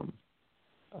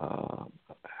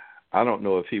don't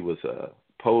know if he was a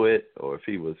poet or if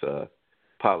he was a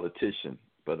politician,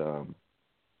 but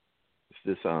it's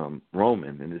this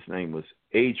Roman, and his name was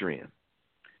Adrian.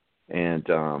 And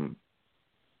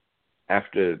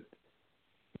after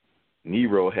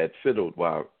Nero had fiddled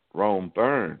while Rome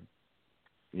burned,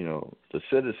 the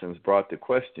citizens brought the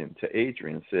question to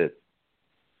Adrian and said,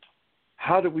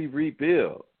 how do we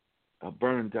rebuild a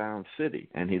burned down city?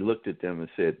 And he looked at them and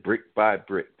said, brick by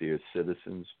brick, dear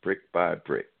citizens, brick by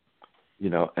brick.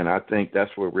 And I think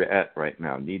that's where we're at right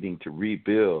now, needing to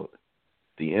rebuild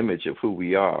the image of who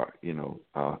we are.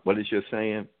 What is your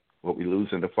saying? What we lose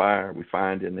in the fire, we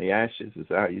find in the ashes. Is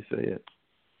that how you say it?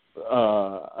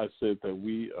 I said that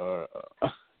we are.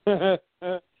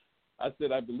 I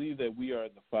said I believe that we are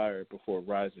in the fire before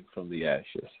rising from the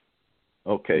ashes.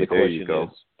 Okay, the there you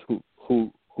go. Is,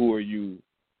 who are you?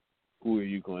 Who are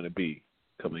you going to be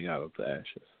coming out of the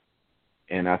ashes?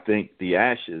 And I think the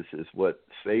ashes is what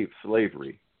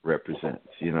slavery represents,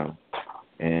 you know.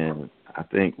 And I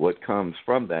think what comes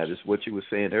from that is what you were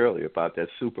saying earlier about that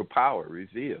superpower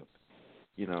revealed.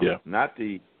 You know, not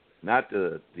the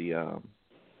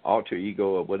alter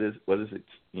ego, or what is it?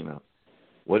 You know,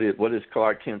 what is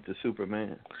Clark Kent to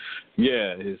Superman?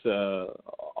 Yeah, his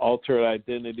altered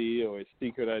identity or his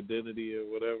secret identity or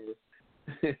whatever.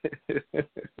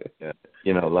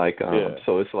 You know, like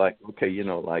so it's like, okay, you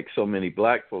know, like so many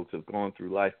black folks have gone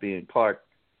through life being Clark,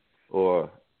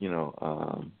 or you know,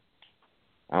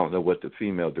 I don't know what the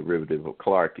female derivative of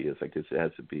Clark is. I guess it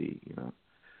has to be, you know,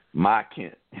 Ma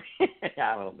Kent.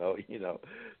 I don't know, you know,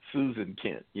 Susan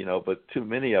Kent, you know, but too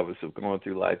many of us have gone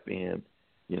through life being,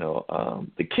 you know,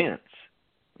 the Kents,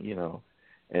 you know,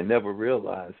 and never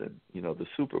realizing, you know, the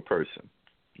super person,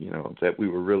 you know, that we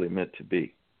were really meant to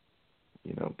be,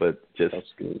 you know, but just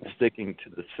sticking to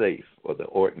the safe or the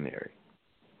ordinary,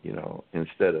 you know,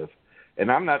 instead of, and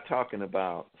I'm not talking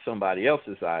about somebody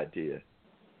else's idea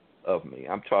of me.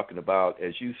 I'm talking about,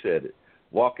 as you said it,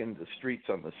 walking the streets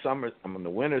on the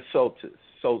winter solstice,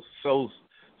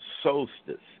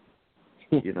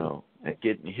 you know, and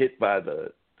getting hit by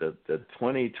the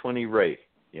 2020 ray,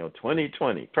 you know,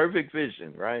 2020, perfect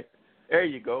vision, right? There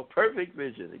you go, perfect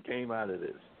vision. It came out of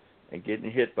this, and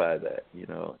getting hit by that, you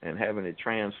know, and having it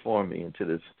transform me into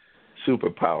this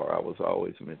superpower I was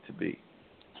always meant to be.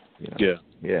 You know?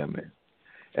 Yeah, man.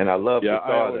 And I love the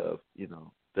thought of, you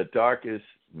know, the darkest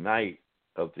night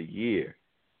of the year,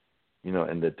 you know,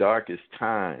 and the darkest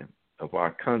time of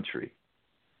our country,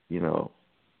 you know,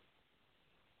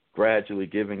 gradually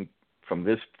giving from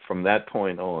that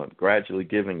point on, gradually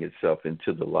giving itself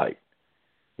into the light.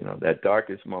 You know, that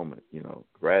darkest moment, you know,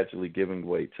 gradually giving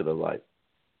way to the light.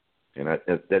 And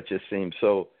that just seems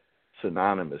so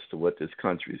synonymous to what this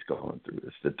country is going through.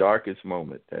 It's the darkest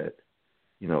moment that,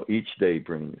 you know, each day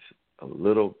brings a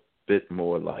little bit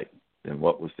more light than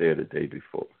what was there the day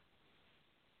before.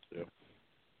 Yeah.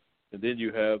 And then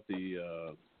you have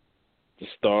the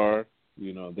star,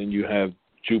 you know, then you have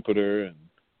Jupiter and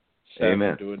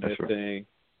Saturn doing their thing,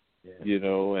 you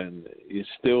know, and it's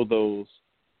still those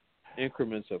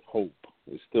increments of hope.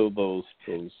 It's still those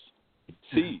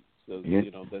seeds,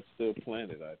 you know, that's still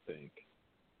planted, I think.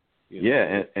 You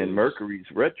know, and Mercury's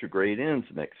retrograde ends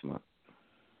next month.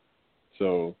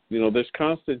 So, you know, there's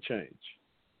constant change.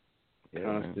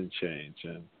 Change.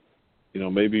 And, you know,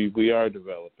 maybe we are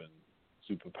developing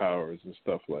superpowers and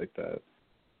stuff like that.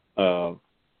 One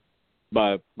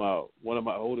of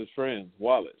my oldest friends,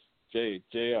 Wallace,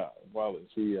 J.R. Wallace,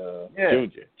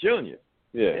 Junior. Junior.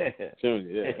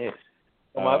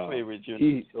 My favorite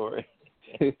Junior story.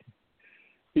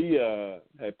 He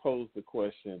had posed the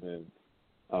question,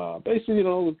 and basically, you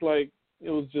know, it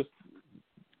was just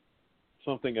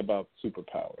something about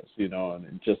superpowers, you know,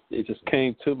 and it just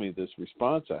came to me, this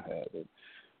response I had. And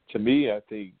to me, I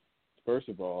think, first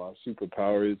of all, our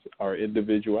superpower is our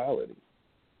individuality.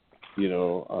 You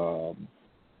know,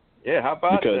 how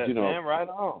about because, that, you know, man? Right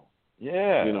on.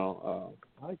 Yeah. You know,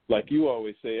 like you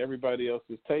always say, everybody else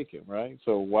is taken, right?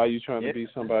 So why are you trying to be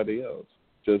somebody else?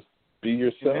 Just be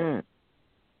yourself. Yeah.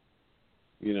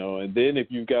 You know, and then if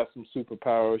you've got some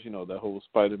superpowers, you know, that whole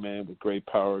Spider-Man, with great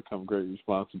power come great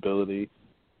responsibility,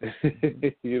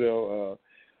 you know,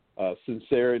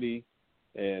 sincerity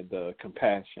and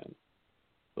compassion.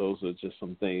 Those are just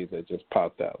some things that just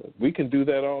popped out. We can do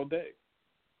that all day.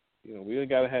 You know, we don't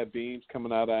got to have beams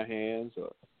coming out our hands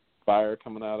or fire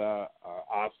coming out our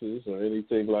osses or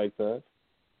anything like that.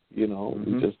 You know,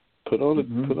 we just put on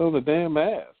a damn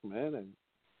mask, man, and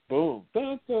boom.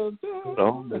 Dun, dun, dun. Put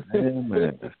on the damn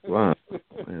mask. Wow.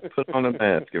 Put on a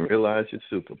mask and realize your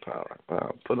superpower.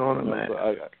 Wow. Put on a mask.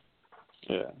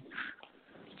 I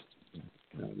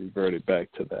reverted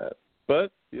back to that.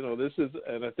 But, you know,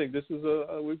 I think this is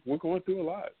we're going through a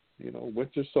lot. You know,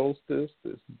 winter solstice,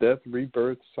 this death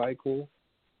rebirth cycle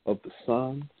of the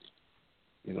sun,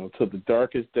 you know, to the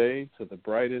darkest day, to the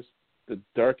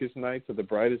darkest night, to the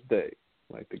brightest day,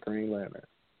 like the Green Lantern.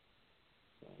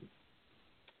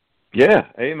 Yeah,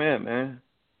 amen, man.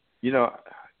 You know,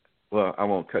 well, I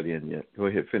won't cut in yet. Go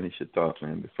ahead, finish your thought,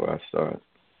 man, before I start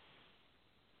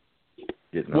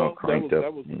getting all cranked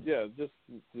up.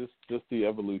 Just the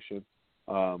evolution.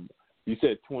 You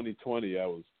said 2020. I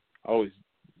always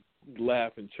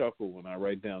laugh and chuckle when I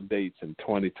write down dates in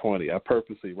 2020. I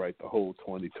purposely write the whole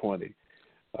 2020.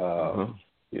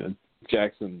 You know,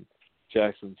 Jackson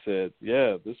said,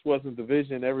 "Yeah, this wasn't the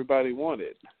vision everybody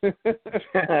wanted. We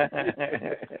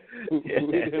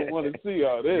didn't want to see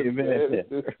all this." Man.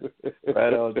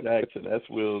 Right on, Jackson. That's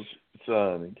Will's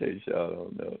son, in case y'all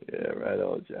don't know. Yeah, right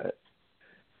on, Jack.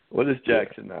 What is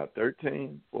Jackson now?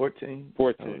 13, 14?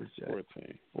 14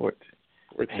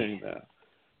 Man. now.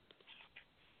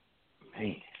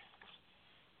 Man.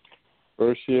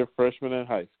 First year freshman in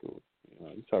high school. You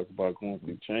know, you talk about going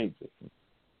through changes.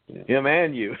 Yeah. Him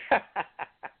and you.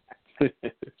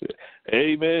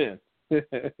 Amen.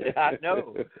 I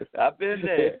know. I've been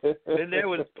there. Been there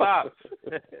with Pops.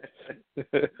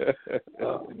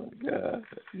 Oh, my God.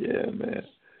 Yeah, man.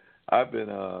 I've been,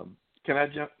 can I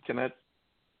jump?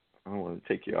 I don't want to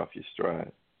take you off your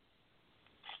stride.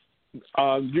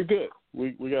 You're good.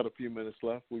 We got a few minutes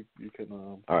left. You can.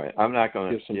 All right. I'm not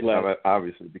going to,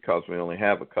 obviously, because we only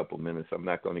have a couple minutes, I'm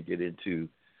not going to get into,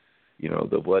 you know,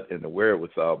 the what and the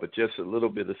wherewithal, but just a little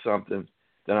bit of something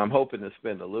that I'm hoping to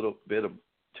spend a little bit of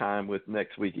time with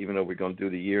next week, even though we're going to do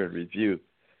the year in review,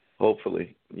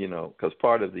 hopefully, you know, because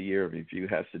part of the year in review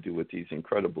has to do with these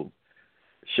incredible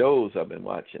shows I've been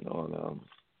watching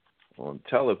on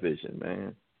television,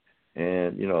 man.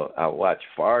 And, you know, I watched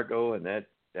Fargo, and that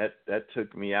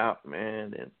took me out,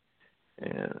 man.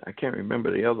 And I can't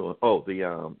remember the other one. Oh,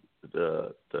 the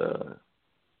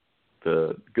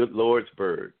Good Lord's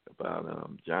Bird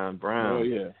about John Brown. Oh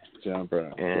yeah, John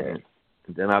Brown. And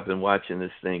then I've been watching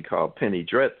this thing called Penny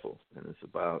Dreadful, and it's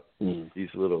about these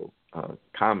little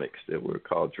comics that were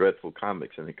called Dreadful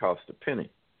Comics, and it cost a penny.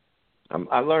 I'm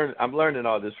learning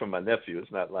all this from my nephew.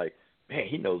 It's not like, man,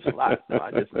 he knows a lot. No,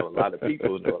 I just know a lot of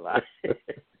people who know a lot.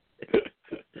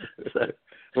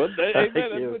 Well, hey, man,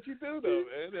 that's what you do, though,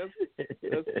 man.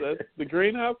 That's the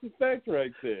greenhouse effect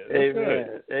right there. That's Amen.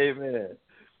 right. Amen.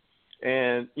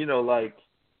 And, you know, like,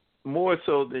 more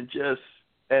so than just,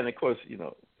 and of course,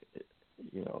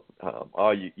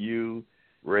 all you,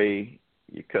 Ray,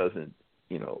 your cousin,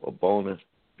 you know, Obona,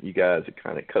 you guys are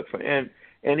kind of cut from, and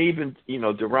even, you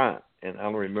know, Durant, and I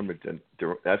don't remember,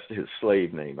 that's his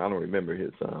slave name. I don't remember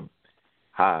his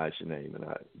Hajj name. And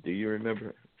do you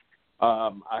remember?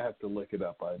 I have to look it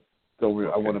up. I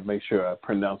want to make sure I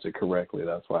pronounce it correctly.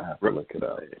 That's why I have to look it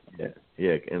up.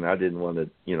 Yeah, and I didn't want to,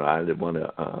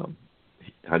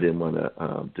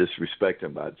 disrespect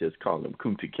him by just calling him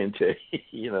Kunta Kinte,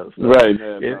 you know. So right,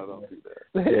 man. No, don't do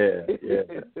that.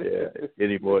 Yeah.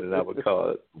 Any more than I would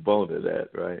call Bona that,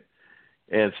 right?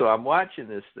 And so I'm watching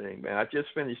this thing, man. I just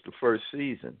finished the first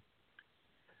season.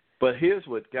 But here's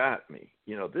what got me.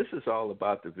 You know, this is all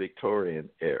about the Victorian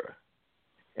era.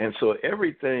 And so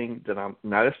everything that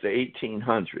now that's the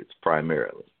 1800s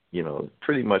primarily, you know,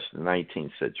 pretty much the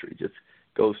 19th century, just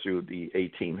goes through the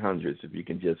 1800s, if you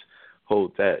can just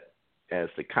hold that as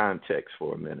the context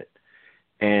for a minute.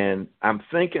 And I'm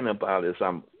thinking about, as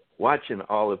I'm watching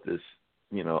all of this,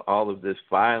 you know, all of this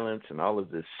violence and all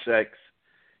of this sex,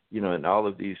 you know, and all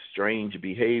of these strange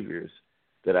behaviors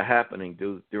that are happening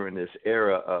during this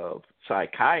era of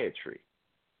psychiatry,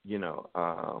 you know,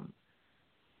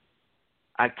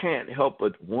 I can't help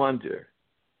but wonder,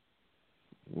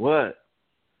 what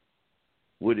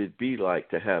would it be like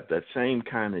to have that same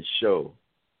kind of show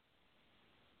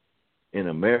in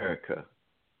America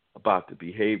about the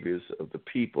behaviors of the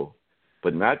people,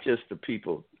 but not just the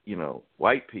people, you know,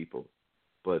 white people,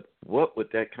 but what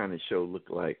would that kind of show look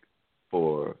like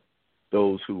for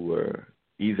those who were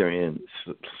either in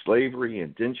slavery,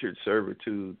 indentured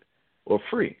servitude, or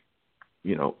free?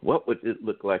 You know, what would it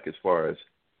look like as far as,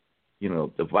 you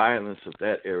know, the violence of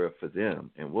that era for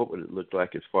them, and what would it look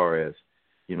like as far as,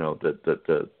 you know,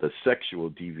 the sexual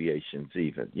deviations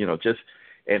even, you know, just,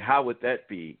 and how would that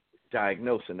be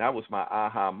diagnosed? And that was my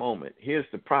aha moment. Here's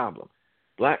the problem.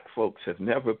 Black folks have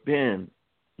never been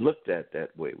looked at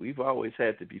that way. We've always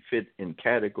had to be fit in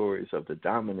categories of the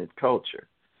dominant culture,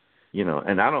 you know,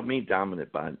 and I don't mean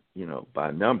dominant by, you know, by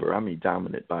number. I mean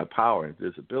dominant by power and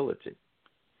visibility,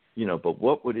 you know. But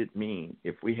what would it mean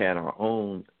if we had our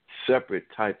own separate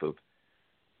type of,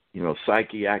 you know,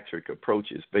 psychiatric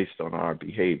approaches based on our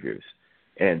behaviors,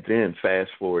 and then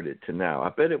fast forward it to now? I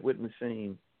bet it wouldn't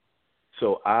seem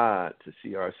so odd to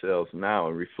see ourselves now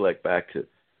and reflect back to,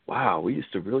 wow, we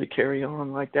used to really carry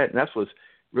on like that. And that's what's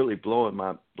really blowing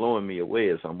me away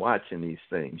as I'm watching these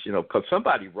things, you know, because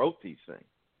somebody wrote these things.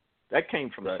 That came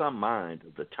from some mind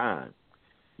of the time,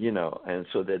 you know, and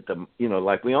so that you know,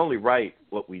 like, we only write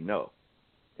what we know,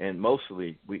 and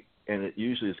mostly and it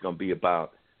usually is going to be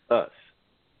about us.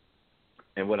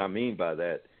 And what I mean by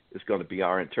that is going to be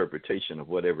our interpretation of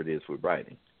whatever it is we're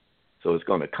writing. So it's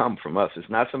going to come from us. It's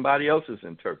not somebody else's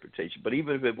interpretation. But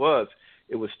even if it was,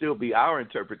 it would still be our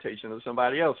interpretation of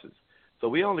somebody else's. So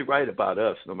we only write about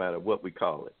us no matter what we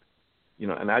call it.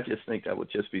 And I just think that would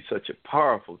just be such a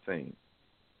powerful thing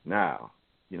now,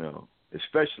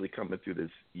 especially coming through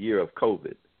this year of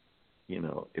COVID.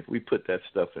 If we put that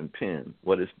stuff in pen,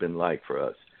 what it's been like for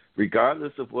us,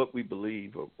 regardless of what we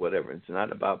believe or whatever. It's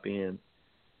not about being,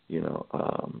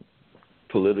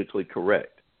 politically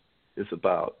correct. It's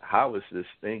about how is this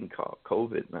thing called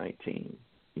COVID-19,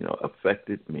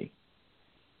 affected me.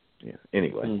 Yeah.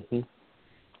 Anyway,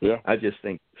 yeah, I just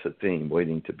think it's a theme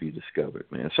waiting to be discovered,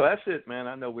 man. So that's it, man.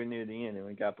 I know we're near the end and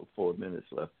we got about 4 minutes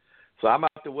left. So I'm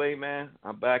out the way, man.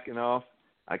 I'm backing off.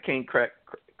 I can't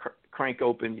crank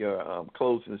open your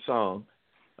closing song,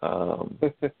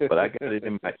 but I got it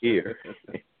in my ear.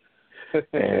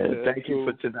 And thank you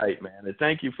for tonight, man. And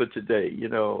thank you for today,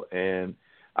 And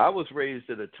I was raised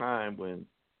at a time when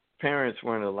parents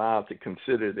weren't allowed to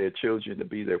consider their children to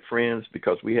be their friends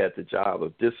because we had the job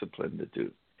of discipline to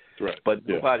do. Right. But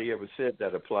nobody ever said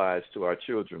that applies to our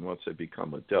children once they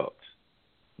become adults,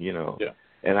 Yeah.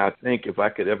 And I think if I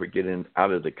could ever get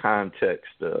out of the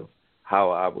context of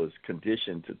how I was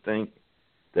conditioned to think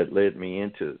that led me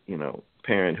into,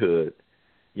 parenthood,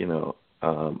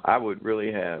 I would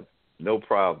really have no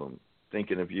problem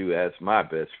thinking of you as my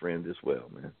best friend as well,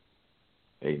 man.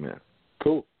 Amen.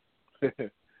 Cool.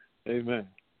 Amen.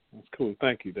 That's cool.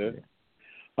 Thank you, Dad.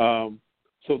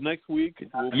 So next week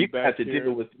we'll be back have to here.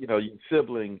 deal with your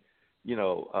sibling,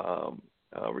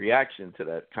 reaction to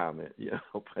that comment,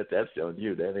 but that's on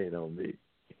you. That ain't on me.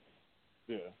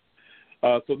 Yeah.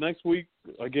 So next week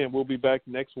again we'll be back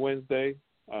next Wednesday.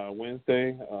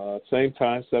 Same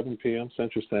time, 7 p.m.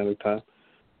 Central Standard Time.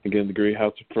 Again, the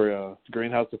Greenhouse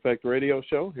Effect Radio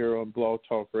Show here on Blog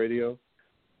Talk Radio.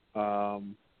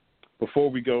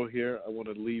 Before we go here, I want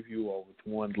to leave you all with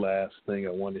one last thing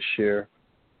I want to share.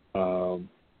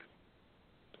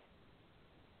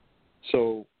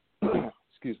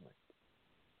 Excuse me.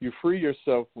 You free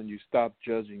yourself when you stop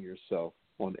judging yourself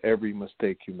on every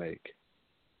mistake you make.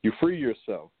 You free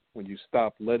yourself when you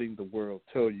stop letting the world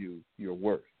tell you your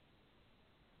worth.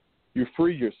 You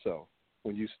free yourself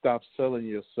when you stop selling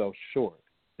yourself short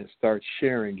and start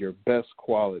sharing your best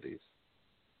qualities.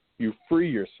 You free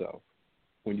yourself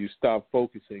when you stop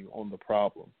focusing on the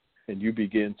problem and you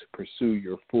begin to pursue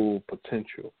your full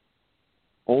potential.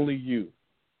 Only you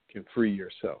can free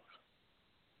yourself.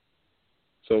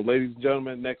 So, ladies and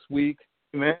gentlemen, next week,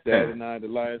 Amen. Dad and I, the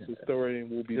Lions Historian,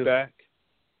 will be back.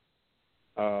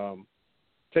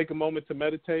 Take a moment to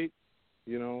meditate,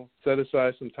 set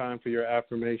aside some time for your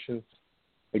affirmations.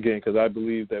 Again, because I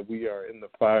believe that we are in the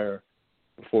fire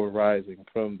before rising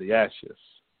from the ashes.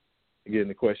 Again,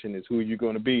 the question is, who are you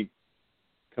going to be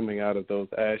coming out of those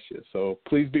ashes? So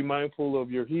please be mindful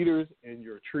of your heaters and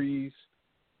your trees.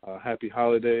 Happy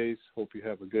holidays. Hope you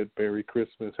have a good Merry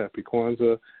Christmas, Happy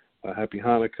Kwanzaa, Happy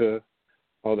Hanukkah,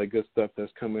 all that good stuff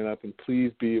that's coming up. And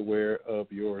please be aware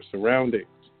of your surroundings.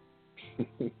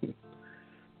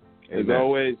 As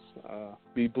always,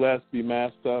 be blessed, be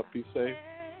masked up, be safe.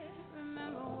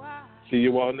 See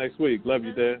you all next week. Love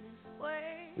you, Dad.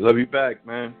 Love you back,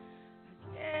 man.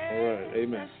 All right.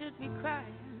 Amen.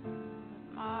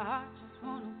 My heart just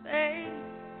won't obey.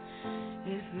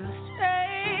 It feels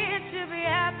strange to be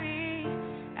happy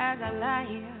as I lie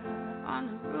here on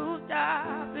the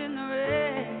rooftop in the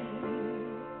rain.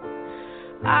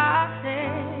 I